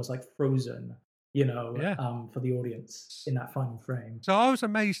crystallized, almost like frozen, for the audience in that final frame. So I was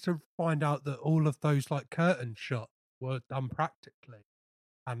amazed to find out that all of those like curtain shots were done practically.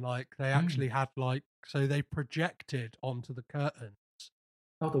 And like they actually had so they projected onto the curtains.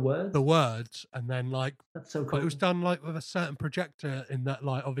 Oh, the words? The words, and then like that's so cool. But it was done like with a certain projector in that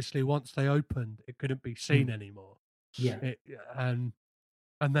like obviously once they opened, it couldn't be seen anymore. Yeah. And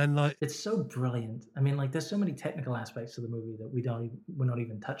then like it's so brilliant. I mean, like there's so many technical aspects to the movie that we're not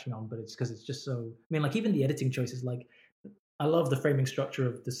even touching on, but it's because it's just so. I mean, like even the editing choices, like I love the framing structure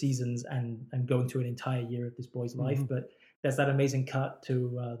of the seasons and going through an entire year of this boy's life, but there's that amazing cut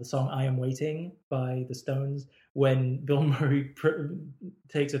to the song I Am Waiting by the Stones when Bill Murray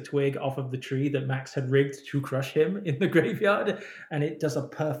takes a twig off of the tree that Max had rigged to crush him in the graveyard, and it does a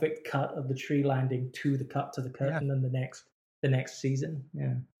perfect cut of the tree landing to the cut to the curtain and the next season.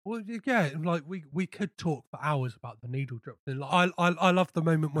 Yeah. Well, yeah, like we could talk for hours about the needle drop thing. Like, I love the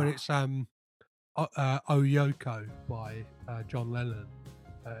moment when it's Oyoko by John Lennon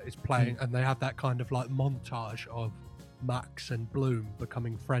is playing, and they have that kind of like montage of Max and Bloom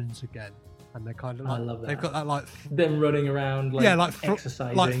becoming friends again, and they're kind of like, I love that. They've got that like them running around, like,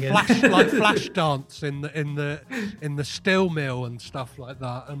 exercising, like flash dance in the steel mill and stuff like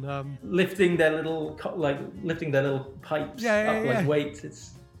that, and lifting their little pipes up like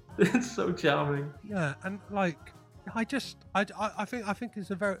weights. It's so charming. Yeah, and like I think it's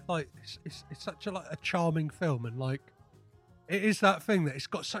a very like it's such a charming film, and like it is that thing that it's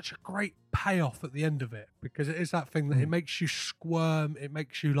got such a great payoff at the end of it, because it is that thing that it makes you squirm, it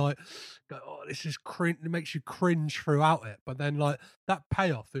makes you like go, oh, this is cringe, it makes you cringe throughout it, but then like that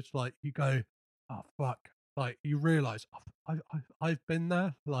payoff, it's like you go, oh fuck, like you realise I've been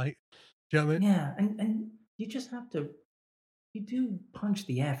there, like, do you know what I mean? Yeah, and you just have to. You do punch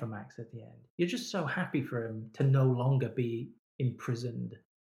the air for Max at the end. You're just so happy for him to no longer be imprisoned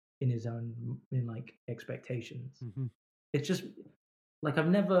in his own expectations. Mm-hmm. It's just like I've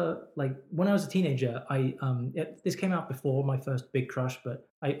never when I was a teenager. This came out before my first big crush, but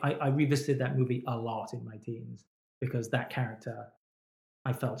I revisited that movie a lot in my teens because that character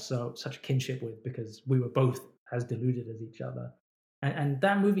I felt such a kinship with, because we were both as deluded as each other, and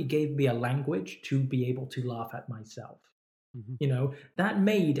that movie gave me a language to be able to laugh at myself. Mm-hmm. You know, that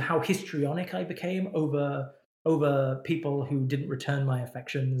made how histrionic I became over people who didn't return my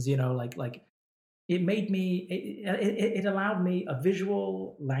affections. You know, like it made me, it allowed me a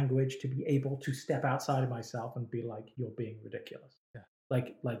visual language to be able to step outside of myself and be like, you're being ridiculous. Yeah.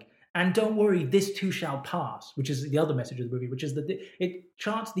 Like, and don't worry, this too shall pass, which is the other message of the movie, which is that it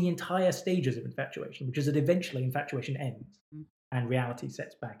charts the entire stages of infatuation, which is that eventually infatuation ends and reality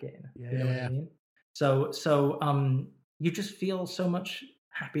sets back in. Yeah. You know what I mean? So, you just feel so much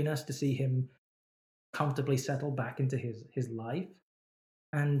happiness to see him comfortably settle back into his life.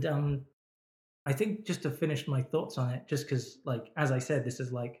 And I think, just to finish my thoughts on it, just because, like, as I said, this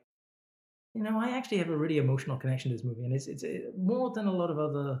is like, you know, I actually have a really emotional connection to this movie, and it's more than a lot of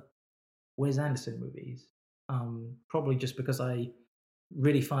other Wes Anderson movies. Probably just because I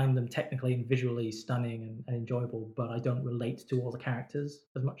really find them technically and visually stunning and enjoyable, but I don't relate to all the characters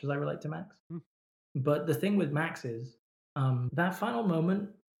as much as I relate to Max. But the thing with Max is, that final moment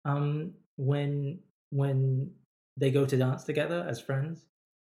when they go to dance together as friends,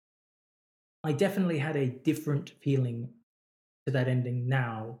 I definitely had a different feeling to that ending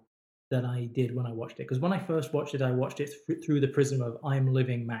now than I did when I watched it. Because when I first watched it, I watched it through the prism of I'm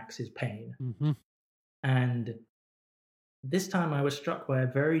living Max's pain. Mm-hmm. And this time I was struck by a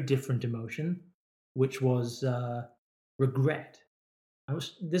very different emotion, which was regret.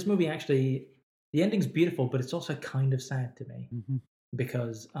 This movie actually, the ending's beautiful, but it's also kind of sad to me. Mm-hmm.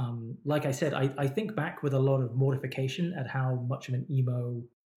 Because, like I said, I think back with a lot of mortification at how much of an emo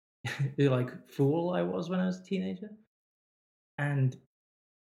fool I was when I was a teenager. And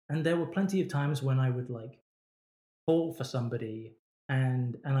there were plenty of times when I would fall for somebody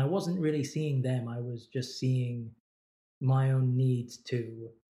and I wasn't really seeing them. I was just seeing my own needs to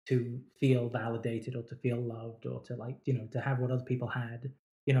feel validated or to feel loved or to to have what other people had,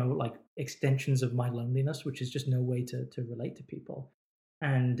 extensions of my loneliness, which is just no way to relate to people.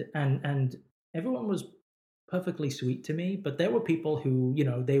 And everyone was perfectly sweet to me, but there were people who,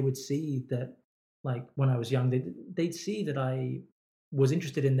 they would see that, when I was young, they'd see that I was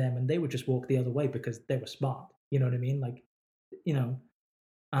interested in them and they would just walk the other way because they were smart. You know what I mean?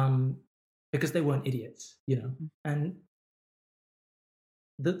 Because they weren't idiots, And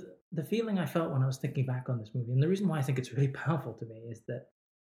the feeling I felt when I was thinking back on this movie, and the reason why I think it's really powerful to me, is that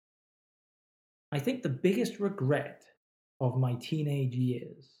I think the biggest regret of my teenage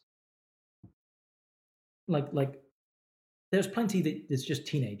years, there's plenty that's just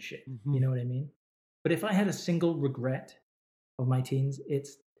teenage shit, mm-hmm. You know what I mean? But if I had a single regret of my teens,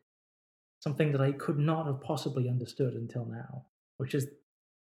 it's something that I could not have possibly understood until now, which is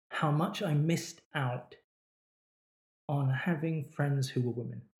how much I missed out on having friends who were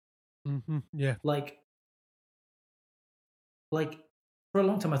women. Mm-hmm. Yeah. For a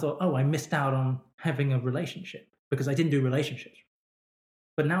long time I thought, oh, I missed out on having a relationship because I didn't do relationships.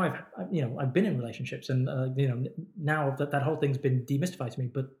 But now I've been in relationships, and now that whole thing's been demystified to me.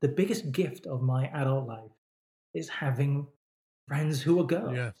 But the biggest gift of my adult life is having friends who are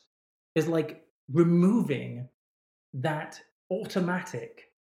girls. Yeah. Is removing that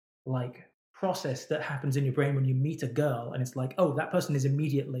automatic process that happens in your brain when you meet a girl, and it's oh, that person is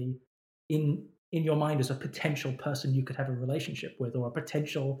immediately in your mind as a potential person you could have a relationship with, or a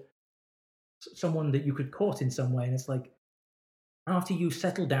potential someone that you could court in some way. And it's after you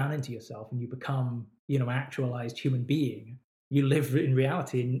settle down into yourself and you become, actualized human being, you live in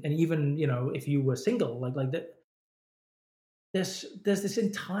reality. And even, if you were single, like that, there's this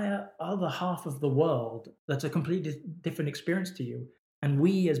entire other half of the world that's a completely different experience to you. And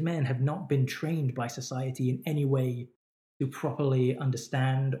we as men have not been trained by society in any way to properly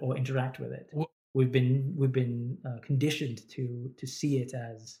understand or interact with it. We've been conditioned to see it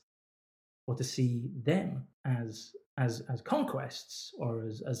as, or to see them as conquests, or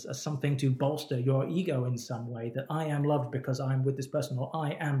as something to bolster your ego in some way, that I am loved because I'm with this person, or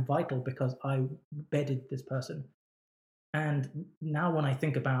I am vital because I bedded this person. And now when I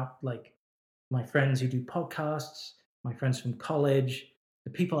think about like my friends who do podcasts, my friends from college,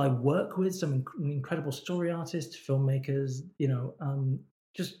 the people I work with, some incredible story artists, filmmakers,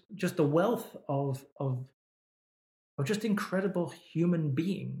 just the wealth of just incredible human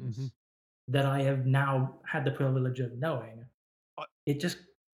beings that I have now had the privilege of knowing. It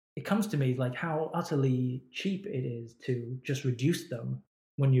comes to me like how utterly cheap it is to just reduce them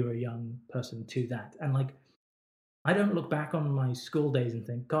when you're a young person to that. And like, I don't look back on my school days and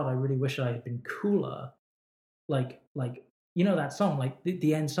think, God, I really wish I had been cooler. Like that song, like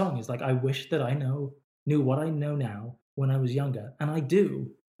the end song is like, I wish that I knew what I know now when I was younger. And I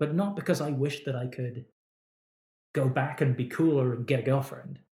do, but not because I wish that I could go back and be cooler and get a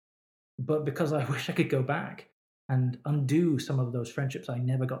girlfriend, but because I wish I could go back and undo some of those friendships I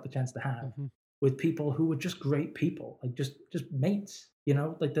never got the chance to have with people who were just great people, like just mates,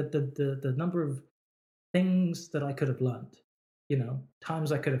 like the number of things that I could have learned,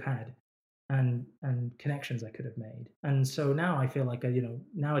 times I could have had, and connections I could have made. And so now I feel like,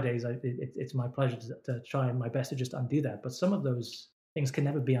 nowadays it's my pleasure to try my best to just undo that. But some of those things can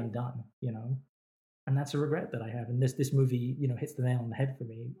never be undone, and that's a regret that I have. And this movie, hits the nail on the head for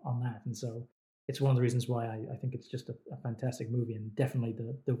me on that. And so it's one of the reasons why I think it's just a fantastic movie, and definitely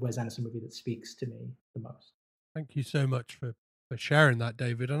the Wes Anderson movie that speaks to me the most. Thank you so much for sharing that,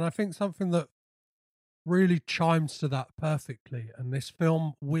 David. And I think something that really chimes to that perfectly, and this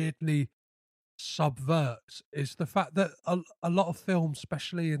film weirdly subverts, is the fact that a lot of films,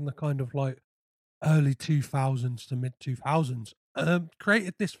 especially in the kind of like early 2000s to mid 2000s,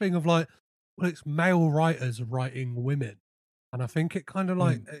 created this thing of like, well, it's male writers writing women. And I think it kind of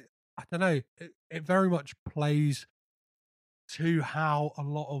like, I don't know, it very much plays to how a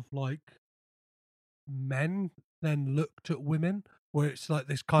lot of like men then looked at women, where it's like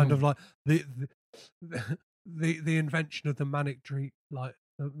this kind of like the invention of the manic dream, like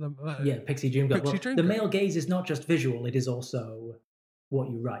Pixie Dream Girl. The male gaze is not just visual; it is also what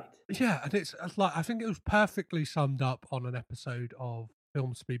you write. Yeah, and it's like, I think it was perfectly summed up on an episode of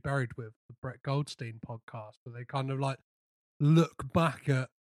Films to Be Buried With, the Brett Goldstein podcast, where they kind of like look back at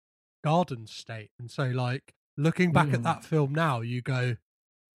Garden State and say, like, looking back at that film now, you go,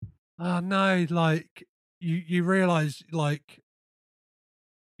 oh no, like you realize, like,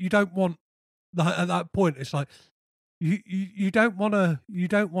 you don't want, at that point, it's like you don't want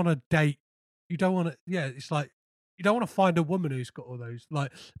to date, you don't want to, it's like you don't want to find a woman who's got all those,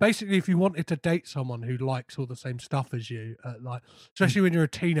 like, basically if you wanted to date someone who likes all the same stuff as you, like, especially when you're a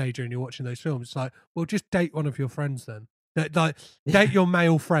teenager and you're watching those films, it's like, well, just date one of your friends then. Like, date your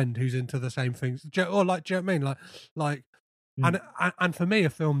male friend who's into the same things, or like, do you know what I mean? Like, and for me, a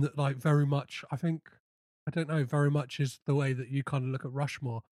film that like very much, I think, I don't know, very much is the way that you kind of look at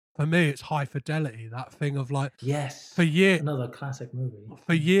Rushmore. For me, it's High Fidelity, that thing of like, yes, for years, another classic movie.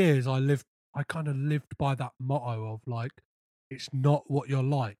 For years, I kind of lived by that motto of like, it's not what you're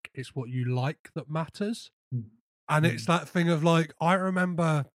like, it's what you like that matters. And it's that thing of like, I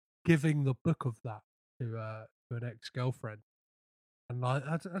remember giving the book of that to an ex-girlfriend, and like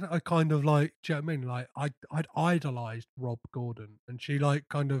I kind of like, do you know what I mean? Like I'd idolized Rob Gordon, and she like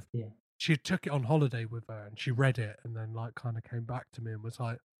kind of she took it on holiday with her, and she read it, and then like kind of came back to me and was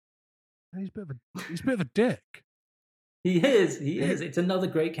like, he's a bit of a dick. He is. It's another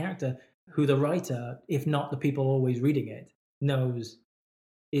great character who the writer, if not the people always reading it, knows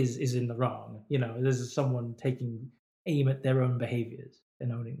is in the wrong. There's someone taking aim at their own behaviors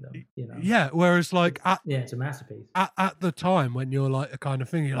and owning them. Yeah. Whereas like it's a masterpiece. At the time when you're like a kind of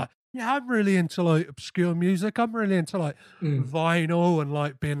thing, you're like, yeah, I'm really into like obscure music. I'm really into like vinyl and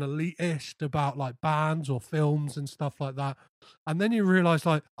like being elitist about like bands or films and stuff like that. And then you realize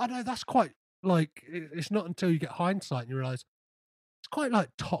like, oh no, that's quite like, it's not until you get hindsight and you realize it's quite like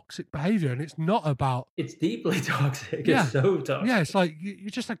toxic behavior, and it's not about. It's deeply toxic. Yeah. It's so toxic. Yeah, it's like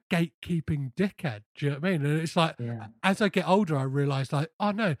you're just a gatekeeping dickhead. Do you know what I mean? And it's like, as I get older, I realize like, oh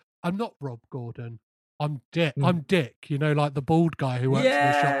no, I'm not Rob Gordon. I'm Dick. I'm Dick. You know, like the bald guy who works in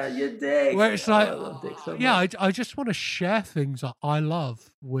the shop. Yeah, you're Dick. Where it's like, I love Dick so yeah, much. I just want to share things that I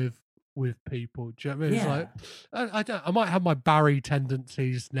love with people. Do you know what I mean? It's like, I might have my Barry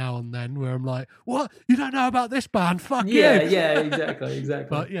tendencies now and then where I'm like, what? You don't know about this band? Fuck you. Yeah, exactly.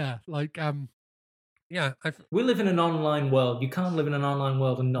 But yeah, like, yeah. We live in an online world. You can't live in an online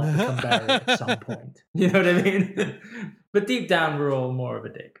world and not become Barry at some point. You know what I mean? But deep down, we're all more of a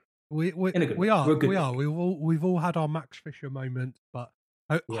Dick. We are. We've all had our Max Fisher moments, but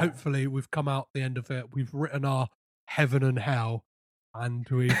hopefully we've come out the end of it. We've written our heaven and hell, and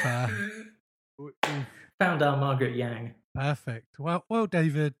we've found our Margaret Yang. Perfect. Well,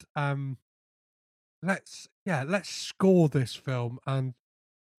 David. Let's score this film, and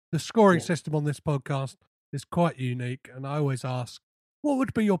the scoring system on this podcast is quite unique. And I always ask, what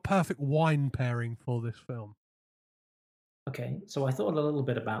would be your perfect wine pairing for this film? Okay, so I thought a little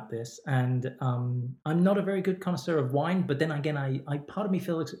bit about this, and I'm not a very good connoisseur of wine, but then again, I part of me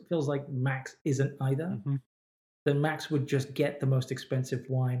feels like Max isn't either. Mm-hmm. That Max would just get the most expensive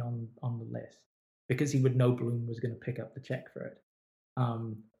wine on the list because he would know Bloom was going to pick up the check for it,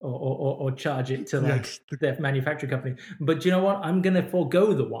 or charge it to their manufacturing company. But you know what? I'm going to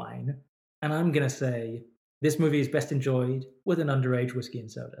forego the wine, and I'm going to say this movie is best enjoyed with an underage whiskey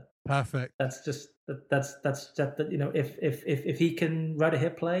and soda. Perfect. That's you know, if he can write a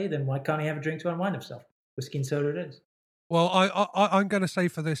hit play, then why can't he have a drink to unwind himself? Whiskey and soda it is. Well, I'm going to say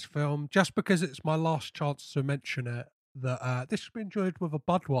for this film, just because it's my last chance to mention it, that this should be enjoyed with a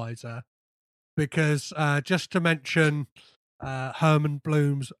Budweiser, because just to mention Herman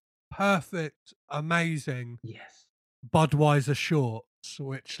Bloom's perfect, amazing Budweiser shorts,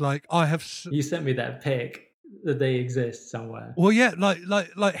 which like I have. You sent me that pic. That they exist somewhere. Well, yeah,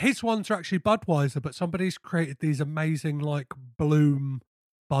 like his ones are actually Budweiser, but somebody's created these amazing like Bloom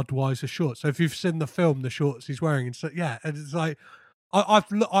Budweiser shorts. So if you've seen the film, the shorts he's wearing, and so yeah, and it's like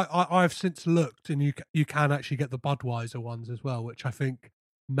I've since looked, and you can actually get the Budweiser ones as well, which I think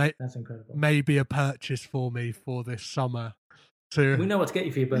that's incredible. May be a purchase for me for this summer. We know what to get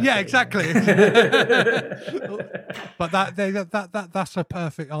you for your birthday. Yeah, exactly. But that's a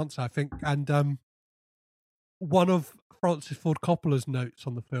perfect answer, I think, and one of Francis Ford Coppola's notes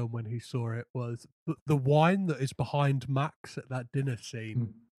on the film when he saw it was the wine that is behind Max at that dinner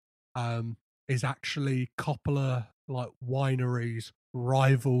scene is actually Coppola like winery's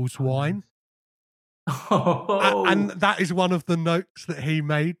rivals wine. Oh. And that is one of the notes that he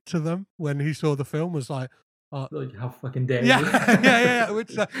made to them when he saw the film, was like how fucking dare you? Yeah.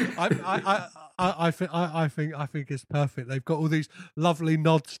 Which I think is perfect. They've got all these lovely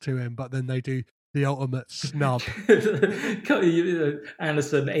nods to him, but then they do the ultimate snub.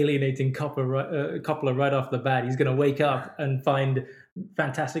 Anderson alienating Coppola right off the bat. He's going to wake up and find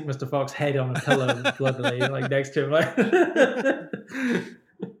Fantastic Mr. Fox's head on a pillow, bloodily, like next to him.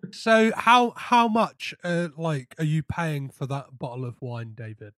 So, how much, like, are you paying for that bottle of wine,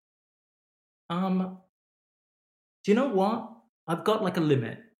 David? Do you know what? I've got like a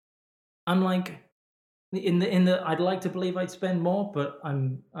limit. I'm like. In the I'd like to believe I'd spend more, but I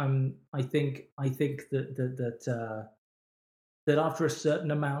think that after a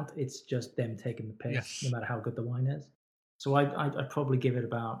certain amount, it's just them taking the piss, no matter how good the wine is. So I'd probably give it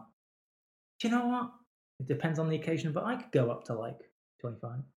about. Do you know what? It depends on the occasion, but I could go up to like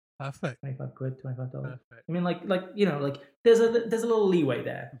 25. Perfect. 25 quid, $25. Perfect. I mean, like you know, like there's a little leeway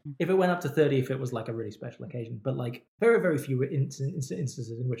there. Mm-hmm. If it went up to 30, if it was like a really special occasion, but like very very few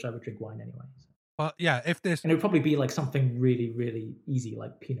instances in which I would drink wine anyway. So. But yeah, if this, and it would probably be like something really, really easy,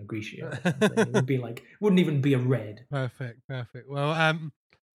 like Pinot Grigio. It would be like, wouldn't even be a red. Perfect. Well,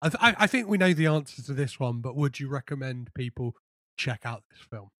 I think we know the answer to this one, but would you recommend people check out this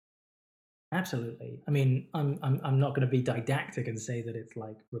film? Absolutely. I mean, I'm not going to be didactic and say that it's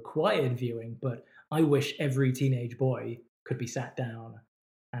like required viewing, but I wish every teenage boy could be sat down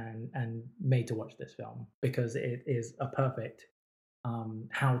and made to watch this film, because it is a perfect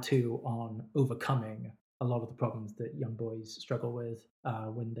how-to on overcoming a lot of the problems that young boys struggle with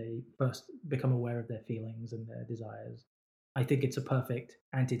when they first become aware of their feelings and their desires. I think it's a perfect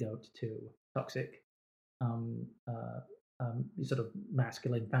antidote to toxic sort of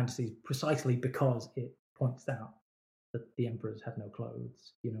masculine fantasies, precisely because it points out that the emperors have no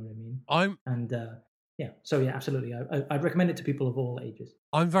clothes. You know what I mean? Absolutely. I'd recommend it to people of all ages.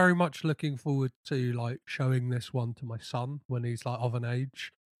 I'm very much looking forward to like showing this one to my son when he's like of an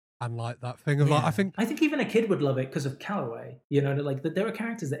age, and like that thing of like I think even a kid would love it because of Calloway. You know, like there are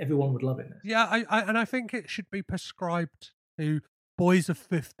characters that everyone would love in this. Yeah, I think it should be prescribed to boys of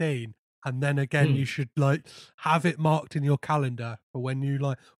 15. And then again, you should like have it marked in your calendar for when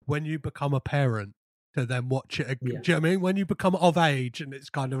you become a parent. to then watch it again. Yeah. Do you know what I mean? When you become of age and it's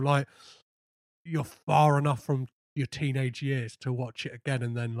kind of like you're far enough from your teenage years to watch it again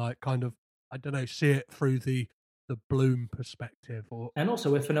and then like kind of, I don't know, see it through the Bloom perspective. And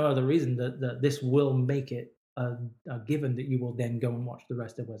also, if for no other reason, that this will make it a given that you will then go and watch the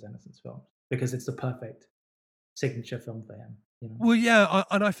rest of Wes Anderson's films, because it's the perfect signature film for him. You know? Well, yeah,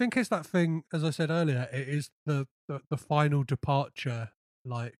 and I think it's that thing, as I said earlier, it is the final departure.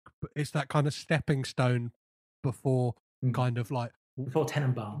 Like, it's that kind of stepping stone before kind of like before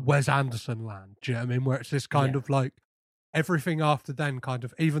Tenenbaum, Wes Anderson land. Do you know what I mean? Where it's this kind of like everything after then, kind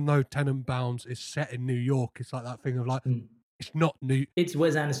of, even though Tenenbaums is set in New York, it's like that thing of like it's not New. It's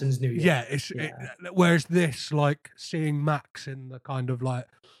Wes Anderson's New York. Yeah, whereas this, like seeing Max in the kind of like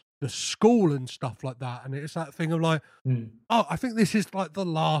the school and stuff like that, and it's that thing of like, oh, I think this is like the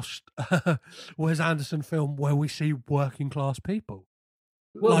last Wes Anderson film where we see working class people.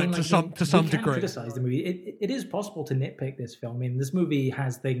 Well, like, to some degree. Criticize the movie. It is possible to nitpick this film. I mean, this movie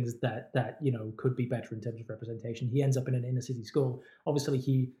has things that you know could be better in terms of representation. He ends up in an inner city school. Obviously,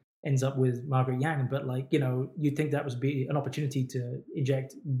 he ends up with Margaret Yang, but like, you know, you'd think that would be an opportunity to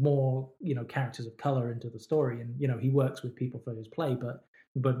inject more, you know, characters of color into the story. And you know, he works with people for his play, but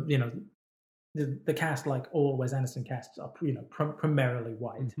you know, the cast, like all Wes Anderson casts, are, you know, primarily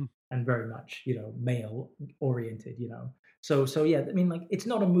white and very much, you know, male oriented. You know. So yeah, I mean, like, it's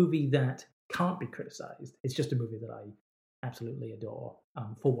not a movie that can't be criticized. It's just a movie that I absolutely adore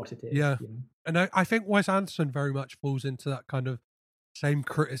for what it is. Yeah, you know? And I think Wes Anderson very much falls into that kind of same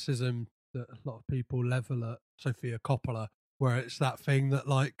criticism that a lot of people level at Sofia Coppola, where it's that thing that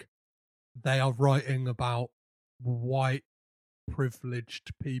like they are writing about white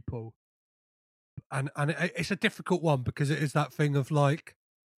privileged people, and it's a difficult one because it is that thing of like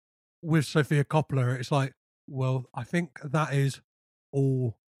with Sofia Coppola, it's like, well, I think that is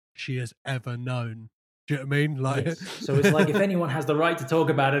all she has ever known. Do you know what I mean? Like, yes. So it's like, if anyone has the right to talk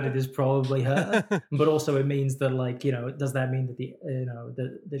about it, it is probably her. But also, it means that, like, you know, does that mean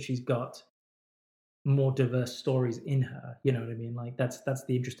that that she's got more diverse stories in her? You know what I mean? Like, that's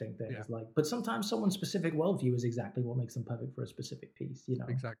the interesting thing. Yeah. It's like, but sometimes someone's specific worldview is exactly what makes them perfect for a specific piece. You know,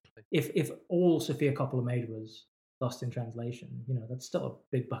 exactly. If all Sofia Coppola made was Lost in Translation, you know, that's still a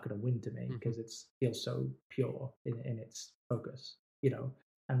big bucket of wind to me because it feels so pure in its focus, you know,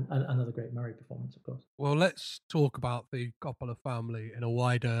 and another great Murray performance, of course. Well, let's talk about the Coppola family in a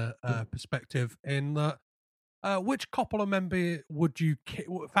wider perspective. In that, which Coppola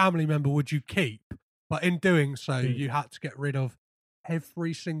family member would you keep? But in doing so, you had to get rid of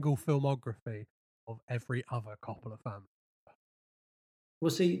every single filmography of every other Coppola family. Well,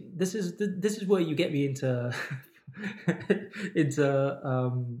 see, this is where you get me into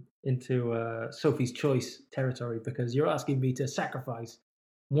Sophie's Choice territory, because you're asking me to sacrifice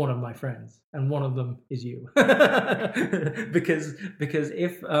one of my friends, and one of them is you. because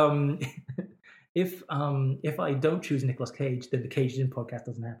if I don't choose Nicolas Cage, then the Caged In podcast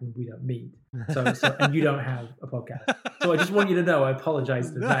doesn't happen. We don't meet. So and you don't have a podcast. So I just want you to know, I apologize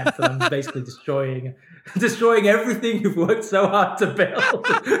in advance that I'm basically destroying everything you've worked so hard to build.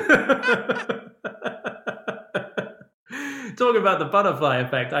 Talking about the butterfly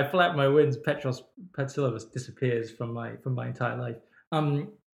effect, I flap my wings. Petros Patsilivus disappears from my entire life.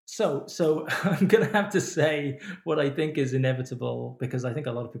 So I'm going to have to say what I think is inevitable, because I think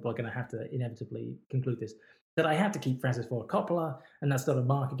a lot of people are going to have to inevitably conclude this, that I have to keep Francis Ford Coppola, and that's not a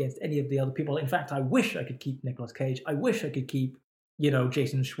mark against any of the other people. In fact, I wish I could keep Nicolas Cage. I wish I could keep, you know,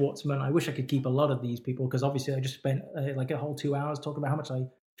 Jason Schwartzman. I wish I could keep a lot of these people, because obviously I just spent like a whole 2 hours talking about how much I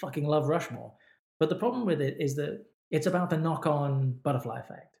fucking love Rushmore. But the problem with it is that it's about the knock-on butterfly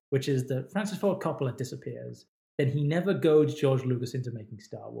effect, which is that Francis Ford Coppola disappears. Then he never goads George Lucas into making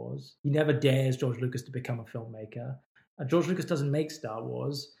Star Wars. He never dares George Lucas to become a filmmaker. George Lucas doesn't make Star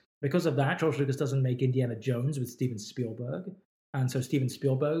Wars. Because of that, George Lucas doesn't make Indiana Jones with Steven Spielberg. And so Steven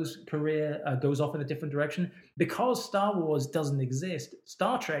Spielberg's career goes off in a different direction. Because Star Wars doesn't exist,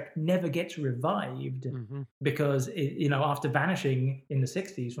 Star Trek never gets revived because, after vanishing in the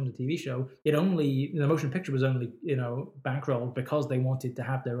 60s from the TV show, the motion picture was only, bankrolled because they wanted to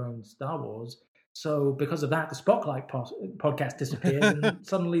have their own Star Wars. So because of that, the Spotlight podcast disappears, and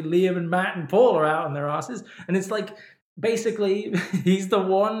suddenly Liam and Matt and Paul are out on their asses. And it's like, basically, he's the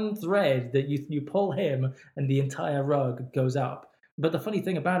one thread that you pull him and the entire rug goes up. But the funny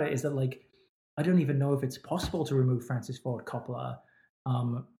thing about it is that, like, I don't even know if it's possible to remove Francis Ford Coppola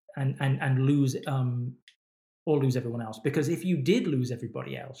and lose or lose everyone else. Because if you did lose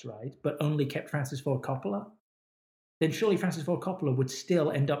everybody else, right, but only kept Francis Ford Coppola, then surely Francis Ford Coppola would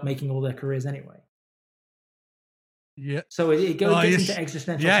still end up making all their careers anyway. Yeah. So it gets into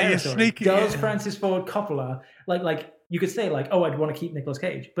existential territory. Sneaky. Does Francis Ford Coppola, like you could say, like, oh, I'd want to keep Nicolas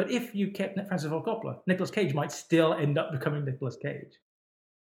Cage. But if you kept Francis Ford Coppola, Nicolas Cage might still end up becoming Nicolas Cage.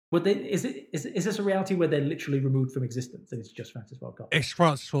 Is this a reality where they're literally removed from existence and it's just Francis Ford Coppola? It's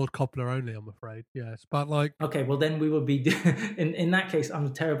Francis Ford Coppola only, I'm afraid. Yes, but like, okay, well then we will be. in that case,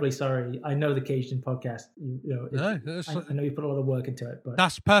 I'm terribly sorry. I know the Caged In podcast. I know you put a lot of work into it, but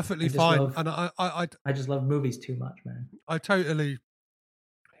that's perfectly fine. And I just love movies too much, man. I totally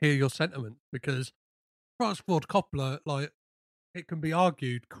hear your sentiment because Francis Ford Coppola, like, it can be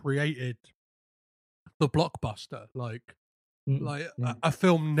argued, created the blockbuster, like. A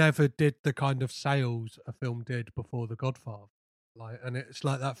film never did the kind of sales a film did before The Godfather, like, and it's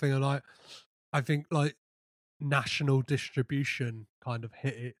like that thing. And I think like national distribution kind of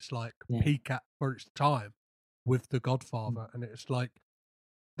hit its like peak for its time with The Godfather, and it's like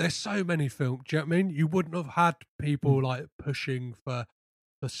there's so many films. Do you know what I mean? You wouldn't have had people like pushing for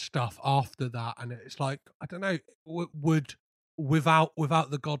the stuff after that, and it's like I don't know. Without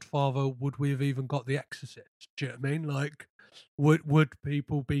The Godfather, would we have even got The Exorcist? Do you know what I mean? Like. Would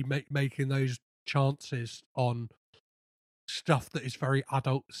people be making those chances on stuff that is very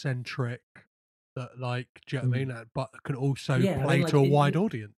adult centric, that like, do you know what I mean? But can also play to a wide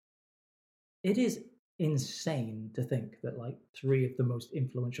audience. It is insane to think that like three of the most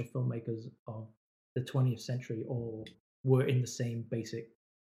influential filmmakers of the 20th century all were in the same basic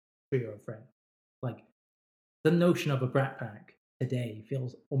trio of friends. Like the notion of a Brat Pack today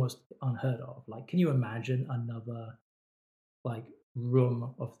feels almost unheard of. Like, can you imagine another like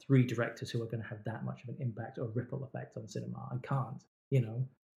room of three directors who are going to have that much of an impact or ripple effect on cinema? I can't,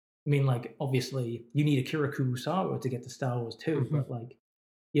 I mean, like, obviously you need Akira Kurosawa to get to Star Wars too, but like,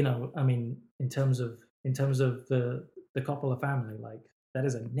 I mean, in terms of the Coppola family, like that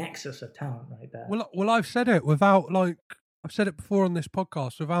is a nexus of talent right there. Well, I've said it I've said it before on this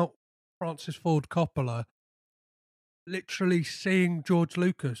podcast, without Francis Ford Coppola literally seeing George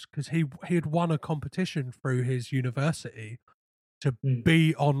Lucas, because he had won a competition through his university to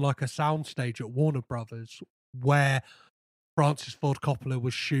be on like a soundstage at Warner Brothers where Francis Ford Coppola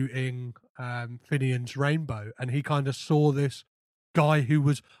was shooting Finian's Rainbow, and he kind of saw this guy who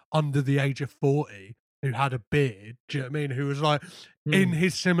was under the age of 40 who had a beard, do you know what I mean, who was like in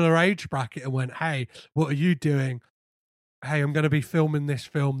his similar age bracket, and went, hey, what are you doing? Hey, I'm going to be filming this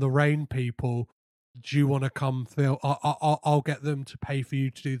film, The Rain People. Do you want to come film? I'll get them to pay for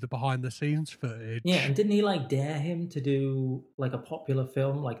you to do the behind the scenes footage. Yeah, and didn't he like dare him to do like a popular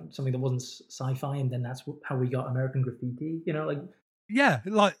film, like something that wasn't sci-fi, and then that's how we got American Graffiti?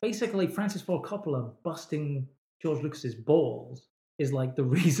 Like basically Francis Ford Coppola busting George Lucas's balls is like the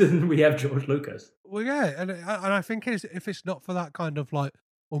reason we have George Lucas. Well, yeah, and I think if it's not for that kind of like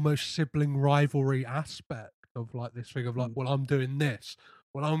almost sibling rivalry aspect of like this thing of like, well, I'm doing this,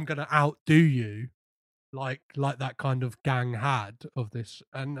 well, I'm going to outdo you. Like that kind of gang had of this,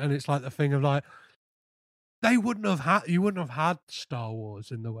 and it's like the thing of like you wouldn't have had Star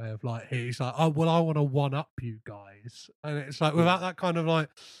Wars in the way of like he's like, oh well, I want to one up you guys, and it's like without that kind of like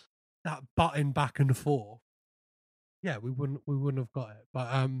that butting back and forth, we wouldn't have got it.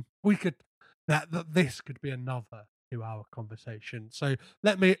 But we could that this could be another 2-hour conversation. So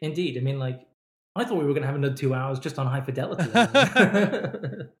let me indeed. I mean, like I thought we were going to have another 2 hours just on High Fidelity.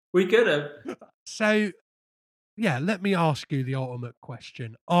 We could have. So, yeah, let me ask you the ultimate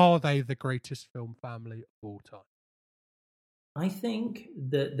question. Are they the greatest film family of all time? I think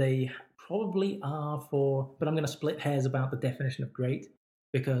that they probably are but I'm going to split hairs about the definition of great,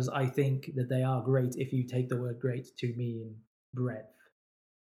 because I think that they are great if you take the word great to mean breadth.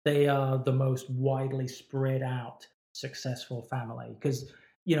 They are the most widely spread out successful family, because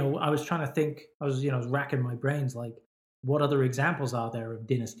I was trying to think, I was racking my brains, like, what other examples are there of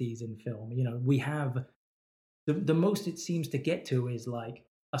dynasties in film? We have the most it seems to get to is like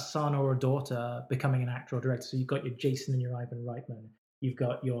a son or a daughter becoming an actor or director. So you've got your Jason and your Ivan Reitman. You've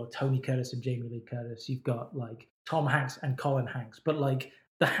got your Tony Curtis and Jamie Lee Curtis. You've got like Tom Hanks and Colin Hanks. But like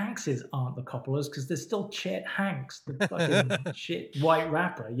the Hankses aren't the Coppolas, because there's still Chet Hanks, the fucking shit white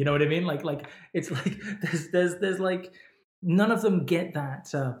rapper. You know what I mean? Like it's like there's like none of them get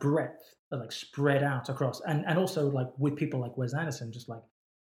that breadth, like spread out across, and also like with people like Wes Anderson, just like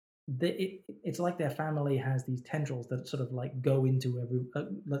it's like their family has these tendrils that sort of like go into every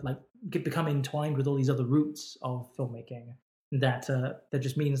become entwined with all these other roots of filmmaking. That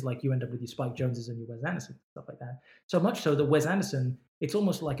just means like you end up with your Spike Jonzes and your Wes Anderson, stuff like that. So much so that Wes Anderson, it's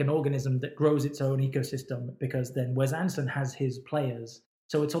almost like an organism that grows its own ecosystem, because then Wes Anderson has his players.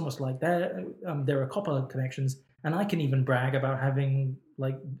 So it's almost like there are Coppola connections, And I can even brag about having,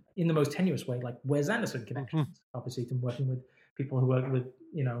 like, in the most tenuous way, like Wes Anderson connections, obviously from working with people who worked with,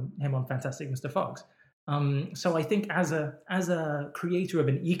 him on Fantastic Mr. Fox. So I think as a creator of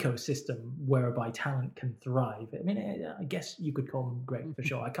an ecosystem whereby talent can thrive, I mean, I guess you could call them great for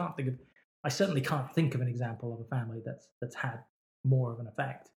sure. I certainly can't think of an example of a family that's had more of an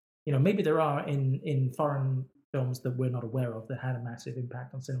effect. Maybe there are in foreign films that we're not aware of that had a massive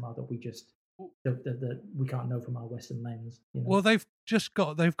impact on cinema that we just that we can't know from our Western lens. Well, they've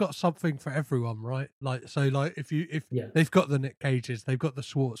got something for everyone, right? Like, so, like, if they've got the Nick Cages, they've got the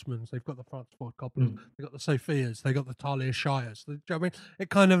Schwartzmans, they've got the Francis Ford Coppolas, they've got the Sophias, they've got the Talia Shires. Do you know what I mean? It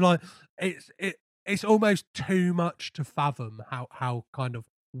kind of like it's almost too much to fathom how kind of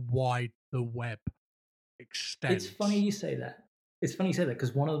wide the web extends. It's funny you say that.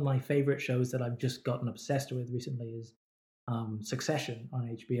 Because one of my favorite shows that I've just gotten obsessed with recently is Succession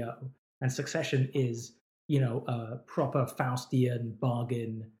on HBO. And Succession is, a proper Faustian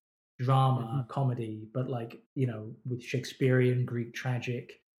bargain drama comedy, but like, with Shakespearean, Greek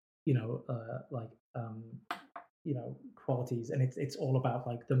tragic, qualities. And it's all about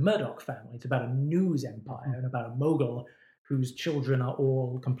like the Murdoch family. It's about a news empire and about a mogul whose children are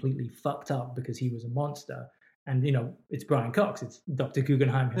all completely fucked up because he was a monster. And, it's Brian Cox, it's Dr.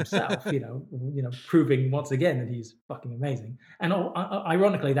 Guggenheim himself, proving once again that he's fucking amazing. And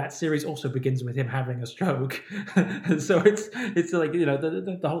ironically, that series also begins with him having a stroke. So it's like,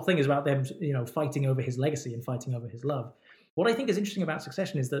 the whole thing is about them, fighting over his legacy and fighting over his love. What I think is interesting about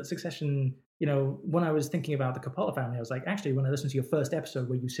Succession is that Succession, when I was thinking about the Coppola family, I was like, actually, when I listened to your first episode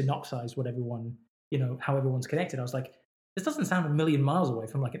where you synopsized what everyone, how everyone's connected, I was like, this doesn't sound a million miles away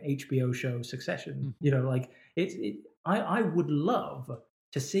from like an HBO show Succession. I would love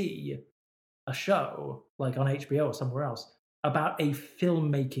to see a show like on HBO or somewhere else about a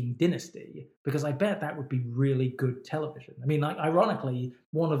filmmaking dynasty, because I bet that would be really good television. I mean, like, ironically,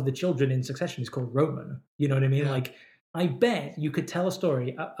 one of the children in Succession is called Roman. You know what I mean? Yeah. Like, I bet you could tell a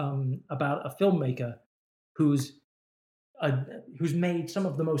story about a filmmaker who's made some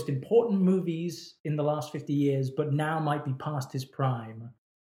of the most important movies in the last 50 years, but now might be past his prime,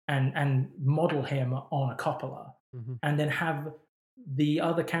 and model him on a Coppola, and then have the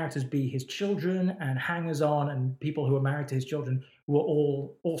other characters be his children and hangers-on and people who are married to his children who are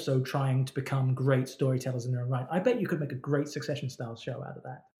all also trying to become great storytellers in their own right. I bet you could make a great Succession-style show out of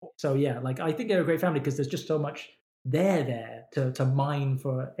that. So yeah, like, I think they're a great family because there's just so much there to mine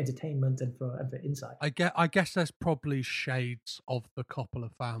for entertainment and for insight. I guess there's probably shades of the Coppola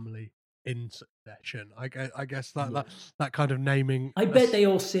family in Succession. I guess that kind of naming. I bet they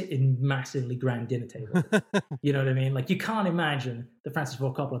all sit in massively grand dinner tables. You know what I mean? Like, you can't imagine that Francis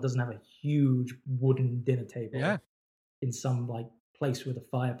Ford Coppola doesn't have a huge wooden dinner table in some like place with a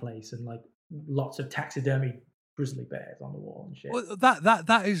fireplace and like lots of taxidermy grizzly bears on the wall and shit. Well,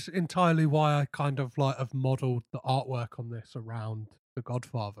 that is entirely why I kind of like have modelled the artwork on this around The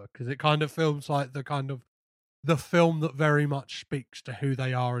Godfather, because it kind of feels like the film that very much speaks to who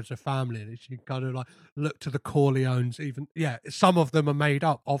they are as a family. And you kind of like look to the Corleones, even some of them are made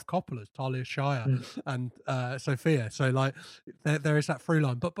up of Coppola's, Talia Shire and Sophia. So like there is that through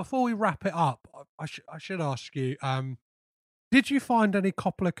line. But before we wrap it up, I should ask you, did you find any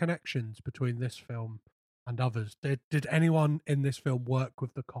Coppola connections between this film and others? Did anyone in this film work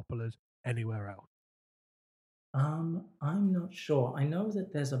with the Coppolas anywhere else? I'm not sure. I know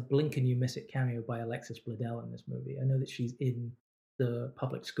that there's a Blink and You Miss It cameo by Alexis Bledel in this movie. I know that she's in the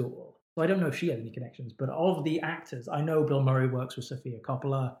public school. So I don't know if she had any connections, but of the actors, I know Bill Murray works with Sofia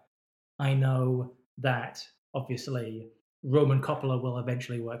Coppola. I know that, obviously, Roman Coppola will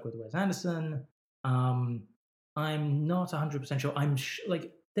eventually work with Wes Anderson. I'm not 100% sure.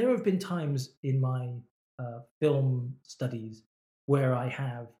 Like, there have been times in my film studies where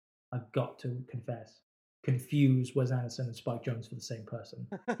I've got to confuse Wes Anderson and Spike Jonze for the same person,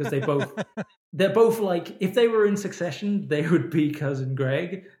 because they're both like, if they were in Succession, they would be cousin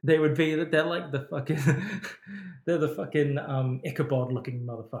Greg. They're like the fucking Ichabod looking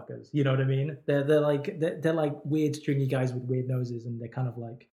motherfuckers. You know what I mean? They're like weird stringy guys with weird noses, and they're kind of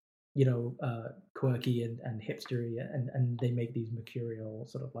like, quirky and hipstery, and they make these mercurial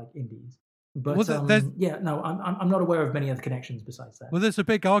sort of like indies. But I'm not aware of many other connections besides that. Well, there's a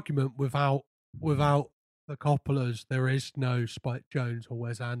big argument without the Coppolas, there is no Spike Jonze or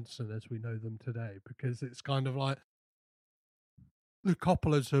Wes Anderson as we know them today, because it's kind of like the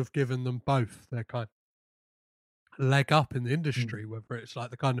Coppolas have given them both their kind of leg up in the industry, whether it's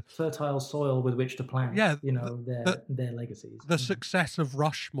like the kind of fertile soil with which to plant, their legacies. The success of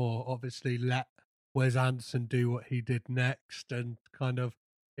Rushmore obviously let Wes Anderson do what he did next, and kind of,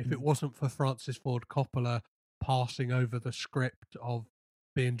 if it wasn't for Francis Ford Coppola passing over the script of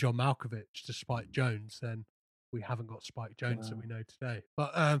being John Malkovich to Spike Jonze, then we haven't got Spike Jonze that we know today.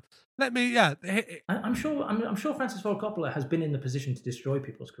 But I'm sure Francis Ford Coppola has been in the position to destroy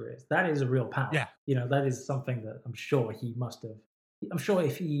people's careers. That is a real power. Yeah. That is something that I'm sure he must have. I'm sure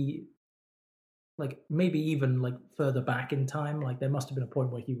if he, like, maybe even like further back in time, like there must have been a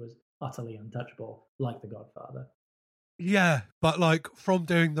point where he was utterly untouchable, like The Godfather. Yeah, but like from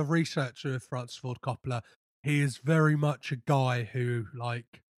doing the research with Francis Ford Coppola, he is very much a guy who,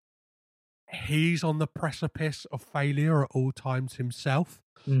 like, he's on the precipice of failure at all times himself.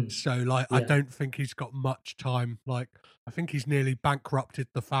 So, like, I don't think he's got much time. Like, I think he's nearly bankrupted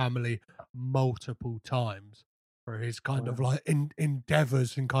the family multiple times for his kind of like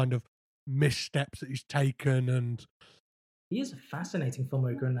endeavors and kind of missteps that he's taken. And he is a fascinating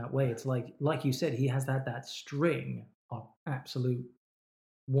filmmaker in that way. It's like you said, he has that string of absolute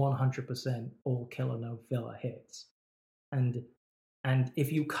 100% all killer, no filler hits. And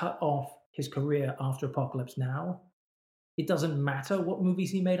if you cut off his career after Apocalypse Now, it doesn't matter what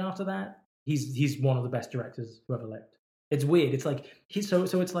movies he made after that. He's one of the best directors who ever lived. It's weird. It's like so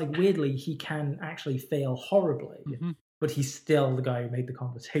it's like weirdly he can actually fail horribly, but he's still the guy who made The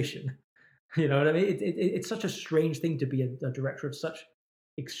Conversation. You know what I mean? It's such a strange thing to be a director of such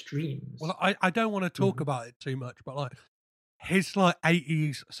extremes. Well, I don't want to talk about it too much, but like his like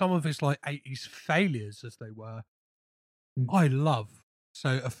 80s, some of his like 80s failures as they were, I love.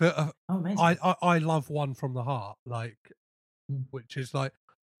 So I love One from the Heart, like, which is like,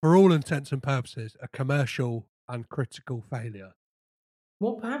 for all intents and purposes, a commercial and critical failure.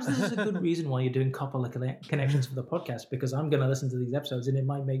 Well, perhaps this is a good reason why you're doing Coppola Connections for the podcast, because I'm going to listen to these episodes and it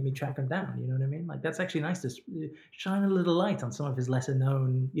might make me track them down. You know what I mean? Like, that's actually nice to shine a little light on some of his lesser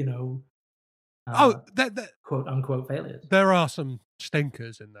known, quote unquote failures. There are some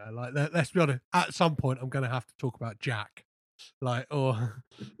stinkers in there. Like, let's be honest, at some point I'm going to have to talk about Jack. Like, or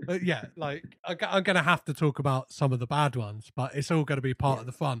yeah, like I'm going to have to talk about some of the bad ones, but it's all going to be part of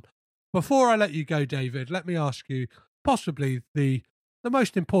the fun. Before I let you go, David, let me ask you possibly the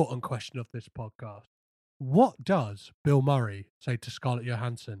most important question of this podcast. What does Bill Murray say to Scarlett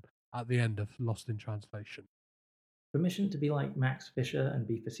Johansson at the end of Lost in Translation? Permission to be like Max Fisher and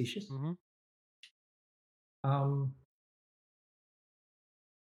be facetious?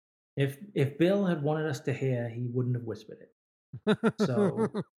 If Bill had wanted us to hear, he wouldn't have whispered it. So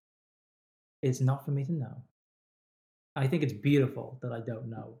it's not for me to know. I think it's beautiful that I don't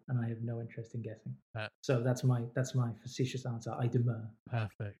know, and I have no interest in guessing. So that's my facetious answer. I demur.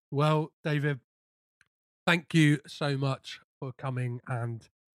 Perfect. Well, David, thank you so much for coming and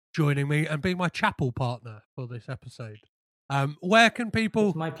joining me and being my chapel partner for this episode. Where can people?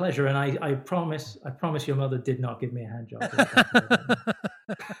 It's my pleasure, and I promise your mother did not give me a hand job.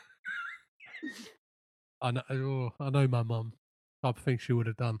 I know my mum. Type of thing she would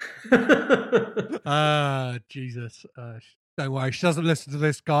have done. Jesus. Don't worry, she doesn't listen to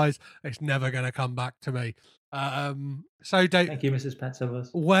this, guys. It's never going to come back to me. So, Dave, thank you, Mrs.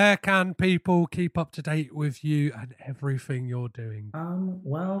 Petsilvers. Where can people keep up to date with you and everything you're doing?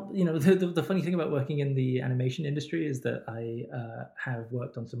 Well, the funny thing about working in the animation industry is that I have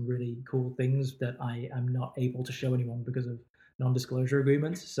worked on some really cool things that I am not able to show anyone because of non-disclosure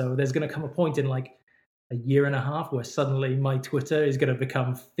agreements. So there's going to come a point in like a year and a half where suddenly my Twitter is going to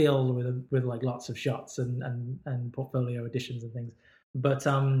become filled with like lots of shots and portfolio additions and things. But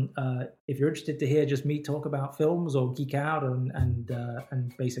if you're interested to hear just me talk about films or geek out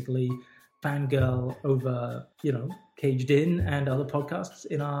and basically fangirl over Caged In and other podcasts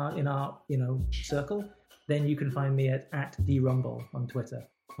in our circle, then you can find me at @drumble on Twitter.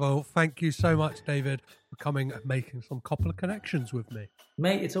 Well, thank you so much, David, for coming and making some Coppola Connections with me.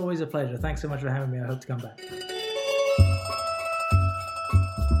 Mate, it's always a pleasure. Thanks so much for having me. I hope to come back.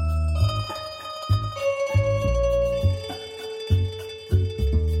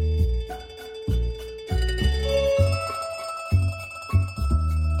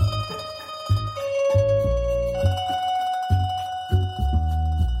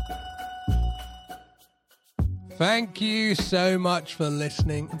 Thank you so much for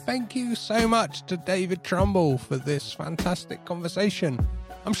listening. And thank you so much to David Trumbull for this fantastic conversation.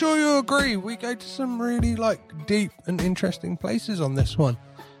 I'm sure you'll agree, we go to some really deep and interesting places on this one.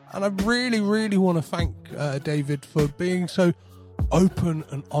 And I really, really want to thank David for being so open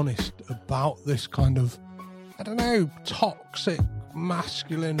and honest about this kind of, toxic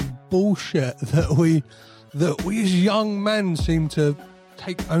masculine bullshit that we as young men seem to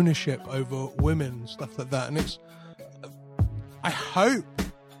take ownership over women and stuff like that. And I hope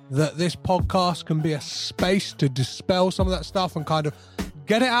that this podcast can be a space to dispel some of that stuff and kind of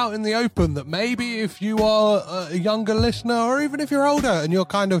get it out in the open that maybe if you are a younger listener, or even if you're older and you're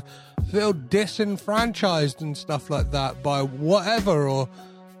kind of feel disenfranchised and stuff like that by whatever, or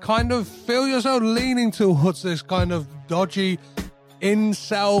kind of feel yourself leaning towards this kind of dodgy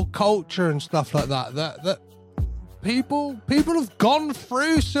incel culture and stuff like that, that people have gone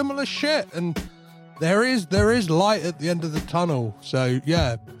through similar shit, and there is light at the end of the tunnel. So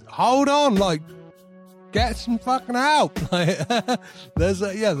yeah, hold on, like, get some fucking help. Like, there's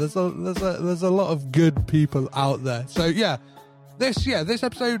a lot of good people out there. So yeah, this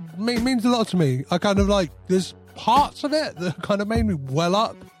episode means a lot to me. I kind of like, there's parts of it that kind of made me well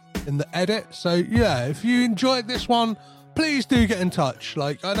up in the edit. So yeah, if you enjoyed this one, please do get in touch.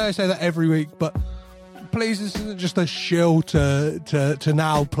 Like, I know I say that every week, but please, this isn't just a shill to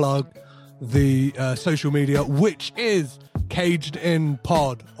now plug the social media, which is Caged In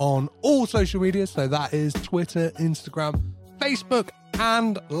Pod on all social media. So that is Twitter, Instagram, Facebook,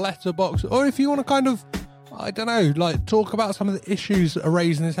 and Letterboxd. Or if you want to kind of, I don't know, like, talk about some of the issues that are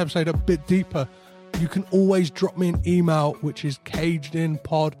raised in this episode a bit deeper, you can always drop me an email, which is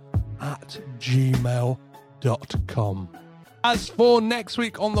cagedinpod@gmail.com. As for next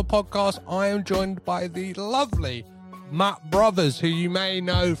week on the podcast, I am joined by the lovely Matt Brothers, who you may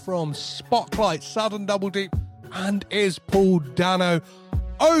know from Spotlight, Southern Double Deep, and Is Paul Dano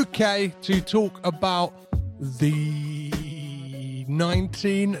okay, to talk about the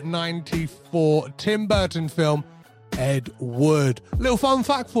 1994 Tim Burton film Ed Wood. Little fun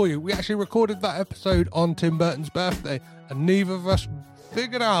fact for you, we actually recorded that episode on Tim Burton's birthday, and neither of us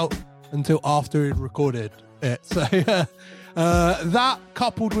figured out until after he'd recorded it. So that,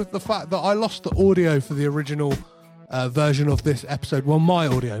 coupled with the fact that I lost the audio for the original version of this episode, well, my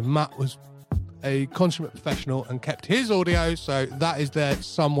audio, Matt was a consummate professional and kept his audio, so that is there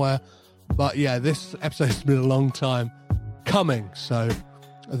somewhere. But yeah, this episode's been a long time coming, so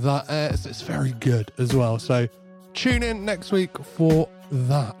that it's very good as well. So tune in next week for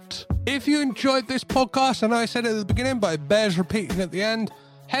that. If you enjoyed this podcast, I know I said it at the beginning, but it bears repeating at the end,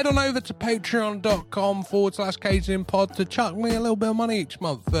 head on over to patreon.com/CagedInPod to chuck me a little bit of money each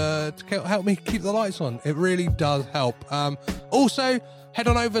month to help me keep the lights on. It really does help. Also, head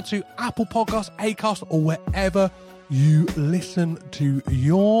on over to Apple Podcasts, Acast, or wherever you listen to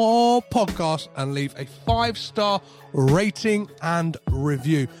your podcast and leave a 5-star rating and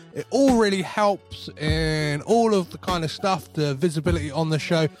review. It all really helps in all of the kind of stuff, the visibility on the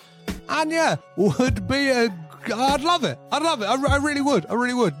show. And yeah, would be I'd love it. I really would.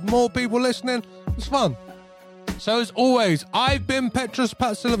 More people listening. It's fun. So as always, I've been Petrus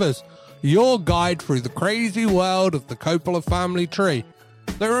Patsilivas, your guide through the crazy world of the Coppola family tree.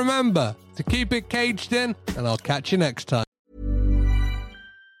 So remember to keep it caged in, and I'll catch you next time.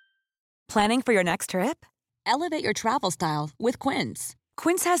 Planning for your next trip? Elevate your travel style with Quince.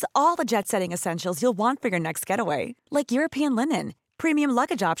 Quince has all the jet-setting essentials you'll want for your next getaway, like European linen, premium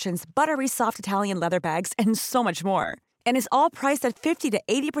luggage options, buttery soft Italian leather bags, and so much more. And is all priced at 50 to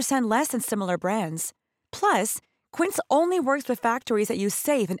 80% less than similar brands. Plus, Quince only works with factories that use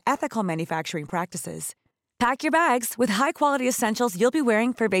safe and ethical manufacturing practices. Pack your bags with high-quality essentials you'll be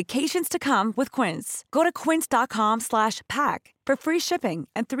wearing for vacations to come with Quince. Go to quince.com/pack for free shipping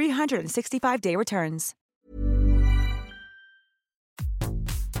and 365-day returns.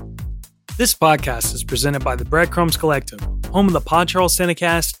 This podcast is presented by the Breadcrumbs Collective, home of the Pod Charles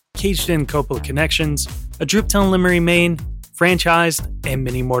Cinecast, Caged In Coppola Connections, A Driptown Limerick, Maine, Franchised, and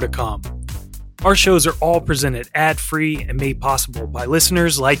many more to come. Our shows are all presented ad-free and made possible by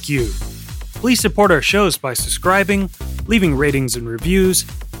listeners like you. Please support our shows by subscribing, leaving ratings and reviews,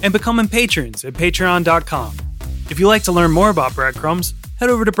 and becoming patrons at patreon.com. If you'd like to learn more about Breadcrumbs,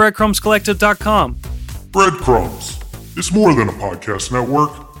 head over to breadcrumbscollective.com. Breadcrumbs. It's more than a podcast network.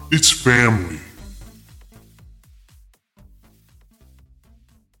 It's family.